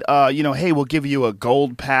said, hey, we'll give you a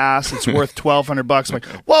gold pass. It's worth $1,200. I'm like,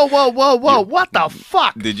 whoa, what the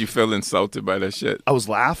fuck? Did you feel insulted by that shit? I was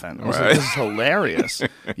laughing. I was like, Right. this is hilarious.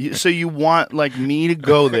 So you want like me to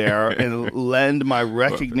go there and lend my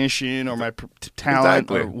recognition or my talent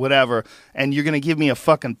Exactly. or whatever, and you're going to give me a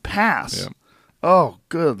fucking pass? Yeah. Oh,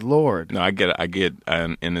 good Lord. No, I get,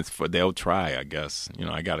 and it's they'll try, I guess.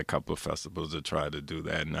 I got a couple of festivals that try to do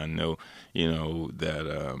that, and I know,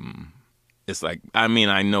 that it's like, I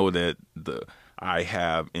know that I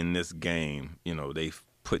have in this game, they've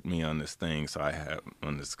put me on this thing, so I have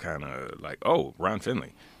on this kind of like, oh, Ron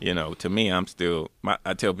Finley. To me, I'm still.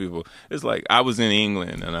 I tell people it's like I was in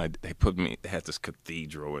England, and they had this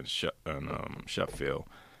cathedral in Sheffield,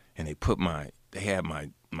 and they had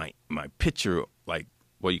my picture, like,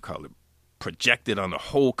 what do you call it, projected on the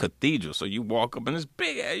whole cathedral. So you walk up and it's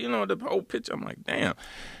big, the whole picture. I'm like, damn.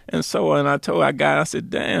 And so, and I told that guy, I said,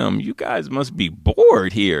 damn, you guys must be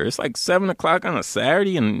bored here. It's like 7:00 on a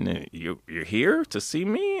Saturday, and you're here to see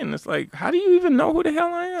me. And it's like, how do you even know who the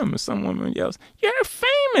hell I am? And some woman yells, you're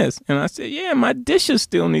famous. And I said, yeah, my dishes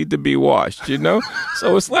still need to be washed,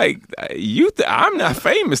 So it's like, I'm not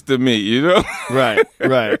famous to me, Right.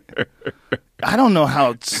 I don't know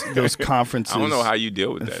how those conferences. I don't know how you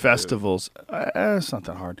deal with and that. festivals. It's not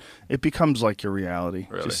that hard. It becomes like your reality.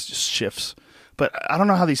 Really? Just shifts. But I don't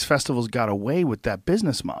know how these festivals got away with that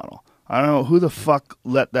business model. I don't know who the fuck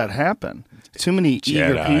let that happen. Too many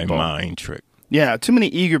eager Jedi people. mind trick. Yeah, too many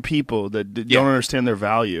eager people that don't understand their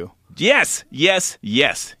value. Yes.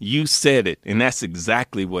 You said it, and that's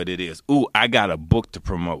exactly what it is. Ooh, I got a book to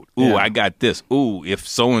promote. Ooh, Yeah. I got this. Ooh, if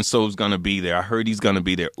so-and-so's going to be there, I heard he's going to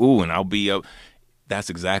be there. Ooh, and I'll be up. That's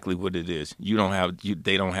exactly what it is. They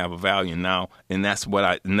don't have a value now, and that's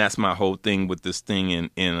my whole thing with this thing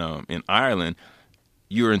in Ireland.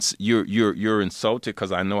 You're insulted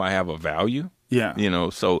because I know I have a value. Yeah.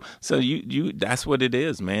 So you that's what it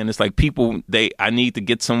is, man. It's like people, I need to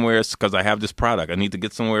get somewhere because I have this product. I need to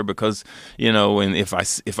get somewhere because, and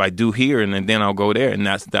if I do here and then I'll go there, and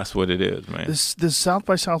that's what it is, man. This South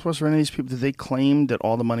by Southwest or any of these people, do they claim that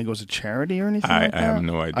all the money goes to charity or anything like that? I have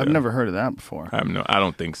no idea. I've never heard of that before. I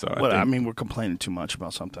don't think so. I mean, we're complaining too much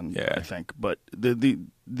about something, Yeah. I think. But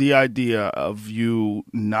the idea of you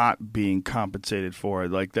not being compensated for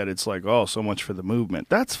it, like that, it's like, oh, so much for the movement.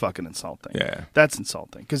 That's fucking insulting. Yeah. That's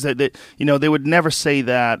insulting because they would never say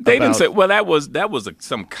that. They about, didn't say. Well, that was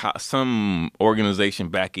some organization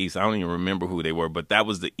back east. I don't even remember who they were, but that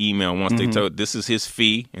was the email. Once they told, this is his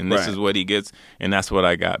fee and this Right. is what he gets, and that's what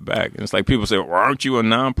I got back. And it's like people say, well, aren't you a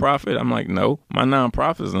nonprofit? I'm like, no, my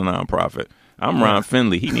nonprofit is a nonprofit. I'm Ron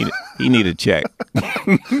Finley. He need a check.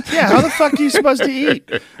 Yeah, how the fuck are you supposed to eat?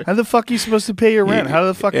 How the fuck are you supposed to pay your rent? How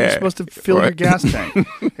the fuck are you Yeah. supposed to fill your Right. gas tank?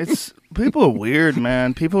 People are weird,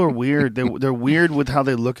 man. People are weird. They're weird with how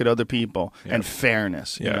they look at other people and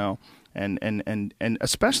fairness, you Yeah. know, and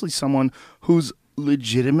especially someone who's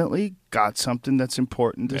legitimately got something that's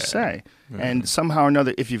important to say. And somehow or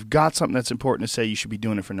another, if you've got something that's important to say, you should be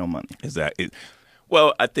doing it for no money. Is that it?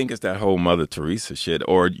 Well, I think it's that whole Mother Teresa shit.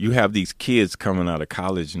 Or you have these kids coming out of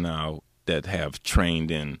college now that have trained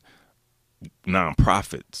in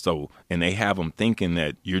nonprofit. And they have them thinking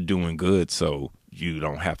that you're doing good, so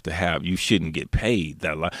you shouldn't get paid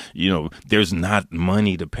that lot. There's not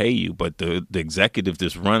money to pay you, but the executive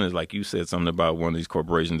that's running, like you said something about one of these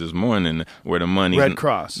corporations this morning where the money, Red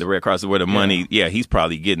Cross, where the money, he's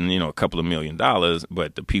probably getting, a couple of $1 million,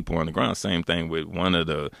 but the people on the ground, same thing with one of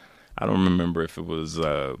the I don't remember if it was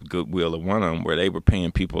Goodwill or one of them where they were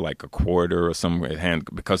paying people like a quarter or somewhere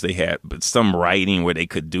because they had some writing where they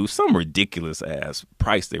could do some ridiculous ass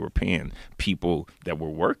price they were paying people that were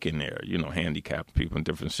working there, handicapped people and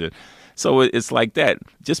different shit. So it's like that.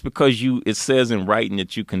 Just because it says in writing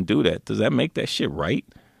that you can do that, does that make that shit right?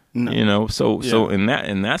 No. So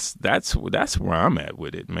that's where I'm at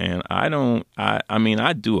with it, man. I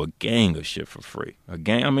do a gang of shit for free. I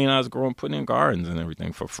was putting in gardens and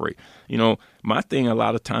everything for free. My thing a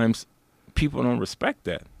lot of times people don't respect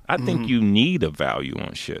that. I think you need a value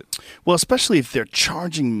on shit. Well, especially if they're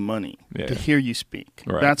charging money to hear you speak.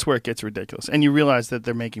 Right. That's where it gets ridiculous. And you realize that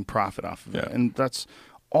they're making profit off of it. And that's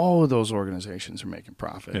all of those organizations are making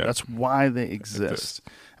profit. Yeah. That's why they exist.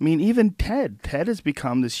 I mean, even TED has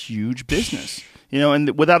become this huge business,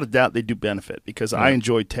 and without a doubt they do benefit because I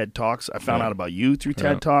enjoy TED Talks. I found out about you through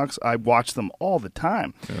TED Talks. I watch them all the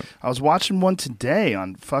time. Yeah. I was watching one today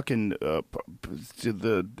on fucking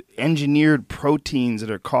the engineered proteins that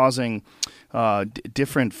are causing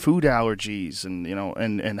different food allergies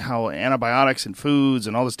and how antibiotics in foods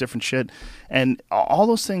and all this different shit. And all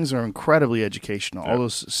those things are incredibly educational. All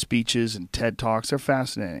those speeches and TED Talks, they're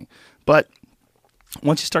fascinating. But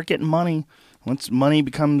once you start getting money, once money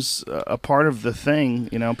becomes a part of the thing,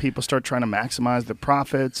 people start trying to maximize their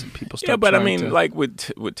profits and people start like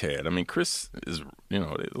with Ted, Chris is,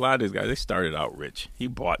 a lot of these guys, they started out rich. He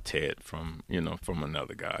bought Ted from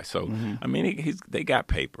another guy. So, they got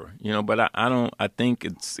paper, but I think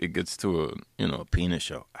it gets to a penis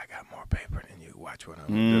show. I got more paper than you. Watch what I'm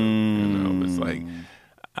going to do. It's like,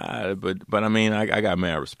 I got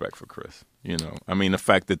mad respect for Chris. The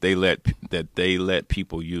fact that they let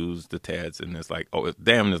people use the TEDs and it's like,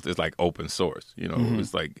 it's like open source.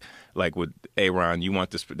 It's like with Aaron, you want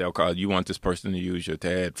this, they'll call you want this person to use your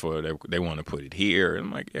TED they want to put it here, and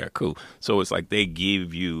I'm like, yeah, cool. So it's like they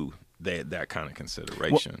give you that kind of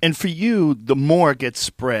consideration. Well, and for you, the more it gets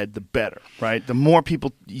spread, the better, right? The more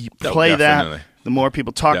people play that, the more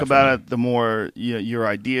people talk about it, the more your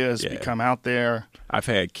ideas become out there. I've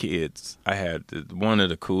had kids. One of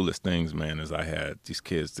the coolest things, man, is I had these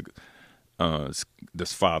kids.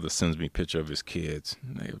 This father sends me a picture of his kids.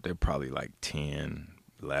 They're probably like 10,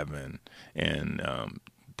 11, and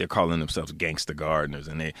they're calling themselves gangster gardeners,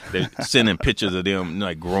 and they're sending pictures of them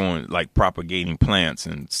like growing, like propagating plants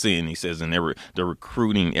and seeing. He says, and they're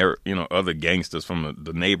recruiting other gangsters from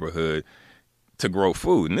the neighborhood to grow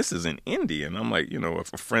food, and this is in India. And I'm like,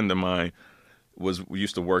 if a friend of mine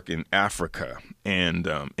used to work in Africa and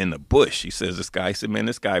in the bush, he says this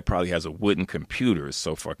guy probably has a wooden computer. It's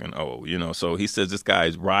so fucking old, So he says this guy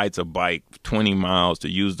rides a bike 20 miles to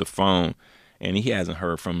use the phone, and he hasn't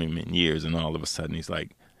heard from him in years. And all of a sudden he's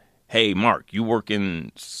like, hey, Mark, you work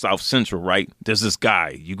in South Central, right? There's this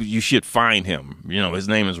guy. You should find him. His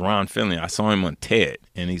name is Ron Finley. I saw him on TED.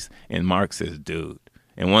 And Mark says, dude.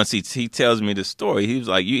 And once he tells me the story, he was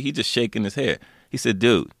like, he just shaking his head. He said,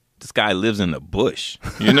 dude, this guy lives in the bush,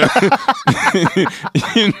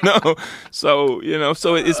 So,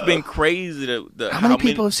 so it's been crazy. How many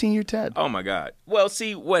people have seen your TED? Oh my God. Well,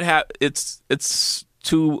 see what happened. It's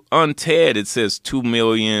on TED, it says 2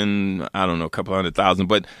 million, I don't know, a couple 100,000.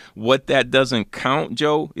 But what that doesn't count,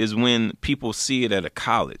 Joe, is when people see it at a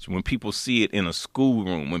college, when people see it in a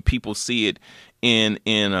schoolroom, when people see it in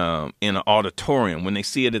an auditorium, when they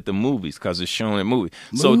see it at the movies because it's shown in movies.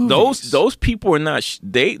 So those people are not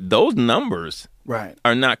those numbers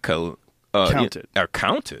are not counted. Are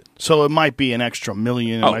counted. So it might be an extra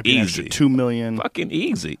million. It might be easy. An extra 2 million. Fucking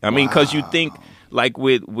easy. Because you think like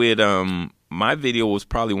with my video was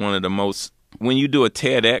probably one of the most. When you do a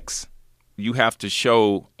TEDx, you have to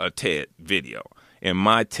show a TED video, and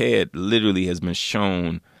my TED literally has been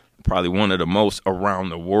shown probably one of the most around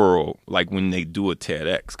the world, like when they do a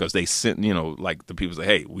TEDx, because they sent, like the people say,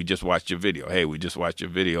 hey, we just watched your video. Hey, we just watched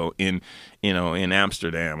your video in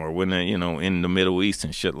Amsterdam or when in the Middle East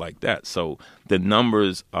and shit like that. So the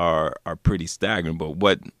numbers are pretty staggering. But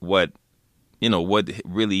what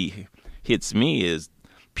really hits me is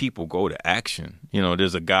people go to action.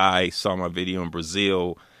 There's a guy saw my video in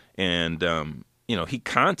Brazil, and he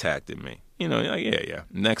contacted me. Like, yeah.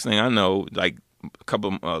 Next thing I know, like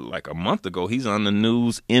a month ago, he's on the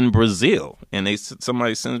news in Brazil, and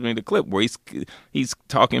somebody sends me the clip where he's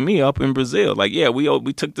talking me up in Brazil. Like, yeah,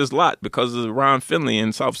 we took this lot because of Ron Finley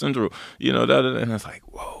in South Central, and I was like,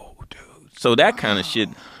 whoa, dude. So that kind of shit,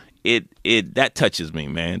 that touches me,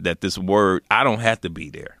 man. That this word, I don't have to be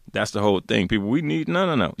there. That's the whole thing. People, we need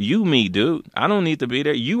no. You, me, dude. I don't need to be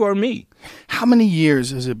there. You are me. How many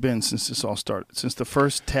years has it been since this all started? Since the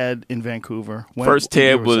first TED in Vancouver? First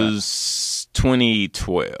TED was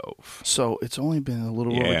 2012. So it's only been a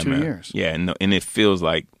little over 2 man. years. Yeah, and it feels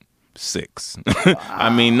like 6. I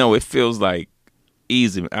mean, no, it feels like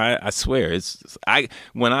easy. I swear,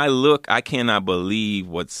 when I look, I cannot believe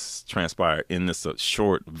what's transpired in this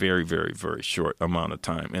short, very, very, very short amount of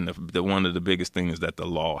time. And the one of the biggest things is that the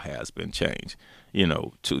law has been changed,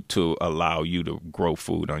 to allow you to grow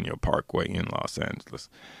food on your parkway in Los Angeles.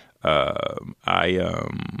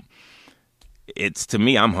 It's, to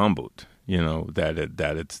me, I'm humbled,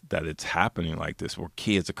 that it's happening like this, where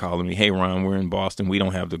kids are calling me, "Hey, Ron, we're in Boston. We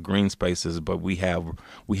don't have the green spaces, but we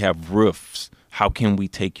have roofs. How can we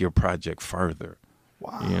take your project further?"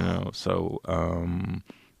 Wow. So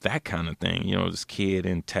that kind of thing. This kid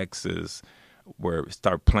in Texas where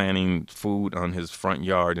start planting food on his front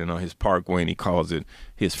yard and on his parkway, and he calls it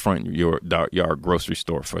his front yard grocery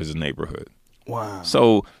store for his neighborhood. Wow.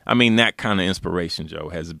 So, I mean, that kind of inspiration, Joe,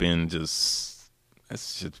 has been it's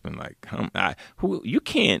just been like, who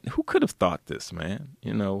could have thought this, man?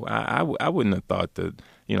 I wouldn't have thought that,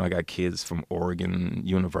 I got kids from Oregon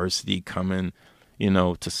University coming,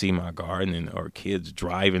 to see my garden, or kids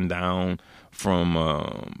driving down from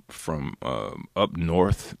up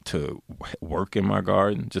north to work in my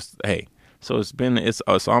garden. Just, hey, so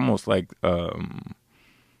it's almost like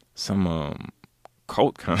some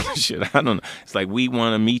cult kind of shit. I don't know. It's like, we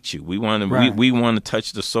want to meet you. We want to we want to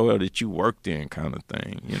touch the soil that you worked in, kind of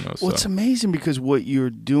thing. Well, it's amazing because what you're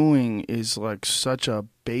doing is like such a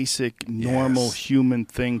basic, normal human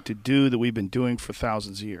thing to do that we've been doing for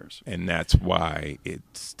thousands of years. And that's why it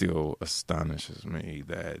still astonishes me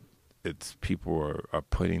that people are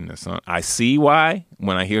putting this on. I see why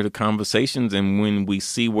when I hear the conversations, and when we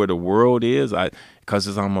see where the world is, because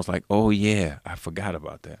it's almost like, oh yeah, I forgot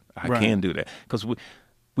about that. I can do that, because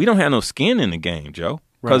we don't have no skin in the game, Joe.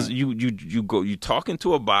 Because you talk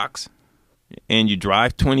into a box, and you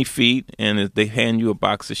drive 20 feet, and they hand you a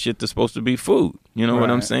box of shit that's supposed to be food. You know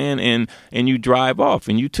what I'm saying? And you drive off,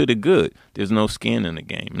 and you to the good. There's no skin in the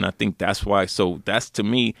game, and I think that's why. So that's, to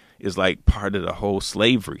me, is like part of the whole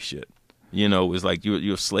slavery shit. It's like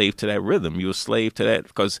you're a slave to that rhythm. You're a slave to that,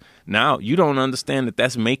 because now you don't understand that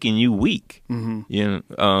that's making you weak.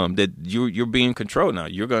 Mm-hmm. That you're being controlled now.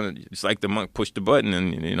 It's like the monk push the button,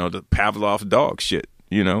 and the Pavlov's dog shit.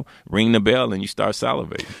 Ring the bell and you start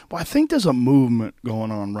salivating. Well, I think there's a movement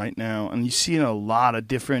going on right now, and you see it in a lot of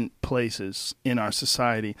different places in our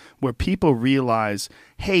society, where people realize,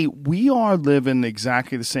 hey, we are living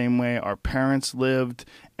exactly the same way our parents lived,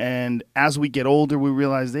 and as we get older, we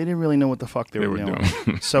realize they didn't really know what the fuck they were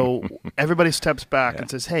doing. So everybody steps back and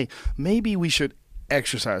says, hey, maybe we should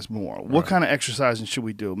exercise more. What kind of exercising should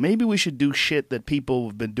we do? Maybe we should do shit that people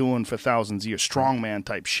have been doing for thousands of years, strongman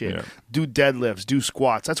type shit. Yeah. Do deadlifts, do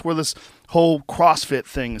squats. That's where this whole CrossFit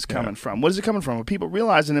thing is coming from. What is it coming from? Well, people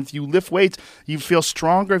realizing if you lift weights, you feel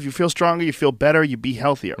stronger. If you feel stronger, you feel better, you be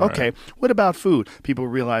healthier. Right. Okay, what about food? People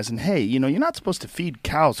realizing, hey, you're not supposed to feed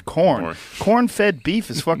cows corn. Corn-fed beef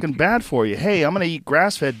is fucking bad for you. Hey, I'm going to eat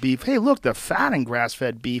grass-fed beef. Hey, look, the fat in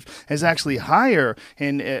grass-fed beef is actually higher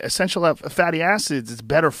in essential fatty acids. It's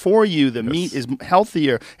better for you. The meat is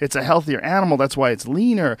healthier. It's a healthier animal. That's why it's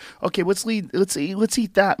leaner. Okay, let's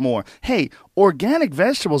eat that more. Hey, organic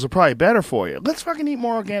vegetables are probably better for you. Let's fucking eat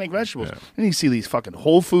more organic vegetables. Yeah. And you see these fucking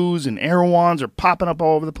Whole Foods and Erewhons are popping up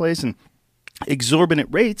all over the place, and exorbitant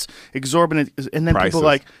rates, and then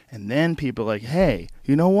prices. people are like, hey,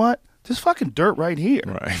 you know what? There's fucking dirt right here.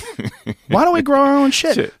 Right. Why don't we grow our own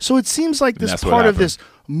shit? So it seems like this part of this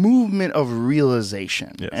movement of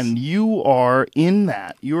realization. Yes. And you are in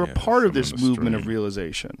that. You're a part of this movement of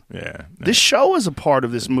realization. Yeah. This show is a part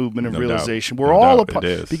of this movement of realization. We're all a part,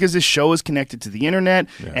 because this show is connected to the internet,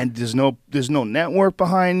 and there's no network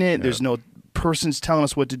behind it. There's no person's telling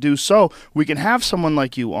us what to do, so we can have someone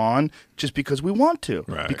like you on just because we want to,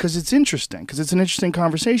 because it's interesting, because it's an interesting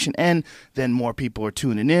conversation, and then more people are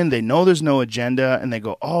tuning in. They know there's no agenda, and they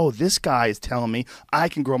go, oh, this guy is telling me I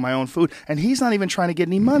can grow my own food, and he's not even trying to get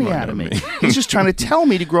any money out of me. He's just trying to tell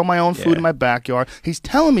me to grow my own food in my backyard. He's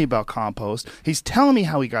telling me about compost. He's telling me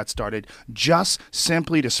how he got started, just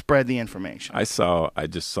simply to spread the information. I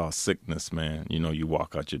just saw sickness, man. You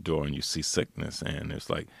walk out your door and you see sickness, and it's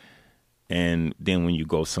like, and then when you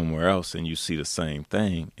go somewhere else and you see the same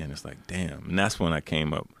thing, and it's like, damn. And that's when I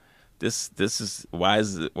came up. This is why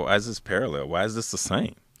is this parallel? Why is this the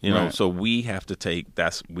same? So we have to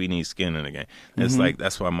we need skin in the game. It's like,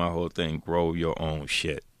 that's why my whole thing, grow your own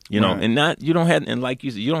shit. And like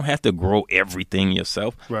you said, you don't have to grow everything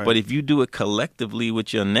yourself. Right. But if you do it collectively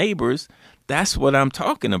with your neighbors, That's what I'm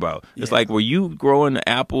talking about. It's like where you growing the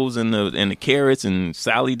apples and the carrots, and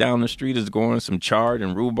Sally down the street is growing some chard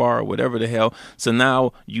and rhubarb or whatever the hell. So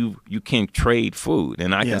now you can trade food,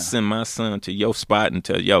 and I can send my son to your spot and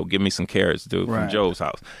tell, yo, give me some carrots, dude, from Joe's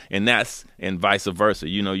house. And vice versa.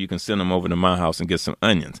 You can send them over to my house and get some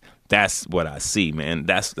onions. That's what I see, man.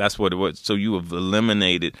 That's what it was. So you have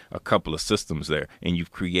eliminated a couple of systems there, and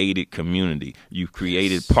you've created community. You've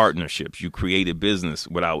created partnerships. You created business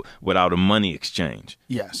without a money exchange.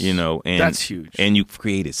 Yes, and that's huge. And you've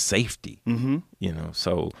created safety. Mm-hmm.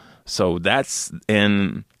 So that's,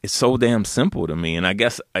 and it's so damn simple to me. And I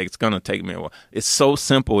guess it's gonna take me a while. It's so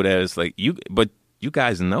simple that it's like but you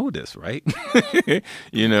guys know this, right?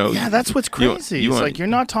 Yeah, that's what's crazy. It's like you're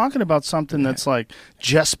not talking about something that's like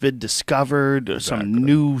just been discovered or some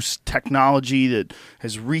new technology that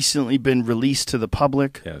has recently been released to the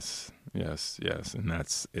public. Yes, and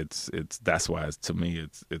that's why to me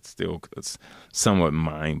it's somewhat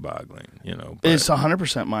mind-boggling, But it's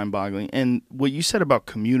 100% mind-boggling, and what you said about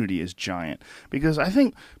community is giant, because I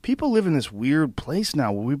think people live in this weird place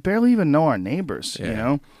now where we barely even know our neighbors,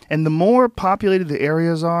 and the more populated the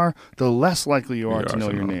areas are, the less likely you are to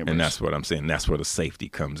know your neighbors. And that's what I'm saying. That's where the safety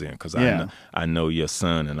comes in, because I know your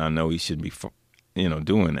son, and I know he should be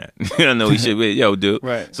doing that. I know he should be, dude.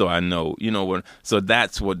 Right. So I know, what. So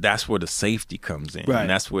that's where the safety comes in, right. And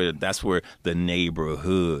that's where the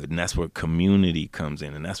neighborhood, and that's where community comes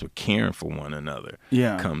in, and that's where caring for one another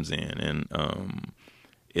comes in. And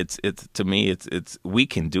it's to me, it's we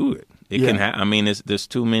can do it. It can. I mean, there's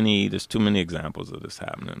too many examples of this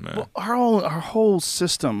happening, man. Well, our whole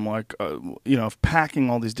system, like of packing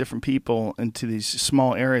all these different people into these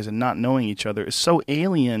small areas and not knowing each other, is so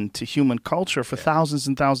alien to human culture. For thousands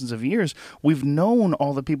and thousands of years, we've known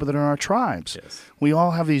all the people that are in our tribes. Yes. We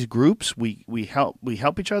all have these groups. We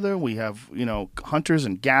help each other. We have hunters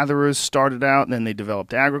and gatherers started out, and then they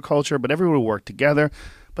developed agriculture. But everyone worked together.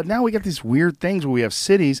 But now we got these weird things where we have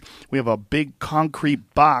cities, we have a big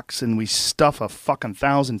concrete box, and we stuff a fucking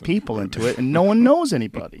 1,000 people into it, and no one knows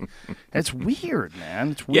anybody. It's weird,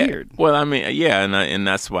 man. It's weird. Well, I mean, and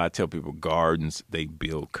that's why I tell people gardens, they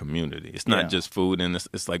build community. It's not just food, and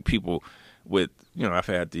it's like people with, I've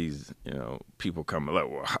had these, people come like,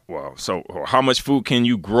 so how much food can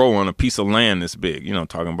you grow on a piece of land this big?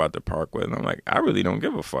 Talking about the parkway, and I'm like, I really don't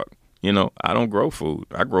give a fuck. I don't grow food.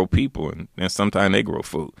 I grow people, and sometimes they grow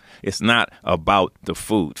food. It's not about the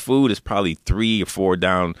food. Food is probably 3 or 4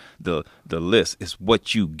 down the list. It's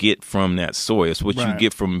what you get from that soil. It's what you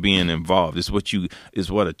get from being involved. It's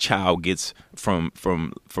what a child gets from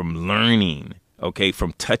learning. Okay,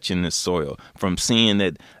 from touching the soil, from seeing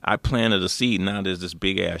that I planted a seed. Now there's this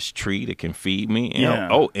big ass tree that can feed me.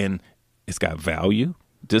 And it's got value.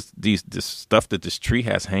 This stuff that this tree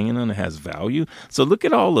has hanging on it has value. So look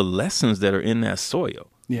at all the lessons that are in that soil.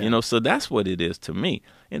 So that's what it is to me.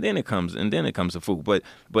 And then it comes to food. But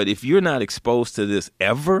if you're not exposed to this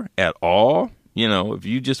ever at all, if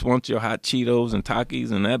you just want your hot Cheetos and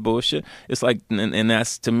Takis and that bullshit, it's like, and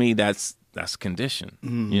that's, to me, that's condition.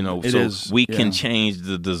 We can change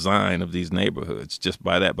the design of these neighborhoods just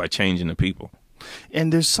by changing the people.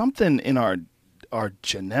 And there's something in our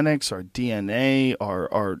genetics, our DNA,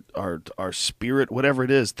 our spirit, whatever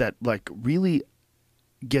it is, that like really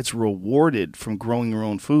gets rewarded from growing your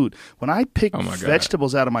own food. When I pick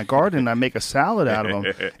vegetables out of my garden and I make a salad out of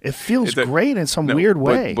them, it feels great in some weird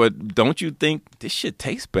way. But don't you think this shit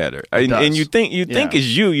tastes better? And you think it's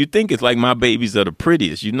you think it's like my babies are the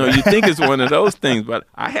prettiest. You think it's one of those things. But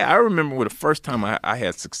I remember when the first time I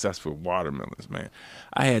had success with watermelons, man.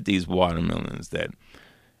 I had these watermelons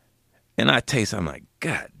and I'm like,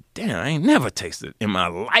 God damn, I ain't never tasted in my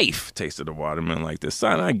life a watermelon like this. So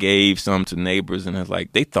I gave some to neighbors, and it's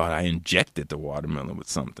like they thought I injected the watermelon with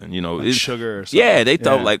something, like sugar or something. Yeah, they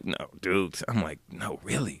thought like, no, dude. I'm like, no,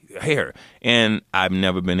 really, here. And I've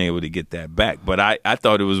never been able to get that back. But I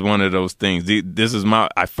thought it was one of those things.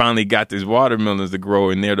 I finally got these watermelons to grow,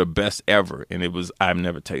 and they're the best ever. And I've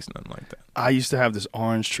never tasted nothing like that. I used to have this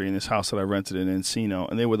orange tree in this house that I rented in Encino,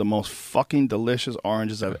 and they were the most fucking delicious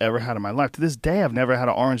oranges I've ever had in my life. To this day, I've never had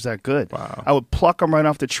an orange that good. Wow. I would pluck them right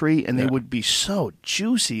off the tree, and they would be so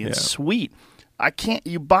juicy and sweet.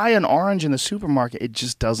 You buy an orange in the supermarket, it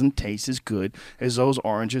just doesn't taste as good as those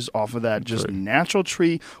oranges off of that just natural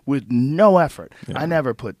tree with no effort. I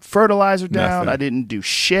never put fertilizer down. I didn't do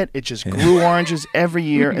shit. It just grew oranges every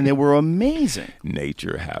year, and they were amazing.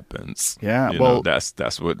 Nature happens. Yeah.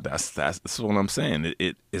 That's what I'm saying.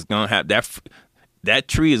 It's gonna have that. that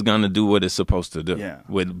tree is going to do what it's supposed to do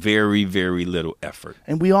with very, very little effort.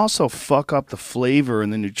 And we also fuck up the flavor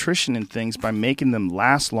and the nutrition in things by making them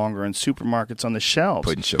last longer in supermarkets on the shelves.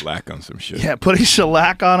 Putting shellac on some shit. Yeah, putting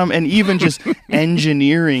shellac on them, and even just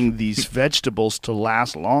engineering these vegetables to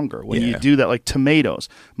last longer. When you do that, like tomatoes.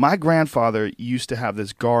 My grandfather used to have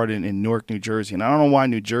this garden in Newark, New Jersey, and I don't know why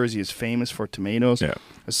New Jersey is famous for tomatoes. Yeah.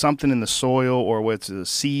 There's something in the soil or with the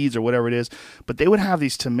seeds or whatever it is, but they would have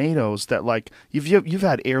these tomatoes that, like, you've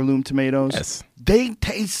had heirloom tomatoes. Yes. They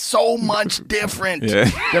taste so much different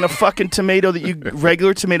than a fucking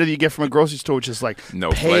regular tomato that you get from a grocery store, which is like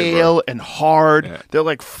pale flavor. and hard. Yeah. They're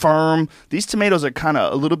like firm. These tomatoes are kind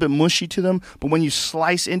of a little bit mushy to them, but when you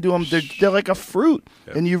slice into them, they're like a fruit.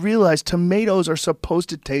 Yeah. And you realize tomatoes are supposed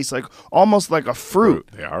to taste like almost like a fruit.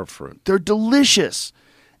 They are fruit. They're delicious.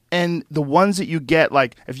 And the ones that you get,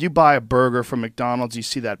 like if you buy a burger from McDonald's, you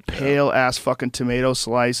see that pale ass fucking tomato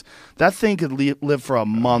slice. That thing could live for a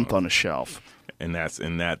month on a shelf. And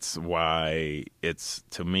that's why it's,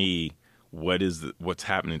 to me, what's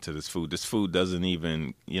happening to this food. This food doesn't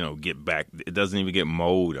even get back. It doesn't even get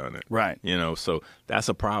mold on it. Right. So that's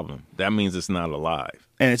a problem. That means it's not alive.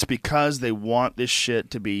 And it's because they want this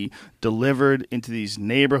shit to be delivered into these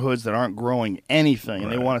neighborhoods that aren't growing anything.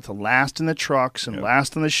 And they want it to last in the trucks and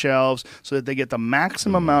last on the shelves so that they get the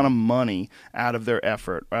maximum amount of money out of their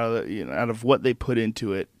effort, out of what they put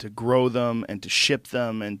into it to grow them and to ship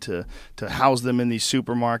them and to house them in these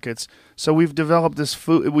supermarkets. So we've developed this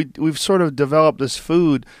food. We've sort of developed this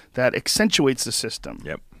food that accentuates the system.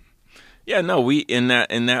 Yep. Yeah, no, and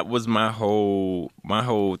that was my whole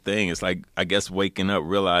thing. It's like, I guess, waking up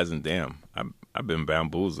realizing, damn, I've been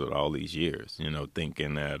bamboozled all these years,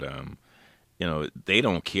 thinking that they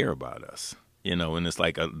don't care about us, and it's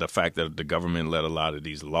like the fact that the government let a lot of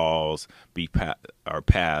these laws are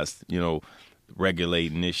passed,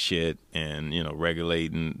 regulating this shit and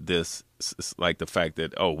regulating this. It's like the fact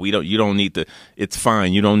that you don't need to. It's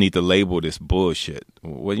fine. You don't need to label this bullshit.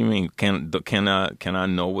 What do you mean? Can I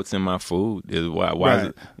know what's in my food? Why right.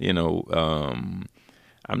 is it, I'm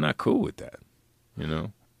not cool with that.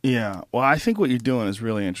 Yeah. Well, I think what you're doing is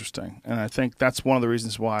really interesting, and I think that's one of the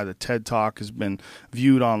reasons why the TED Talk has been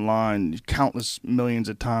viewed online countless millions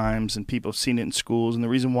of times, and people have seen it in schools. And the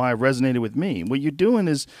reason why it resonated with me, what you're doing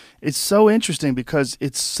it's so interesting because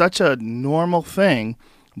it's such a normal thing,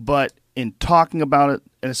 but in talking about it,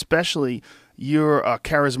 and especially you're a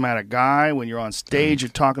charismatic guy when you're on stage, you're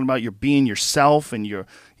talking about you're being yourself and you're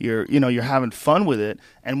having fun with it.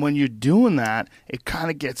 And when you're doing that, it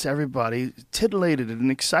kind of gets everybody titillated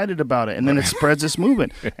and excited about it. And then it spreads this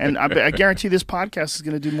movement. And I guarantee this podcast is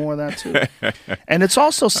going to do more of that too. And it's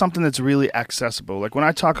also something that's really accessible. Like when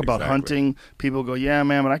I talk about hunting, people go, yeah,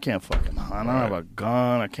 man, but I can't fucking hunt. I don't have a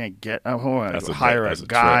gun. I can't get, hire a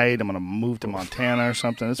guide. I'm going to move to Montana or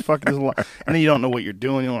something. It's fucking, there's a lot. And then you don't know what you're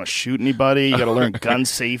doing. You don't want to shoot anybody. You got to learn gun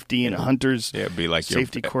safety and hunters be like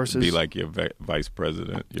safety courses. Be like your vice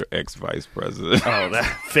president, your ex-vice president. Oh,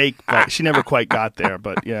 that fake. She never quite got there,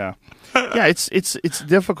 but yeah. Yeah, it's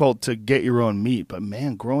difficult to get your own meat, but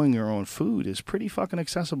man, growing your own food is pretty fucking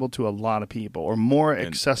accessible to a lot of people, or more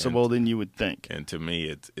accessible than you would think. And to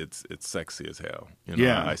me, it's sexy as hell.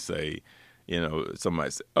 I say,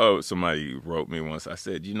 somebody wrote me once. I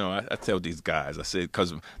said, I tell these guys, I said,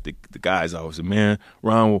 because the guys always say, man,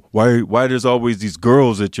 Ron, why there's always these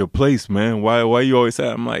girls at your place, man? Why you always say?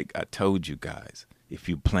 I'm like, I told you guys, if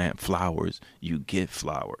you plant flowers, you get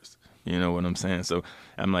flowers. You know what I'm saying? So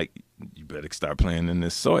I'm like, you better start playing in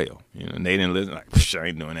this soil. And they didn't listen. Like, I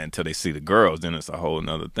ain't doing that until they see the girls. Then it's a whole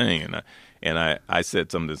nother thing. And I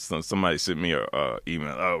said something. Somebody sent me a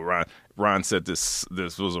email. Oh, Ron said this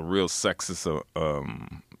was a real sexist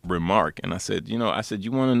remark. And I said, you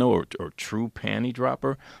want to know a true panty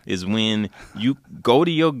dropper is when you go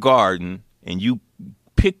to your garden and you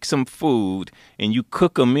pick some food and you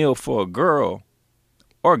cook a meal for a girl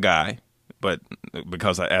or guy. But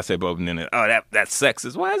because I said, but then that's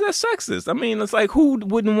sexist. Why is that sexist? I mean, it's like, who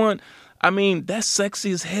wouldn't want? I mean, that's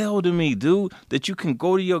sexy as hell to me, dude. That you can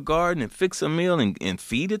go to your garden and fix a meal and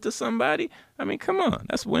feed it to somebody. I mean, come on,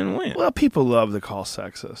 that's win-win. Well, people love to call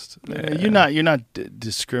sexist. Yeah. You're not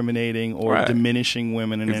discriminating or diminishing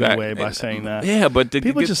women in any way by saying that. Yeah, but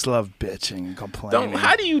people just love bitching and complaining.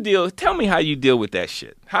 How do you deal? Tell me how you deal with that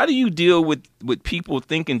shit. How do you deal with people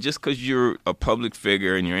thinking just because you're a public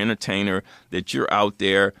figure and you're an entertainer that you're out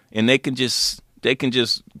there and they can just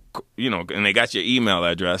and they got your email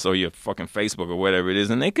address or your fucking Facebook or whatever it is,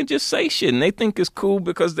 and they can just say shit, and they think it's cool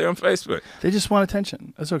because they're on Facebook. They just want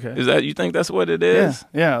attention. That's okay. You think that's what it is?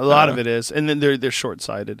 Yeah, a lot of it is, and then they're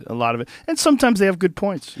short-sighted. A lot of it, and sometimes they have good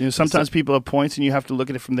points. Sometimes people have points, and you have to look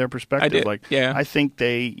at it from their perspective. I think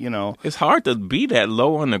they, it's hard to be that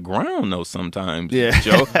low on the ground though sometimes,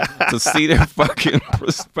 Joe, to see their fucking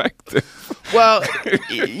perspective. Well,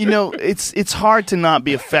 it's hard to not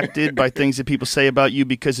be affected by things that people say about you,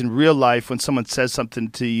 because in real life, when someone says something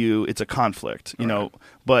to you, it's a conflict,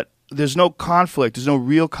 but there's no conflict. There's no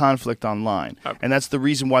real conflict online. And that's the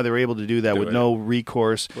reason why they're able to do that with no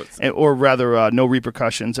recourse, or rather no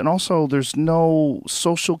repercussions. And also, there's no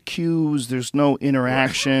social cues. There's no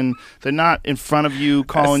interaction. They're not in front of you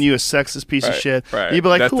calling you a sexist piece of shit. Right. You'd be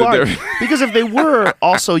like, who are you? Because if they were,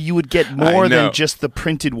 also, you would get more than just the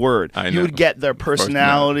printed word. You would get their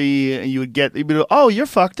personality. And you'd be like, oh, you're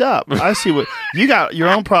fucked up. I see what you got. Your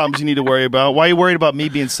own problems you need to worry about. Why are you worried about me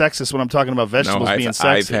being sexist when I'm talking about vegetables being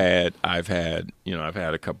sexist? I've had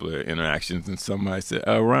a couple of interactions, and somebody said,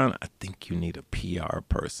 Ron, I think you need a PR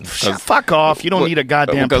person. Fuck off. You don't need a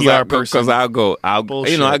goddamn PR person. Because I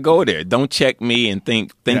go there. Don't check me and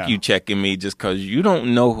think you checking me just because you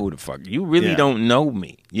don't know who the fuck. You really don't know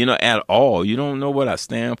me, at all. You don't know what I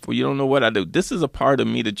stand for. You don't know what I do. This is a part of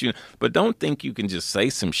me that but don't think you can just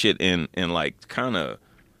say some shit and like kind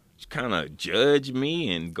of judge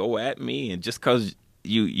me and go at me, and just because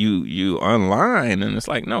you online, and it's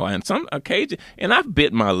like, no, and some occasion, and I've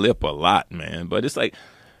bit my lip a lot, man, but it's like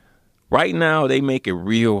right now they make it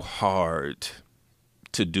real hard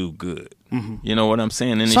to do good. Mm-hmm. You know what I'm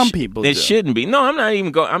saying? And some people it shouldn't be. No, I'm not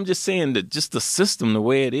even going. I'm just saying that just the system, the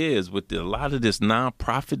way it is, with a lot of this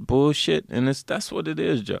nonprofit bullshit, and that's what it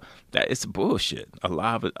is, Joe. That it's bullshit. A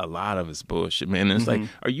lot of it's bullshit, man. And it's like,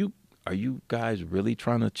 are you guys really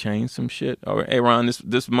trying to change some shit? Or hey, Ron,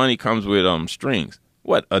 this money comes with strings.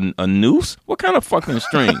 What, a noose? What kind of fucking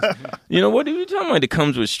strings? What are you talking about that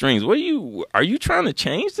comes with strings? Are you trying to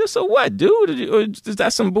change this or what, dude? Or is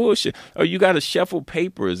that some bullshit? Or you got to shuffle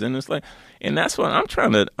papers, and it's like, and that's what I'm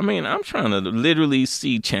trying to literally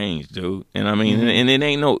see change, dude. And and it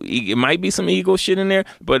ain't it might be some ego shit in there,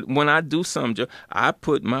 but when I do something, I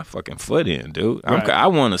put my fucking foot in, dude. Right. I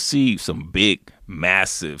want to see some big,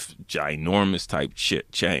 massive, ginormous type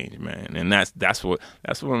shit change, man. And that's what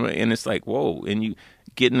and it's like, whoa, and you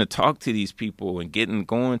getting to talk to these people and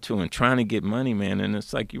going to and trying to get money, man, and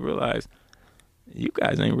it's like you realize you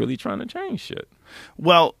guys ain't really trying to change shit.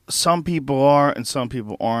 Well, some people are and some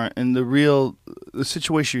people aren't, and the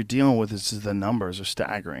situation you're dealing with is the numbers are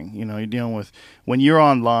staggering. You're dealing with, when you're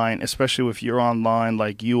online, especially if you're online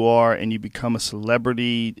like you are, and you become a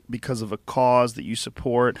celebrity because of a cause that you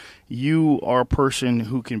support, you are a person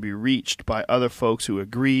who can be reached by other folks who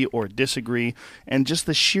agree or disagree, and just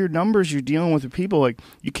the sheer numbers you're dealing with people, like,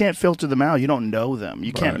 you can't filter them out. You don't know them.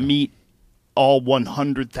 You can't meet all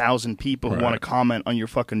 100,000 people who want to comment on your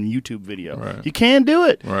fucking YouTube video. Right. You can't do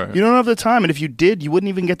it. Right. You don't have the time, and if you did, you wouldn't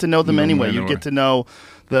even get to know them anyway. You'd get to know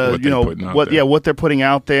what they're putting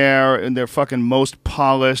out there, and their fucking most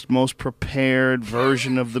polished, most prepared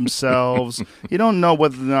version of themselves. You don't know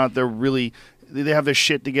whether or not they have their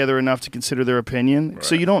shit together enough to consider their opinion. Right.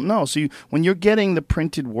 So you don't know. So when you're getting the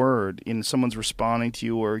printed word and someone's responding to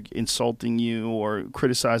you or insulting you or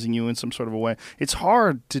criticizing you in some sort of a way, it's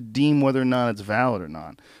hard to deem whether or not it's valid or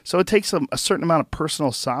not. So it takes a certain amount of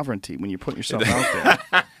personal sovereignty when you're putting yourself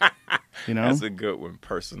out there. That's a good one,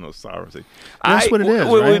 personal sovereignty. That's what it is,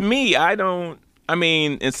 right? With me, I don't.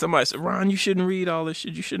 And somebody said, Ron, you shouldn't read all this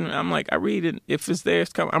shit. You shouldn't. I'm like, I read it. If it's there,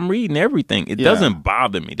 it's coming. I'm reading everything. It doesn't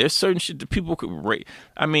bother me. There's certain shit that people could rate.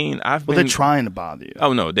 They're trying to bother you.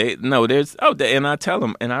 Oh, no. And I tell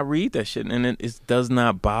them, and I read that shit, and it does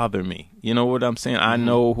not bother me. You know what I'm saying? I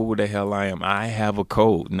know who the hell I am. I have a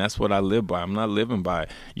code, and that's what I live by. I'm not living by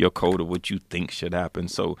your code of what you think should happen.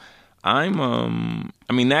 So I'm,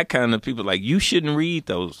 that kind of people like, you shouldn't read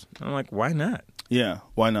those. I'm like, why not? Yeah,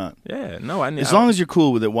 why not? Yeah, no, as long as you're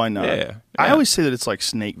cool with it, why not? Yeah. I always say that it's like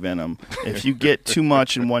snake venom. If you get too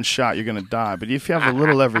much in one shot, you're going to die. But if you have a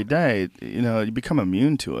little every day, you become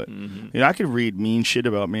immune to it. Mm-hmm. I could read mean shit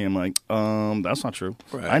about me. I'm like, that's not true.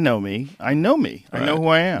 Right. I know me. I know who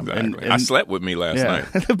I am. Exactly. And I slept with me last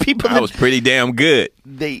night. The people I was pretty damn good.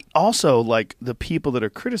 They also, like, the people that are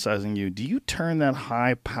criticizing you, do you turn that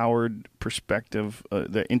high-powered perspective,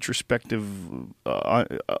 the introspective,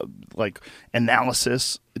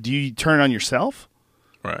 analysis, do you turn it on yourself?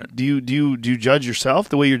 Right. Do you judge yourself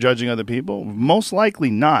the way you're judging other people? Most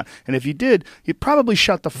likely not. And if you did, you'd probably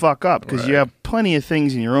shut the fuck up because you have plenty of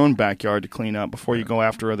things in your own backyard to clean up before you go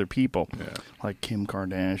after other people, like Kim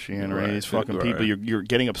Kardashian or any of these fucking people you're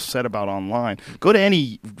getting upset about online. Go to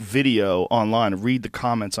any video online and read the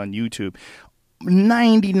comments on YouTube.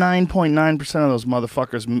 99.9% of those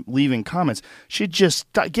motherfuckers leaving comments should just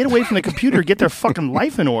get away from the computer, get their fucking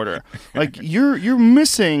life in order. Like you're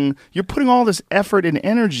putting all this effort and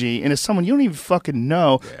energy into someone you don't even fucking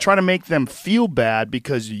know, trying to make them feel bad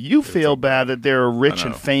because you feel bad that they're rich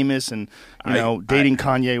and famous and dating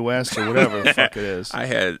Kanye West or whatever the fuck it is. I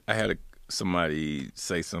had somebody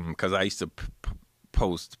say something because I used to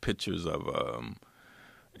post pictures of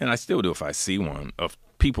and I still do if I see one of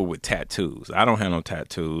people with tattoos. I don't have no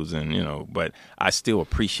tattoos, and but I still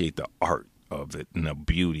appreciate the art of it and the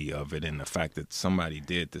beauty of it and the fact that somebody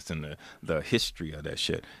did this and the history of that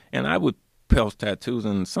shit. And I would post tattoos,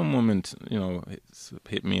 and some woman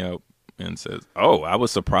hit me up and says, "Oh, I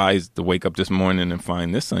was surprised to wake up this morning and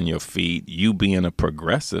find this on your feed. You being a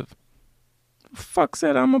progressive." Fuck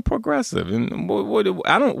said I'm a progressive, and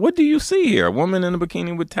what do you see here? A woman in a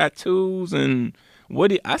bikini with tattoos and.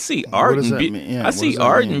 I see art and I see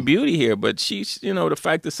art and beauty here, but she's the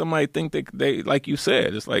fact that somebody think that they like you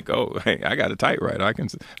said, it's like, oh, hey, I got a typewriter, I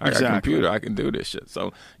got a computer, I can do this shit.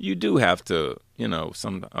 So you do have to,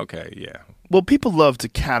 Well, people love to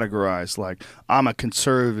categorize like I'm a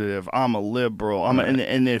conservative, I'm a liberal,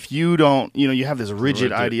 and if you don't, you have this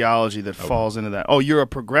rigid ideology that falls into that. Oh, you're a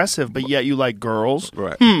progressive, but yet you like girls.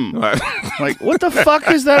 Right. Like what the fuck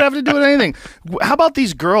does that have to do with anything? How about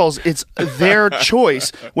these girls? It's their choice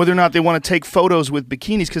whether or not they want to take photos with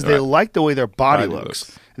bikinis because they like the way their body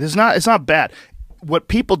looks. It's not bad. What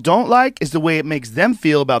people don't like is the way it makes them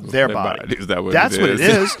feel about their body. Is that what That's it what is?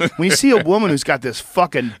 it is. When you see a woman who's got this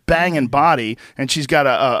fucking banging body and she's got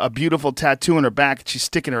a beautiful tattoo on her back and she's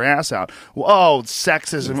sticking her ass out. Oh,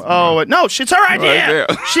 sexism. No, it's her idea.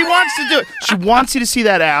 Right, she wants to do it. She wants you to see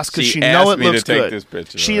that ass because she knows it looks good. This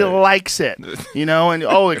picture, she likes it. And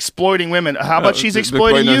exploiting women. How about she's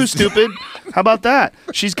exploiting you, stupid? How about that?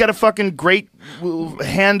 She's got a fucking great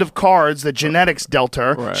hand of cards that genetics dealt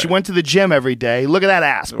her. Right. She went to the gym every day. Look at that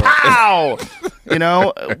ass. Pow!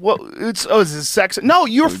 Is this sex? No,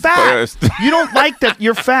 you're fat. You don't like that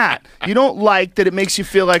you're fat. You don't like that it makes you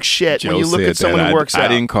feel like shit when you look at someone who works out. I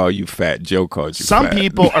didn't call you fat. Joe called you Some fat.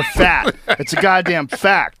 people are fat. It's a goddamn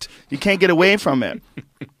fact. You can't get away from it.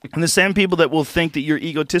 And the same people that will think that you're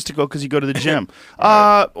egotistical because you go to the gym.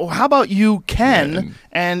 How about you can,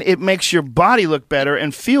 and it makes your body look better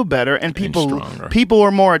and feel better, and people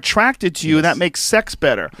are more attracted to you, and that makes sex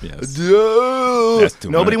better. Yes.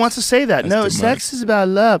 Nobody wants to say that. No, sex is about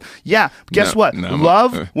love. Yeah, guess what?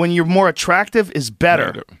 Love, when you're more attractive, is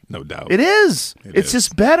better. No doubt. It is. It's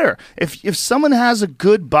just better. If someone has a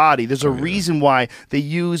good body, there's a reason why they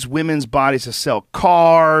use women's bodies to sell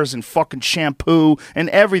cars and fucking shampoo and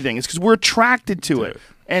everything. It's because we're attracted to it.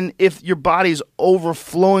 And if your body's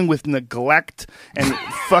overflowing with neglect and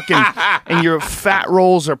fucking and your fat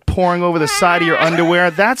rolls are pouring over the side of your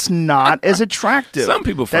underwear, that's not as attractive. Some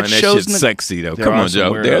people find that shit sexy, though. Come on,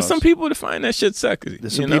 Joe. There are some people that find that shit sexy.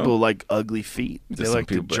 There's some people like ugly feet. They like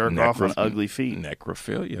to jerk off on ugly feet.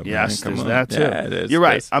 Necrophilia. Yes, man. there's that too. You're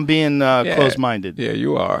right. I'm being close-minded. Yeah,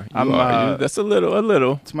 you are. That's a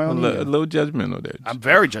little. It's my own a little judgmental there. I'm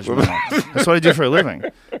very judgmental. That's what I do for a living.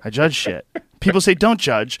 I judge shit. People say, don't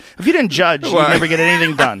judge. If you didn't judge, you'd never get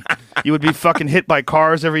anything done. You would be fucking hit by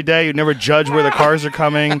cars every day. You'd never judge where the cars are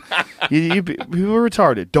coming. You were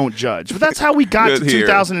retarded. Don't judge. But that's how we got to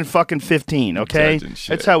 2015, okay?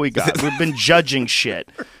 That's how we got. We've been judging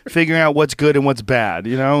shit, figuring out what's good and what's bad,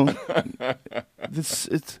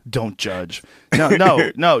 It's don't judge.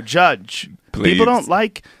 No, judge. Please. People don't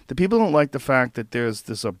like the fact that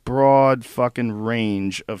there's a broad fucking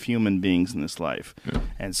range of human beings in this life. Yeah.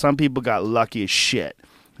 And some people got lucky as shit.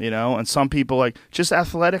 And some people like just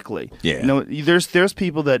athletically. Yeah. There's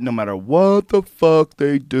people that no matter what the fuck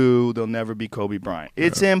they do, they'll never be Kobe Bryant.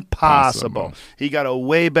 It's impossible. He got a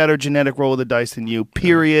way better genetic roll of the dice than you.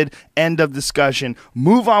 Period. End of discussion.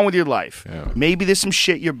 Move on with your life. Yeah. Maybe there's some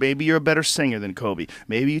shit. Maybe you're a better singer than Kobe.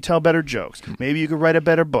 Maybe you tell better jokes. Maybe you could write a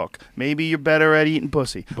better book. Maybe you're better at eating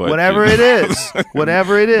pussy. Whatever it is.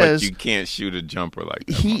 But you can't shoot a jumper like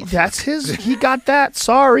that. He got that.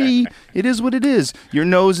 Sorry. It is what it is. Your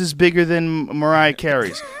nose is bigger than Mariah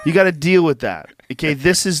Carey's. You got to deal with that. Okay,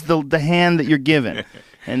 this is the hand that you're given.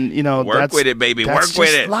 And work with it, baby. That's Work with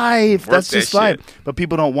just it. Life. That's just life. But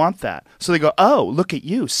people don't want that, so they go, "Oh, look at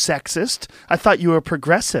you, sexist! I thought you were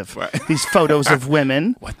progressive." Right. These photos of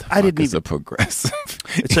women. What the fuck is a progressive?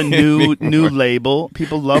 It's a new label.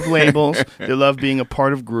 People love labels. They love being a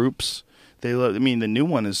part of groups. I mean, the new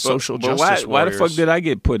one is social but justice why the warriors. fuck did I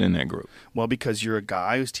get put in that group? Well, because you're a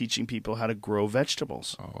guy who's teaching people how to grow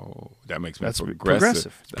vegetables. Oh, that makes me That's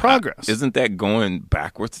progressive. It's progress. Isn't that going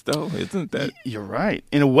backwards though? Isn't that? You're right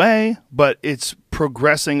in a way, but it's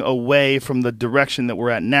progressing away from the direction that we're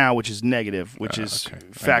at now, which is negative, which is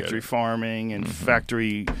factory farming and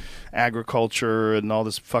factory agriculture and all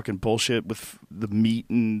this fucking bullshit with the meat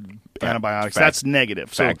and antibiotics. That's negative.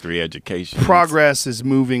 Factory education. Progress is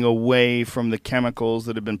moving away from the chemicals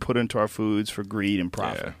that have been put into our foods for greed and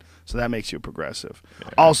profit. Yeah. So that makes you progressive. Yeah.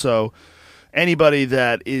 Also, anybody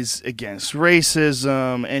that is against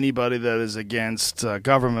racism, anybody that is against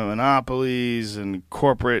government monopolies and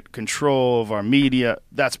corporate control of our media,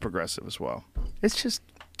 that's progressive as well. There's just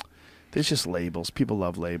labels. People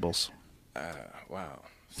love labels. Wow.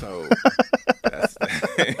 So,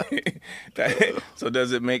 so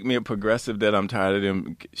does it make me a progressive that I'm tired of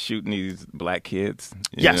them shooting these black kids?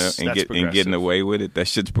 Yes, and that's progressive. And getting away with it? That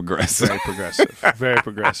shit's progressive. Very progressive. Very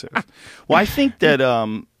progressive. Well, I think that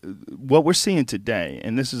what we're seeing today,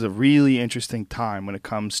 and this is a really interesting time when it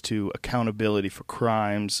comes to accountability for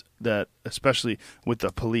crimes, that especially with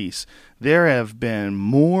the police, there have been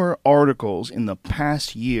more articles in the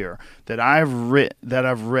past year that I've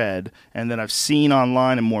read and that I've seen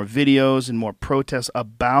online, and more videos and more protests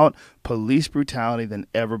about police brutality than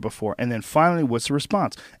ever before. And then finally, what's the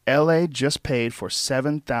response? LA just paid for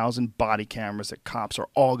 7,000 body cameras that cops are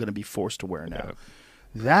all going to be forced to wear now. Yeah.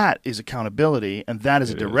 That is accountability, and that is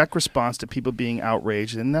a direct response to people being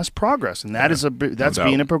outraged, and that's progress, and that's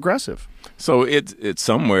being a progressive. So it's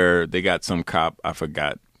somewhere they got some cop, I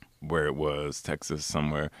forgot where it was, Texas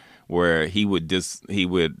somewhere, where he would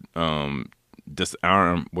disarm his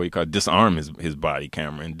body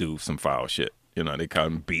camera and do some foul shit. You know, they caught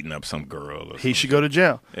him beating up some girl. He should go to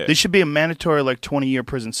jail. Yeah. There should be a mandatory 20-year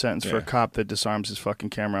prison sentence for a cop that disarms his fucking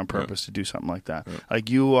camera on purpose to do something like that. Like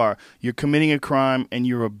you're committing a crime and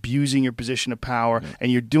you're abusing your position of power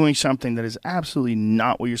and you're doing something that is absolutely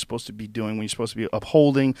not what you're supposed to be doing when you're supposed to be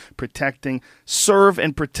upholding, protecting. Serve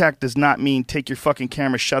and protect does not mean take your fucking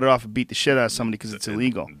camera, shut it off, and beat the shit out of somebody because it's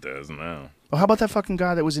illegal. It does now. Well, how about that fucking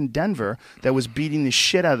guy that was in Denver that was beating the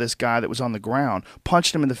shit out of this guy that was on the ground,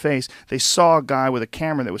 punched him in the face? They saw a guy with a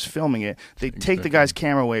camera that was filming it. They take the guy's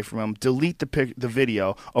camera away from him, delete the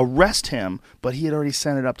video, arrest him, but he had already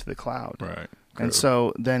sent it up to the cloud. Right. And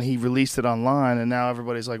so then he released it online, and now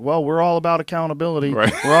everybody's like, well, we're all about accountability.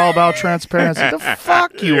 Right. We're all about transparency. The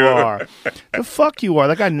fuck you are. The fuck you are.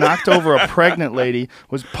 That guy knocked over a pregnant lady,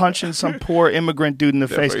 was punching some poor immigrant dude in the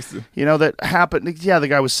face. You know, that happened. Yeah, the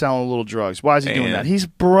guy was selling a little drugs. Why is he doing that? He's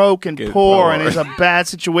broke and poor, and it's a bad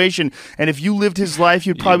situation. And if you lived his life,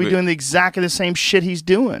 you'd probably be doing exactly the same shit he's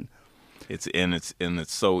doing. It's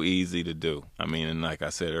so easy to do. I mean, and like I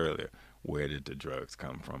said earlier, where did the drugs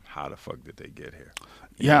come from? How the fuck did they get here?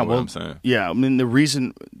 You know what I'm saying? Yeah, I mean,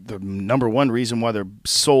 the number one reason why they're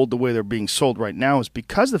sold the way they're being sold right now is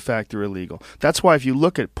because the fact they're illegal. That's why if you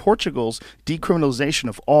look at Portugal's decriminalization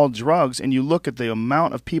of all drugs and you look at the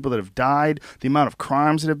amount of people that have died, the amount of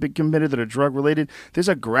crimes that have been committed that are drug-related, there's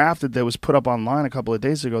a graph that was put up online a couple of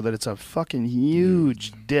days ago that it's a fucking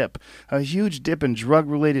huge dip. A huge dip in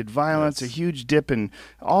drug-related violence, a huge dip in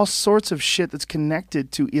all sorts of shit that's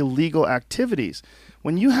connected to illegal activities.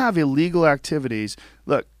 When you have illegal activities,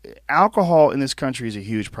 look, alcohol in this country is a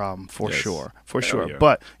huge problem, for sure. Yeah.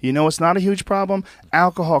 But you know what's not a huge problem?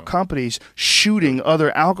 Alcohol companies shooting other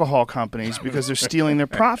alcohol companies because they're stealing their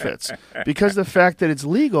profits. Because the fact that it's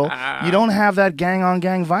legal, you don't have that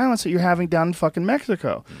gang-on-gang violence that you're having down in fucking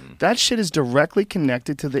Mexico. That shit is directly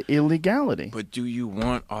connected to the illegality. But do you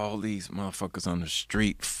want all these motherfuckers on the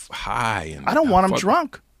street high? I don't want them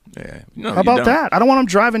drunk. Yeah. No, how about that? I don't want them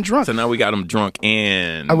driving drunk. So now we got them drunk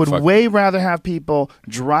and... I would way rather have people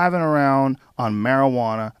driving around on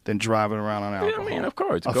marijuana than driving around on alcohol. Yeah, I mean, of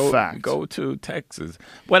course. Fact. Go to Texas.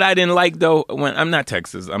 What I didn't like, though, when I'm not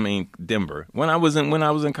Texas, I mean Denver. When I was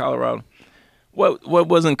in Colorado, what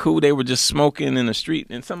wasn't cool, they were just smoking in the street,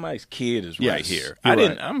 and somebody's kid is right here.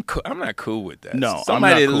 I'm not cool with that. No,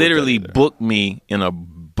 somebody literally booked me in a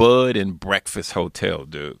Bud and Breakfast hotel,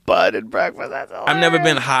 dude. Bud and Breakfast, that's hilarious. I've never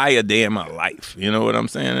been high a day in my life. You know what I'm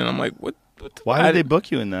saying? And I'm like, what? Why did they book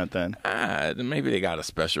you in that then? Maybe they got a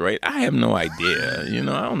special rate. I have no idea. You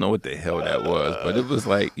know, I don't know what the hell that was, but it was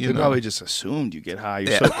like, they probably just assumed you get high.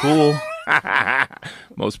 You're so cool.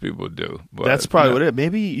 Most people do. But that's probably what it is.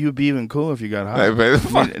 Maybe you'd be even cool if you got high.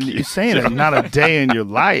 You're saying it, not a day in your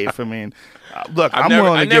life. I mean, look, I'm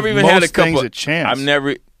willing to give most things a chance.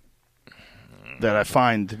 That I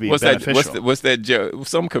find to be beneficial. What's that joke?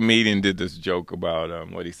 Some comedian did this joke about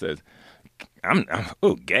what he says.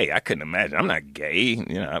 gay. I couldn't imagine. I'm not gay.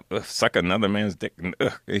 Suck another man's dick.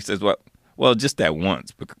 He says, well, just that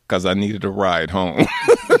once because I needed a ride home.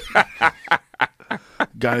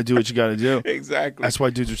 Got to do what you got to do. Exactly. That's why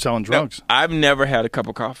dudes are selling drugs. No, I've never had a cup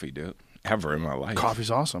of coffee, dude, ever in my life.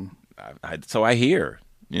 Coffee's awesome. So I hear.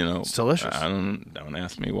 It's delicious. Don't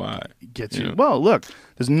ask me why. Gets you. Well, look,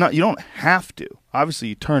 you don't have to. Obviously,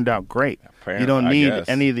 you turned out great. Apparently, you don't need I guess.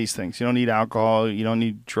 any of these things. You don't need alcohol. You don't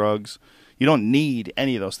need drugs. You don't need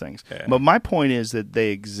any of those things. Yeah. But my point is that they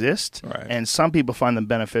exist, Right. and some people find them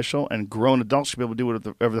beneficial, and grown adults should be able to do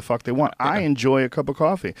whatever the fuck they want. I enjoy a cup of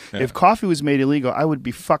coffee. Yeah. If coffee was made illegal, I would be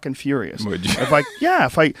fucking furious. Would you?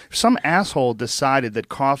 If some asshole decided that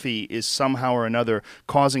coffee is somehow or another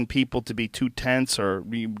causing people to be too tense or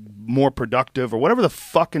be more productive or whatever the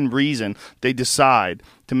fucking reason they decide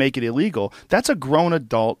to make it illegal, that's a grown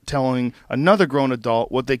adult telling another grown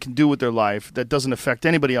adult what they can do with their life that doesn't affect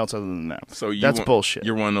anybody else other than them. So that's bullshit.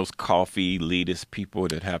 You're one of those coffee elitist people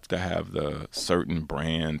that have to have the certain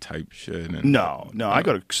brand type shit. No, I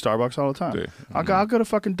go to Starbucks all the time. Yeah. I'll go to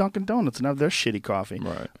fucking Dunkin' Donuts and have their shitty coffee.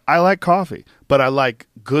 Right. I like coffee, but I like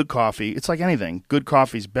good coffee. It's like anything. Good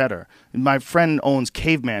coffee's better. My friend owns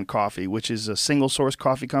Caveman Coffee, which is a single source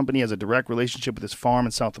coffee company, has a direct relationship with his farm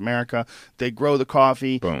in South America. They grow the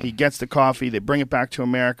coffee. Boom. He gets the coffee. They bring it back to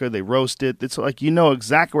America. They roast it. It's like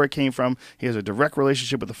exactly where it came from. He has a direct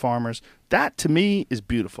relationship with the farmers. That to me is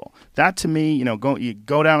beautiful. That to me, you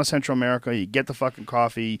go down to Central America, you get the fucking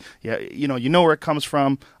coffee. You know where it comes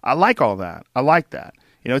from. I like all that. I like that.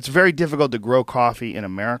 It's very difficult to grow coffee in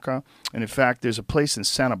America. And in fact, there's a place in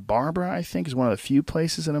Santa Barbara, I think, is one of the few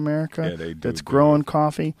places in America that's growing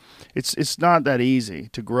coffee. It's not that easy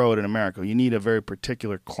to grow it in America. You need a very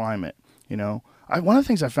particular climate, One of the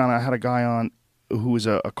things I found, I had a guy on who was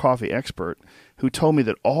a coffee expert who told me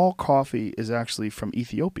that all coffee is actually from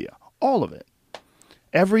Ethiopia. All of it.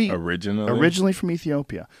 Originally from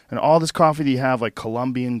Ethiopia. And all this coffee that you have, like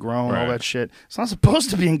Colombian grown, all that shit, it's not supposed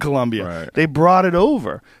to be in Colombia. Right. They brought it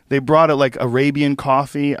over. They brought it like Arabian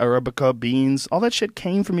coffee, Arabica beans. All that shit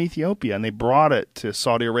came from Ethiopia, and they brought it to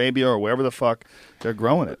Saudi Arabia or wherever the fuck they're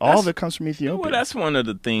growing it. All of it comes from Ethiopia. Well, that's one of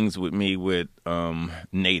the things with me with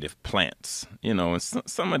native plants. And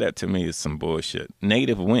some of that to me is some bullshit.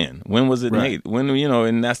 Native when? When was it native? When,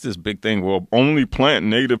 and that's this big thing. Well, only plant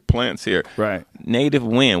native plants here. Right. Native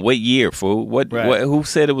when? What year, fool? What? Who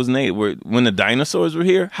said it was native? When the dinosaurs were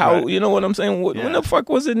here? How? You know what I'm saying? When the fuck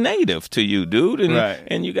was it native to you, dude?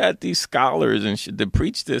 And you got these scholars and shit that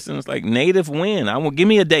preach this, and it's like native when? Give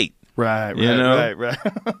me a date. Right.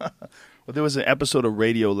 Well, there was an episode of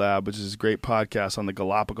Radio Lab, which is a great podcast on the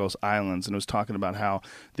Galapagos Islands, and it was talking about how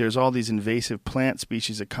there's all these invasive plant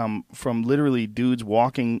species that come from literally dudes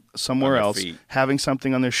walking somewhere else, having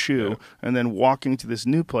something on their shoe, and then walking to this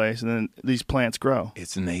new place, and then these plants grow.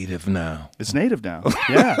 It's native now.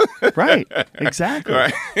 Yeah, right. Exactly.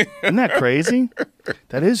 Right. Isn't that crazy?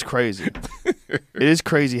 That is crazy. It is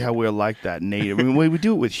crazy how we're like that native. I mean, we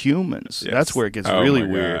do it with humans. Yes. That's where it gets really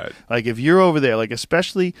weird. God. Like if you're over there, like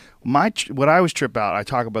especially what I always trip out. I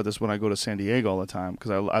talk about this when I go to San Diego all the time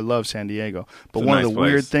because I love San Diego. But one of the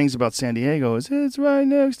weird things about San Diego is it's right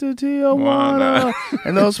next to Tijuana,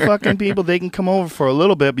 and those fucking people, they can come over for a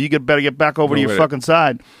little bit, but you better get back over to your fucking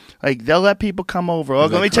side. Like they'll let people come over. Oh,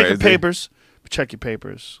 let me check your papers. Check your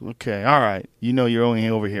papers. Okay, all right. You're only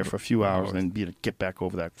over here for a few hours, and then you get back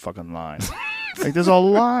over that fucking line. Like there's a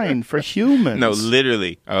line for humans. No,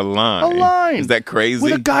 literally a line. A line. Is that crazy?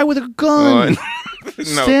 With a guy with a gun.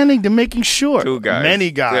 Standing to making sure. Two guys.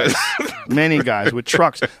 Many guys. Many guys with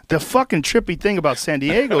trucks. The fucking trippy thing about San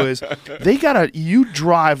Diego is you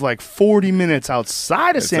drive like 40 minutes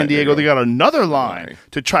outside of San Diego. They got another line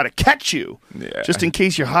to try to catch you. Yeah. Just in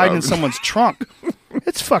case you're hiding in someone's trunk.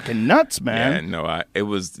 It's fucking nuts, man. Yeah, no, it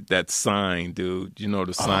was that sign, dude.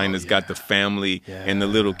 The sign that's got the family and the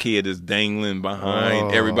little kid is dangling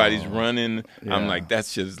behind. Everybody's running. Yeah. I'm like, that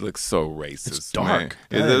shit looks so racist. It's dark.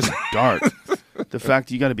 It's dark. The fact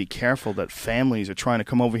that you got to be careful that families are trying to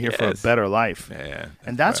come over here for a better life. Yeah,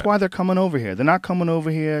 and that's why they're coming over here. They're not coming over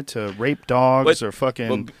here to rape dogs or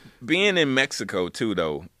fucking... But being in Mexico, too,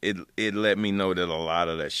 though, it let me know that a lot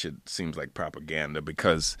of that shit seems like propaganda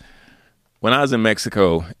because... When I was in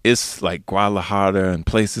Mexico, it's like Guadalajara and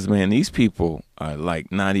places, man, these people are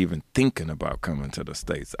like not even thinking about coming to the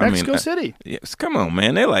States. Mexico City. Yes, come on,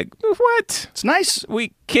 man. They're like, what? It's nice.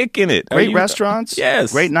 We kicking it. Great restaurants.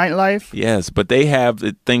 Yes. Great nightlife. Yes, but they have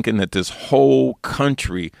it thinking that this whole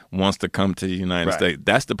country wants to come to the United States.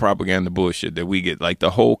 That's the propaganda bullshit that we get. Like the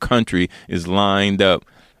whole country is lined up.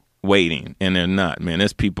 waiting, and they're not. Man,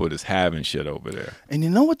 there's people that's having shit over there. And you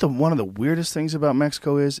know what one of the weirdest things about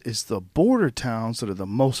Mexico is the border towns that are the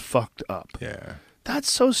most fucked up. Yeah.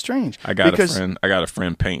 That's so strange. I got a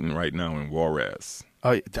friend painting right now in Juarez.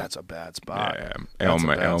 Oh, that's a bad spot. Yeah, That's a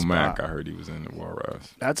bad El Mac. spot. I heard he was in the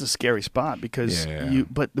Juarez. That's a scary spot because Yeah.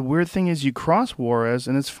 But the weird thing is, you cross Juarez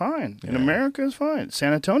and it's fine. In Yeah. America, it's fine.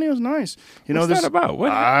 San Antonio's nice. What's that about?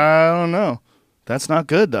 What? I don't know. That's not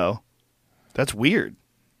good though. That's weird.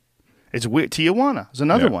 It's weird. Tijuana is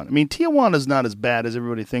another Yeah. one. I mean, Tijuana's not as bad as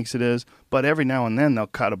everybody thinks it is, but every now and then they'll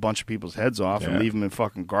cut a bunch of people's heads off and Yeah. leave them in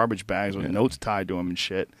fucking garbage bags with notes tied to them and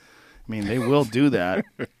shit. I mean, they will do that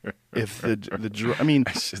if I mean,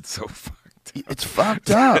 That shit's so fucked. it's fucked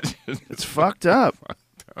up. It's fucked up.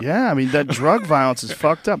 Yeah, I mean, that drug violence is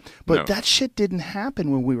fucked up. But No. that shit didn't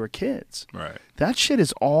happen when we were kids. Right. That shit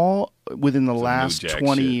is all within the last new jack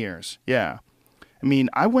 20 shit. years. Yeah. I mean,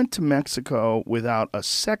 I went to Mexico without a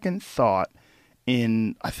second thought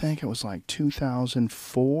in, I think it was like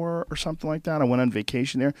 2004 or something like that. I went on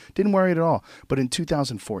vacation there. Didn't worry at all. But in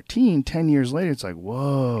 2014, 10 years later, it's like,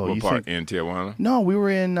 whoa. What you part? think, In Tijuana? no, we were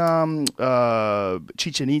in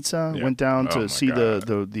Chichen Itza. Yeah. Went down Oh to my see God.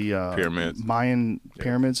 the Pyramids. Mayan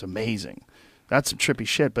pyramids. Amazing. That's some trippy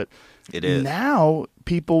shit. But It is. now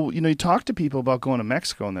people, you talk to people about going to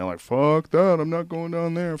Mexico and they're like, fuck that. I'm not going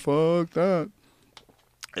down there. Fuck that.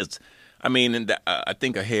 I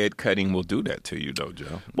think a head cutting will do that to you, though,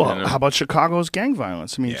 Joe. Well, You know? how about Chicago's gang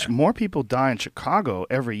violence? I mean, Yeah. more people die in Chicago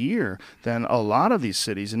every year than a lot of these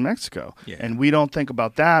cities in Mexico. Yeah. And we don't think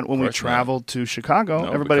about that when we course not. travel to Chicago.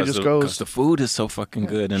 No, Everybody because just because goes, the food is so fucking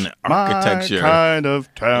good and the my architecture. kind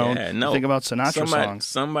of town. Yeah, You no. think about Sinatra songs.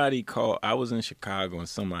 Somebody called. I was in Chicago and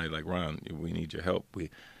somebody like, Ron, we need your help.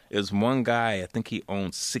 There's one guy. I think he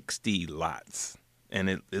owns 60 lots. And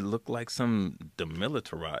it looked like some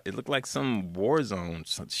demilitarized. It looked like some war zone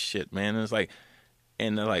some shit, man. And it's like,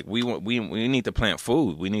 and they're like, we need to plant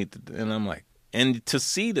food. We need to, and I'm like, and to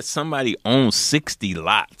see that somebody owns 60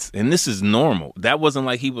 lots, and this is normal. That wasn't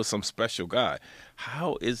like he was some special guy.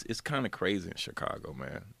 It's kind of crazy in Chicago,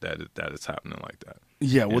 man. That is happening like that.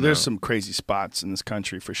 Yeah, well, You there's know? some crazy spots in this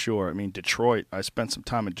country for sure. I mean, Detroit. I spent some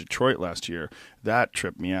time in Detroit last year. That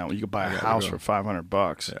tripped me out. You could buy a gotta house go. for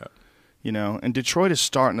 $500. Yeah. And Detroit is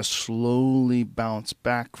starting to slowly bounce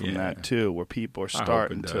back from Yeah. that too, where people are I hope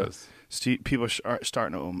starting it to does. people are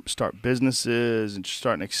starting to start businesses and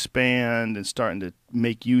starting to expand and starting to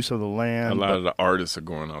make use of the land. A lot of the artists are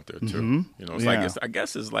going out there too. Mhm. It's Yeah. like I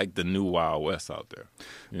guess it's like the new Wild West out there.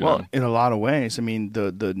 You Well, know? in a lot of ways, I mean,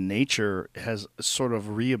 the nature has sort of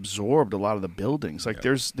reabsorbed a lot of the buildings. Like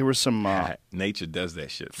there was some nature does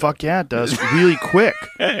that shit. fuck yeah, it does really quick,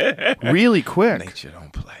 really quick. Nature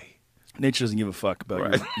don't play. Nature doesn't give a fuck about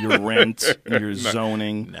Right. your rent, your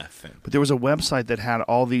zoning. Nothing. But there was a website that had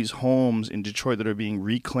all these homes in Detroit that are being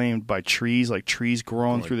reclaimed by trees, like trees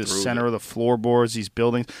growing through the through center it. of the floorboards, these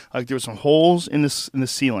buildings. Like there were some holes in the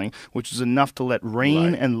ceiling, which was enough to let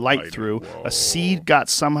rain and light through. Whoa. A seed got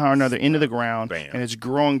somehow or another into the ground, Bam. and it's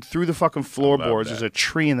growing through the fucking floorboards. that. There's a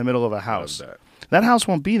tree in the middle of a house. that. That house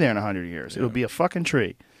won't be there in 100 years. It'll be a fucking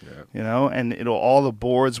tree. Yeah. And all the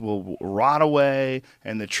boards will rot away,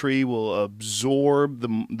 and the tree will absorb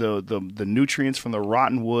the nutrients from the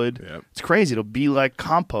rotten wood. Yep. It's crazy. It'll be like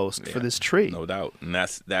compost for Yeah, this tree. No doubt. And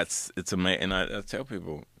it's amazing. And I tell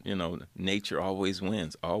people, nature always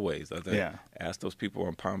wins. Always. Yeah. Ask those people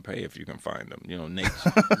in Pompeii if you can find them.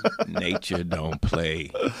 Nature don't play.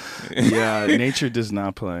 Yeah, nature does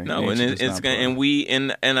not play. No, Nature and does it's not gonna, play.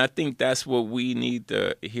 and I think that's what we need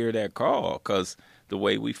to hear that call, because the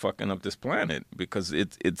way we fucking up this planet, because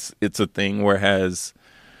it's a thing where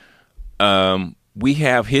we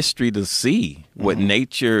have history to see what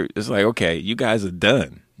nature is like. Okay, you guys are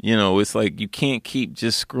done. It's like you can't keep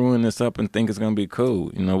just screwing this up and think it's gonna be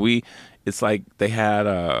cool. It's like they had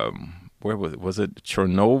where was it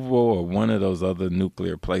Chernobyl or one of those other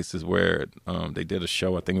nuclear places where they did a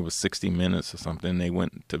show. I think it was 60 Minutes or something. They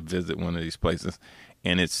went to visit one of these places,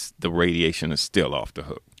 and the radiation is still off the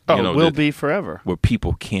hook. Oh, it will be forever. Where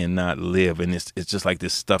people cannot live, and it's just like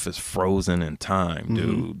this stuff is frozen in time,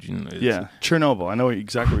 dude. Yeah, Chernobyl. I know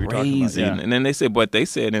exactly what you're talking about. Crazy. Yeah. And then they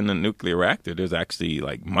said in the nuclear reactor, there's actually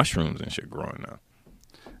like mushrooms and shit growing now.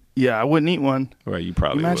 Yeah, I wouldn't eat one. Well, you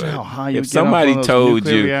probably Imagine would. how high you'd If get off somebody one of those told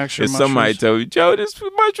nuclear you, reaction if somebody mushrooms. told you, Joe, this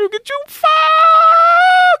mushroom get you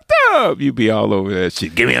fucked up, you'd be all over that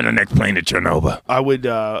shit. Get me on the next plane to Chernobyl. I would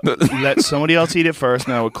let somebody else eat it first,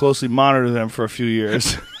 and I would closely monitor them for a few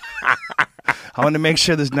years. I want to make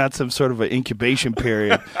sure there's not some sort of an incubation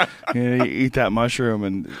period. You eat that mushroom,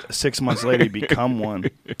 and 6 months later, you become one.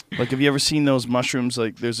 Like, have you ever seen those mushrooms?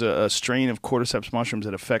 Like, there's a strain of cordyceps mushrooms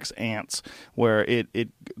that affects ants, where it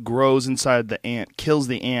grows inside the ant, kills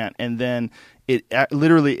the ant, and then it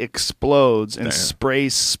literally explodes and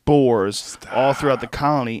sprays spores all throughout the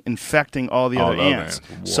colony, infecting all the other ants.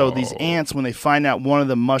 So these ants, when they find out one of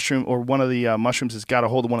the mushrooms has got a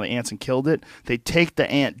hold of one of the ants and killed it, they take the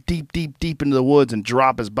ant deep into the woods and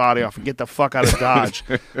drop his body off and get the fuck out of Dodge.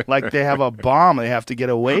 Like they have a bomb they have to get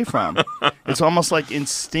away from. It's almost like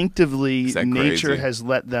instinctively nature has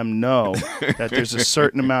let them know that there's a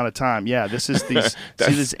certain amount of time. Yeah, this is see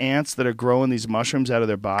these ants that are growing these mushrooms out of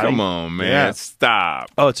their body? Come on, man. Yeah.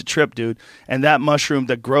 Stop. Oh, it's a trip, dude. And that mushroom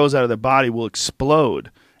that grows out of their body will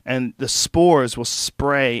explode, and the spores will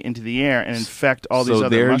spray into the air and infect all these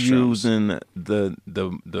other mushrooms. So they're using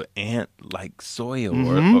the ant like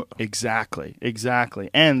soil. Or Exactly.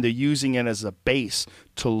 And they're using it as a base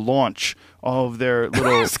to launch all of their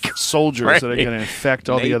little soldiers that are going to infect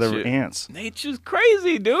all the other ants. Nature's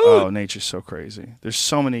crazy, dude. Oh, nature's so crazy. There's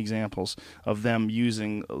so many examples of them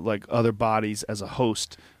using like other bodies as a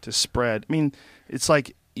host to spread. I mean, it's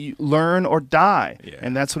like you learn or die,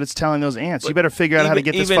 and that's what it's telling those ants. You better figure out how to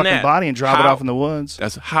get this fucking body and drop it off in the woods.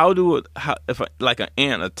 That's if like an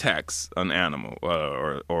ant attacks an animal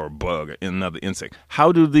or a bug, another insect.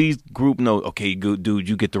 How do these group know? Okay, good dude,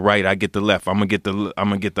 you get the right, I get the left. I'm gonna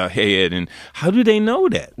get the head. And how do they know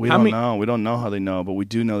that? We don't know. We don't know how they know, but we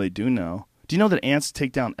do know they do know. Do you know that ants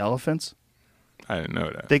take down elephants? I didn't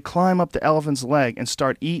know that. They climb up the elephant's leg and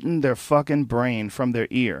start eating their fucking brain from their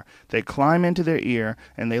ear. They climb into their ear,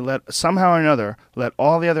 and they somehow or another let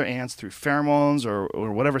all the other ants, through pheromones or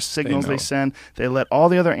whatever signals they send, they let all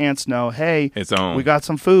the other ants know, hey, we got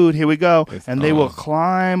some food, here we go. They will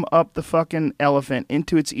climb up the fucking elephant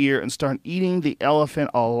into its ear and start eating the elephant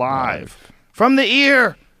alive. From the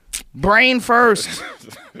ear! Brain first!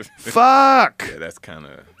 Fuck! Yeah, that's kind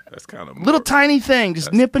of little tiny thing,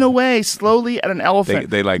 just nipping away slowly at an elephant.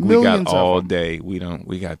 They like, we got all day. We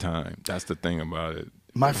got time. That's the thing about it.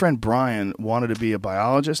 My friend Brian wanted to be a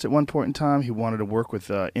biologist at one point in time. He wanted to work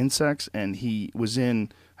with insects, and he was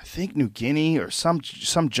in, I think, New Guinea or some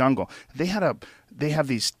jungle. They have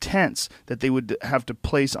these tents that they would have to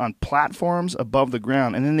place on platforms above the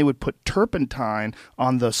ground, and then they would put turpentine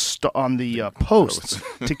on the posts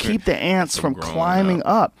to keep the ants from climbing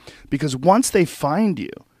up. Because once they find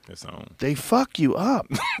you, they fuck you up.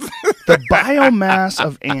 The biomass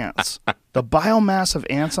of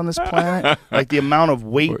ants on this planet, like the amount of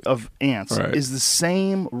weight of ants, is the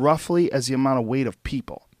same roughly as the amount of weight of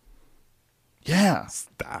people. Yeah.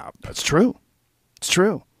 Stop. That's true. It's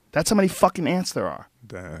true. That's how many fucking ants there are.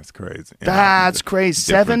 That's crazy. That's crazy.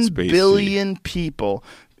 7 billion people,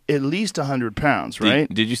 at least 100 pounds,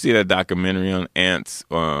 right? Did you see that documentary on ants?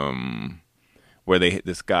 Where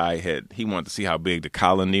this guy he wanted to see how big the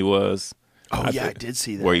colony was. Oh, I did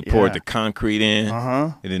see that. Where he poured the concrete in,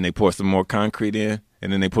 and then they poured some more concrete in,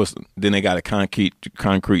 and then they got a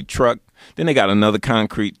concrete truck. Then they got another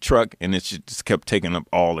concrete truck, and it just kept taking up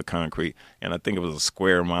all the concrete. And I think it was a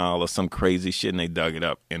square mile or some crazy shit, and they dug it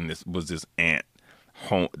up, and this was this ant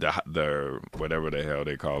home, the whatever the hell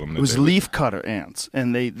they call them. It was leaf cutter ants,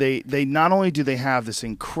 and they not only do they have this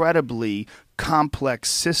incredibly complex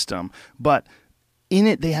system, but in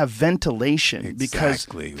it they have ventilation because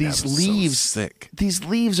these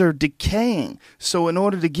leaves are decaying. So in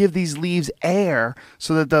order to give these leaves air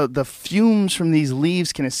so that the fumes from these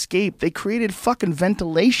leaves can escape, they created fucking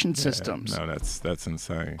ventilation systems. No, that's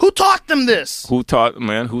insane. Who taught them this? Who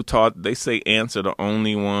taught? They say ants are the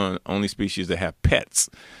only species that have pets,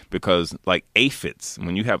 because like aphids,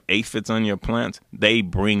 when you have aphids on your plants, they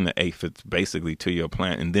bring the aphids basically to your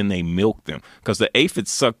plant, and then they milk them, because the aphids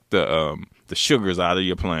suck the sugars out of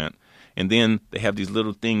your plant, and then they have these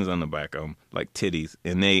little things on the back of them like titties,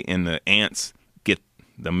 and the ants get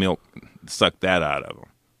the milk, suck that out of them.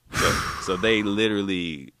 So they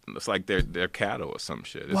literally, it's like they're cattle or some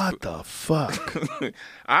shit. What the fuck?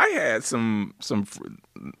 I had some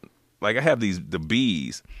like I have the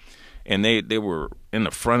bees, and they were in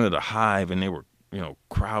the front of the hive, and they were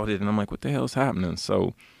crowded, and I'm like, what the hell's happening?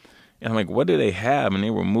 So. And I'm like, what do they have? And they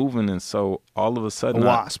were moving, and so all of a sudden, a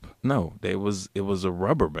wasp. No, it was a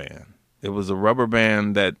rubber band. It was a rubber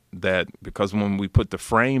band that because when we put the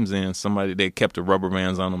frames in, they kept the rubber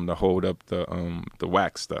bands on them to hold up the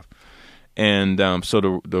wax stuff. And so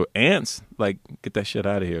the ants, like, get that shit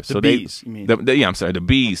out of here. The bees, you mean? The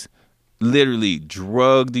bees literally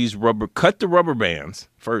cut the rubber bands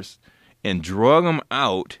first and drug them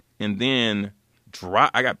out, and then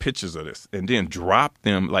I got pictures of this, and then dropped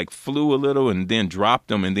them, like flew a little and then dropped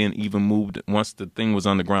them, and then even moved once the thing was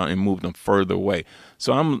on the ground and moved them further away.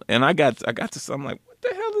 So I got this. I'm like, what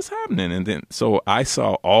the hell is happening? And then so I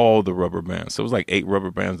saw all the rubber bands. So it was like 8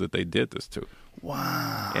 rubber bands that they did this to.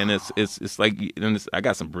 Wow. And it's like, and I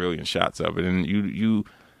got some brilliant shots of it, and you.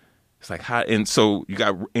 It's like how, and so you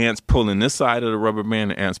got ants pulling this side of the rubber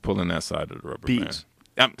band and ants pulling that side of the rubber band.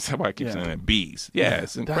 That's why I keep saying that. Bees. Yeah,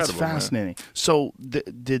 it's incredible. That's fascinating. Man. So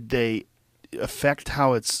did they affect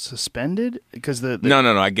how it's suspended? Because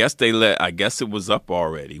No. I guess it was up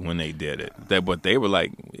already when they did it. But they were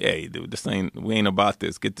like, "Hey, dude, we ain't about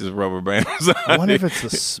this. Get this rubber band." I wonder if it's the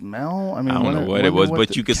smell. I mean, I don't know what it was,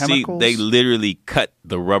 but you could see they literally cut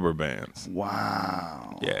the rubber bands.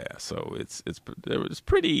 Wow. Yeah, so it's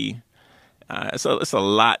pretty. So it's a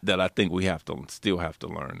lot that I think we still have to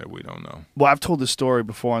learn that we don't know. Well, I've told this story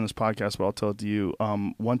before on this podcast, but I'll tell it to you.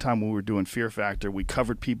 One time when we were doing Fear Factor, we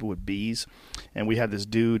covered people with bees, and we had this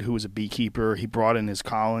dude who was a beekeeper. He brought in his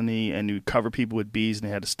colony, and he would cover people with bees, and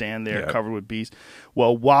they had to stand there covered with bees.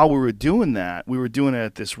 Well, while we were doing that, we were doing it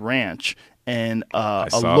at this ranch, and a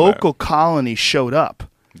local colony showed up.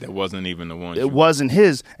 That wasn't even the one. It wasn't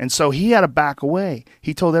his, and so he had to back away.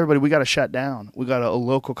 He told everybody, "We got to shut down. We got a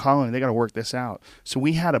local colony. They got to work this out." So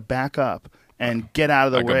we had to back up and get out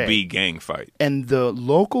of the way. Like a bee gang fight. And the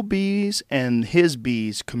local bees and his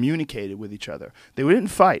bees communicated with each other. They didn't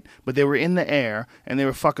fight, but they were in the air and they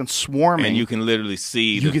were fucking swarming. And you can literally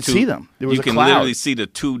see. You could see them. There was a cloud. You can literally see the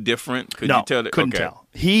two different. Could you tell? Couldn't tell.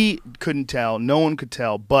 He couldn't tell. No one could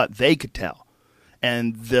tell, but they could tell.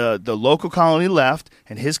 And the local colony left,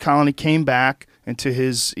 and his colony came back into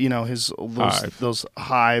his those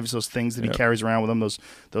hives, those things that he carries around with him,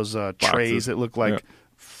 those trays that look like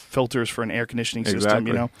filters for an air conditioning system,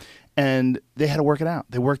 you know. And they had to work it out.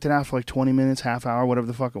 They worked it out for like 20 minutes, half hour, whatever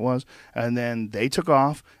the fuck it was. And then they took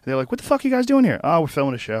off. They're like, "What the fuck are you guys doing here?" "Oh, we're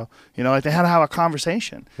filming a show." You know, like they had to have a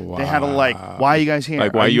conversation. Wow. They had to like, "Why are you guys here?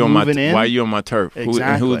 Like, why are you on my turf?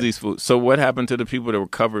 Exactly. Who are these fools?" So what happened to the people that were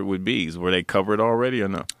covered with bees? Were they covered already or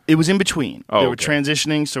no? It was in between. Oh, they were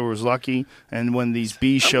transitioning, so it was lucky. And when these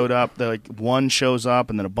bees showed up, like one shows up,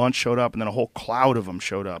 and then a bunch showed up, and then a whole cloud of them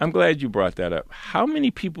showed up. I'm glad you brought that up. How many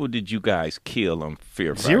people did you guys kill on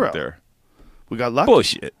Fear Factor? 0. We got lucky.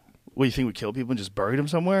 Bullshit. What, you think we killed people and just buried them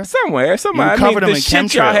somewhere? Somebody. Covered them in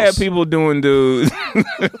shit y'all had chemtrails. people doing, dude.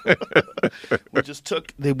 We just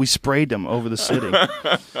we sprayed them over the city,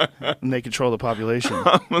 and they control the population.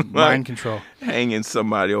 Mind control. Hanging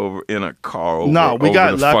somebody over in a car over, No, we over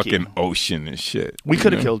got the lucky. fucking ocean and shit. We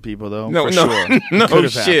could have killed people though. No, for no, sure. no Could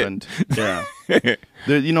have shit. happened. Yeah.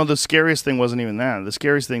 The scariest thing wasn't even that. The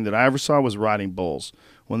scariest thing that I ever saw was riding bulls.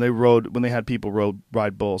 When they had people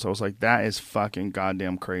ride bulls, I was like, that is fucking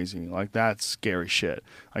goddamn crazy. Like, that's scary shit.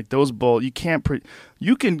 Like, those bulls, you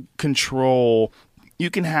can control, you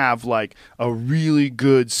can have like a really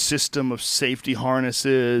good system of safety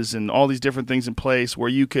harnesses and all these different things in place where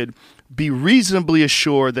you could be reasonably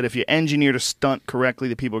assured that if you engineered a stunt correctly,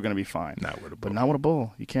 that people are going to be fine. Not with a bull. But not with a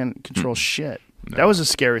bull. You can't control shit. No. That was the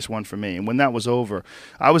scariest one for me. And when that was over,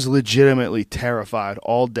 I was legitimately terrified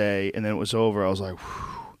all day. And then it was over. I was like,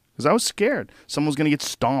 because I was scared. Someone was going to get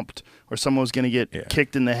stomped or someone was going to get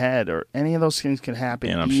kicked in the head or any of those things could happen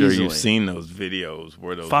And I'm easily. sure you've seen those videos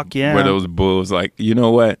where those where those bulls like, you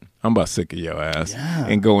know what? I'm about sick of your ass. Yeah.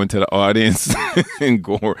 And go into the audience and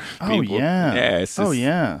gore Oh, people. yeah. Yeah. It's just, oh,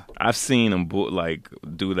 yeah. I've seen them do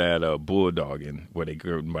that bulldogging where they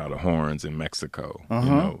grab them by the horns in Mexico. You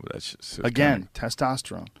know, that's just Again,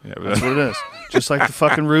 testosterone. Yeah, That's what it is. Just like the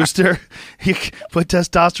fucking rooster. You put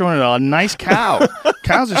testosterone in a nice cow.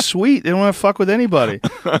 Cows are sweet. They don't want to fuck with anybody.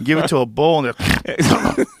 You give it to a bull and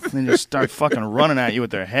then just start fucking running at you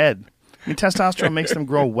with their head. I mean, testosterone makes them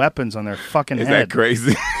grow weapons on their fucking Is head. that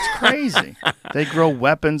crazy? It's crazy. They grow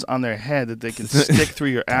weapons on their head that they can stick through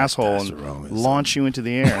your asshole and launch you into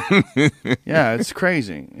the air. Yeah, it's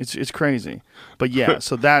crazy. It's crazy. But yeah,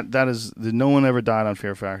 so that is no one ever died on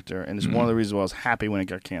Fear Factor, and it's one of the reasons why I was happy when it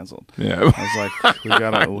got canceled. Yeah. I was like, we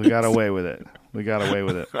got away with it. We got away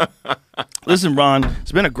with it. Listen, Ron,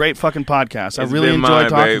 it's been a great fucking podcast. I really enjoyed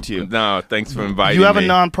talking to you. No, thanks for inviting me. You have a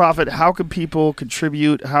nonprofit. How can people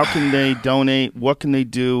contribute? How can they donate? What can they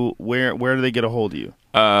do? Where do they get a hold of you?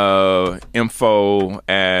 Info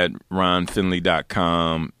at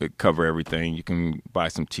ronfinley.com. It cover everything. You can buy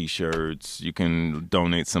some T-shirts. You can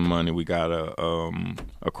donate some money. We got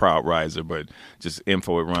a crowd riser, but just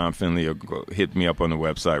info at Ron Finley or hit me up on the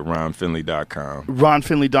website, ronfinley.com.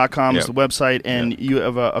 ronfinley.com is the website, and you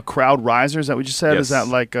have a crowd riser. Is that what you said? Yes. Is that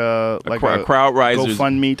like a crowd riser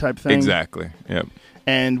GoFundMe type thing? Exactly. Yep.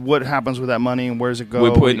 And what happens with that money, and where does it go?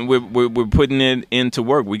 We're putting it into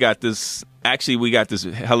work. We got this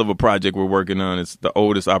hell of a project we're working on. It's the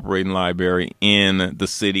oldest operating library in the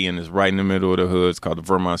city, and it's right in the middle of the hood. It's called the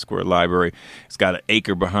Vermont Square Library. It's got an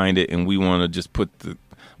acre behind it, and we want to just put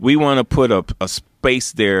a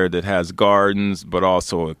space there that has gardens, but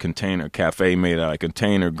also a container cafe made out of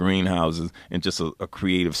container greenhouses, and just a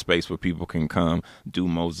creative space where people can come, do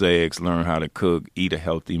mosaics, learn how to cook, eat a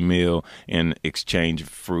healthy meal, and exchange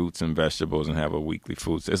fruits and vegetables, and have a weekly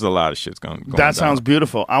food. There's a lot of shit's going on. That sounds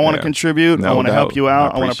beautiful. I want to contribute. No I want to help you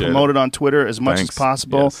out. I want to promote it on Twitter as much as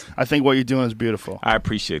possible. Yes. I think what you're doing is beautiful. I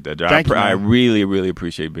appreciate that, Joe. Thank you, man. I really, really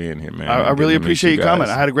appreciate being here, man. I really appreciate you coming.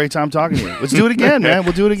 I had a great time talking to you. Let's do it again, man.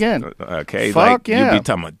 We'll do it again. Okay. Fuck yeah. yeah. You'd be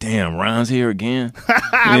talking about, damn, Ron's here again.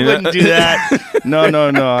 I wouldn't do that. No.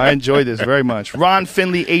 I enjoyed this very much. Ron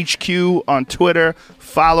Finley HQ on Twitter.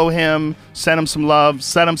 Follow him. Send him some love.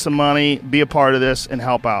 Send him some money. Be a part of this and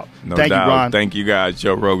help out. No Thank doubt. you, Ron. Thank you, guys.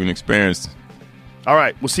 Joe Rogan Experience. All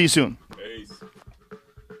right. We'll see you soon.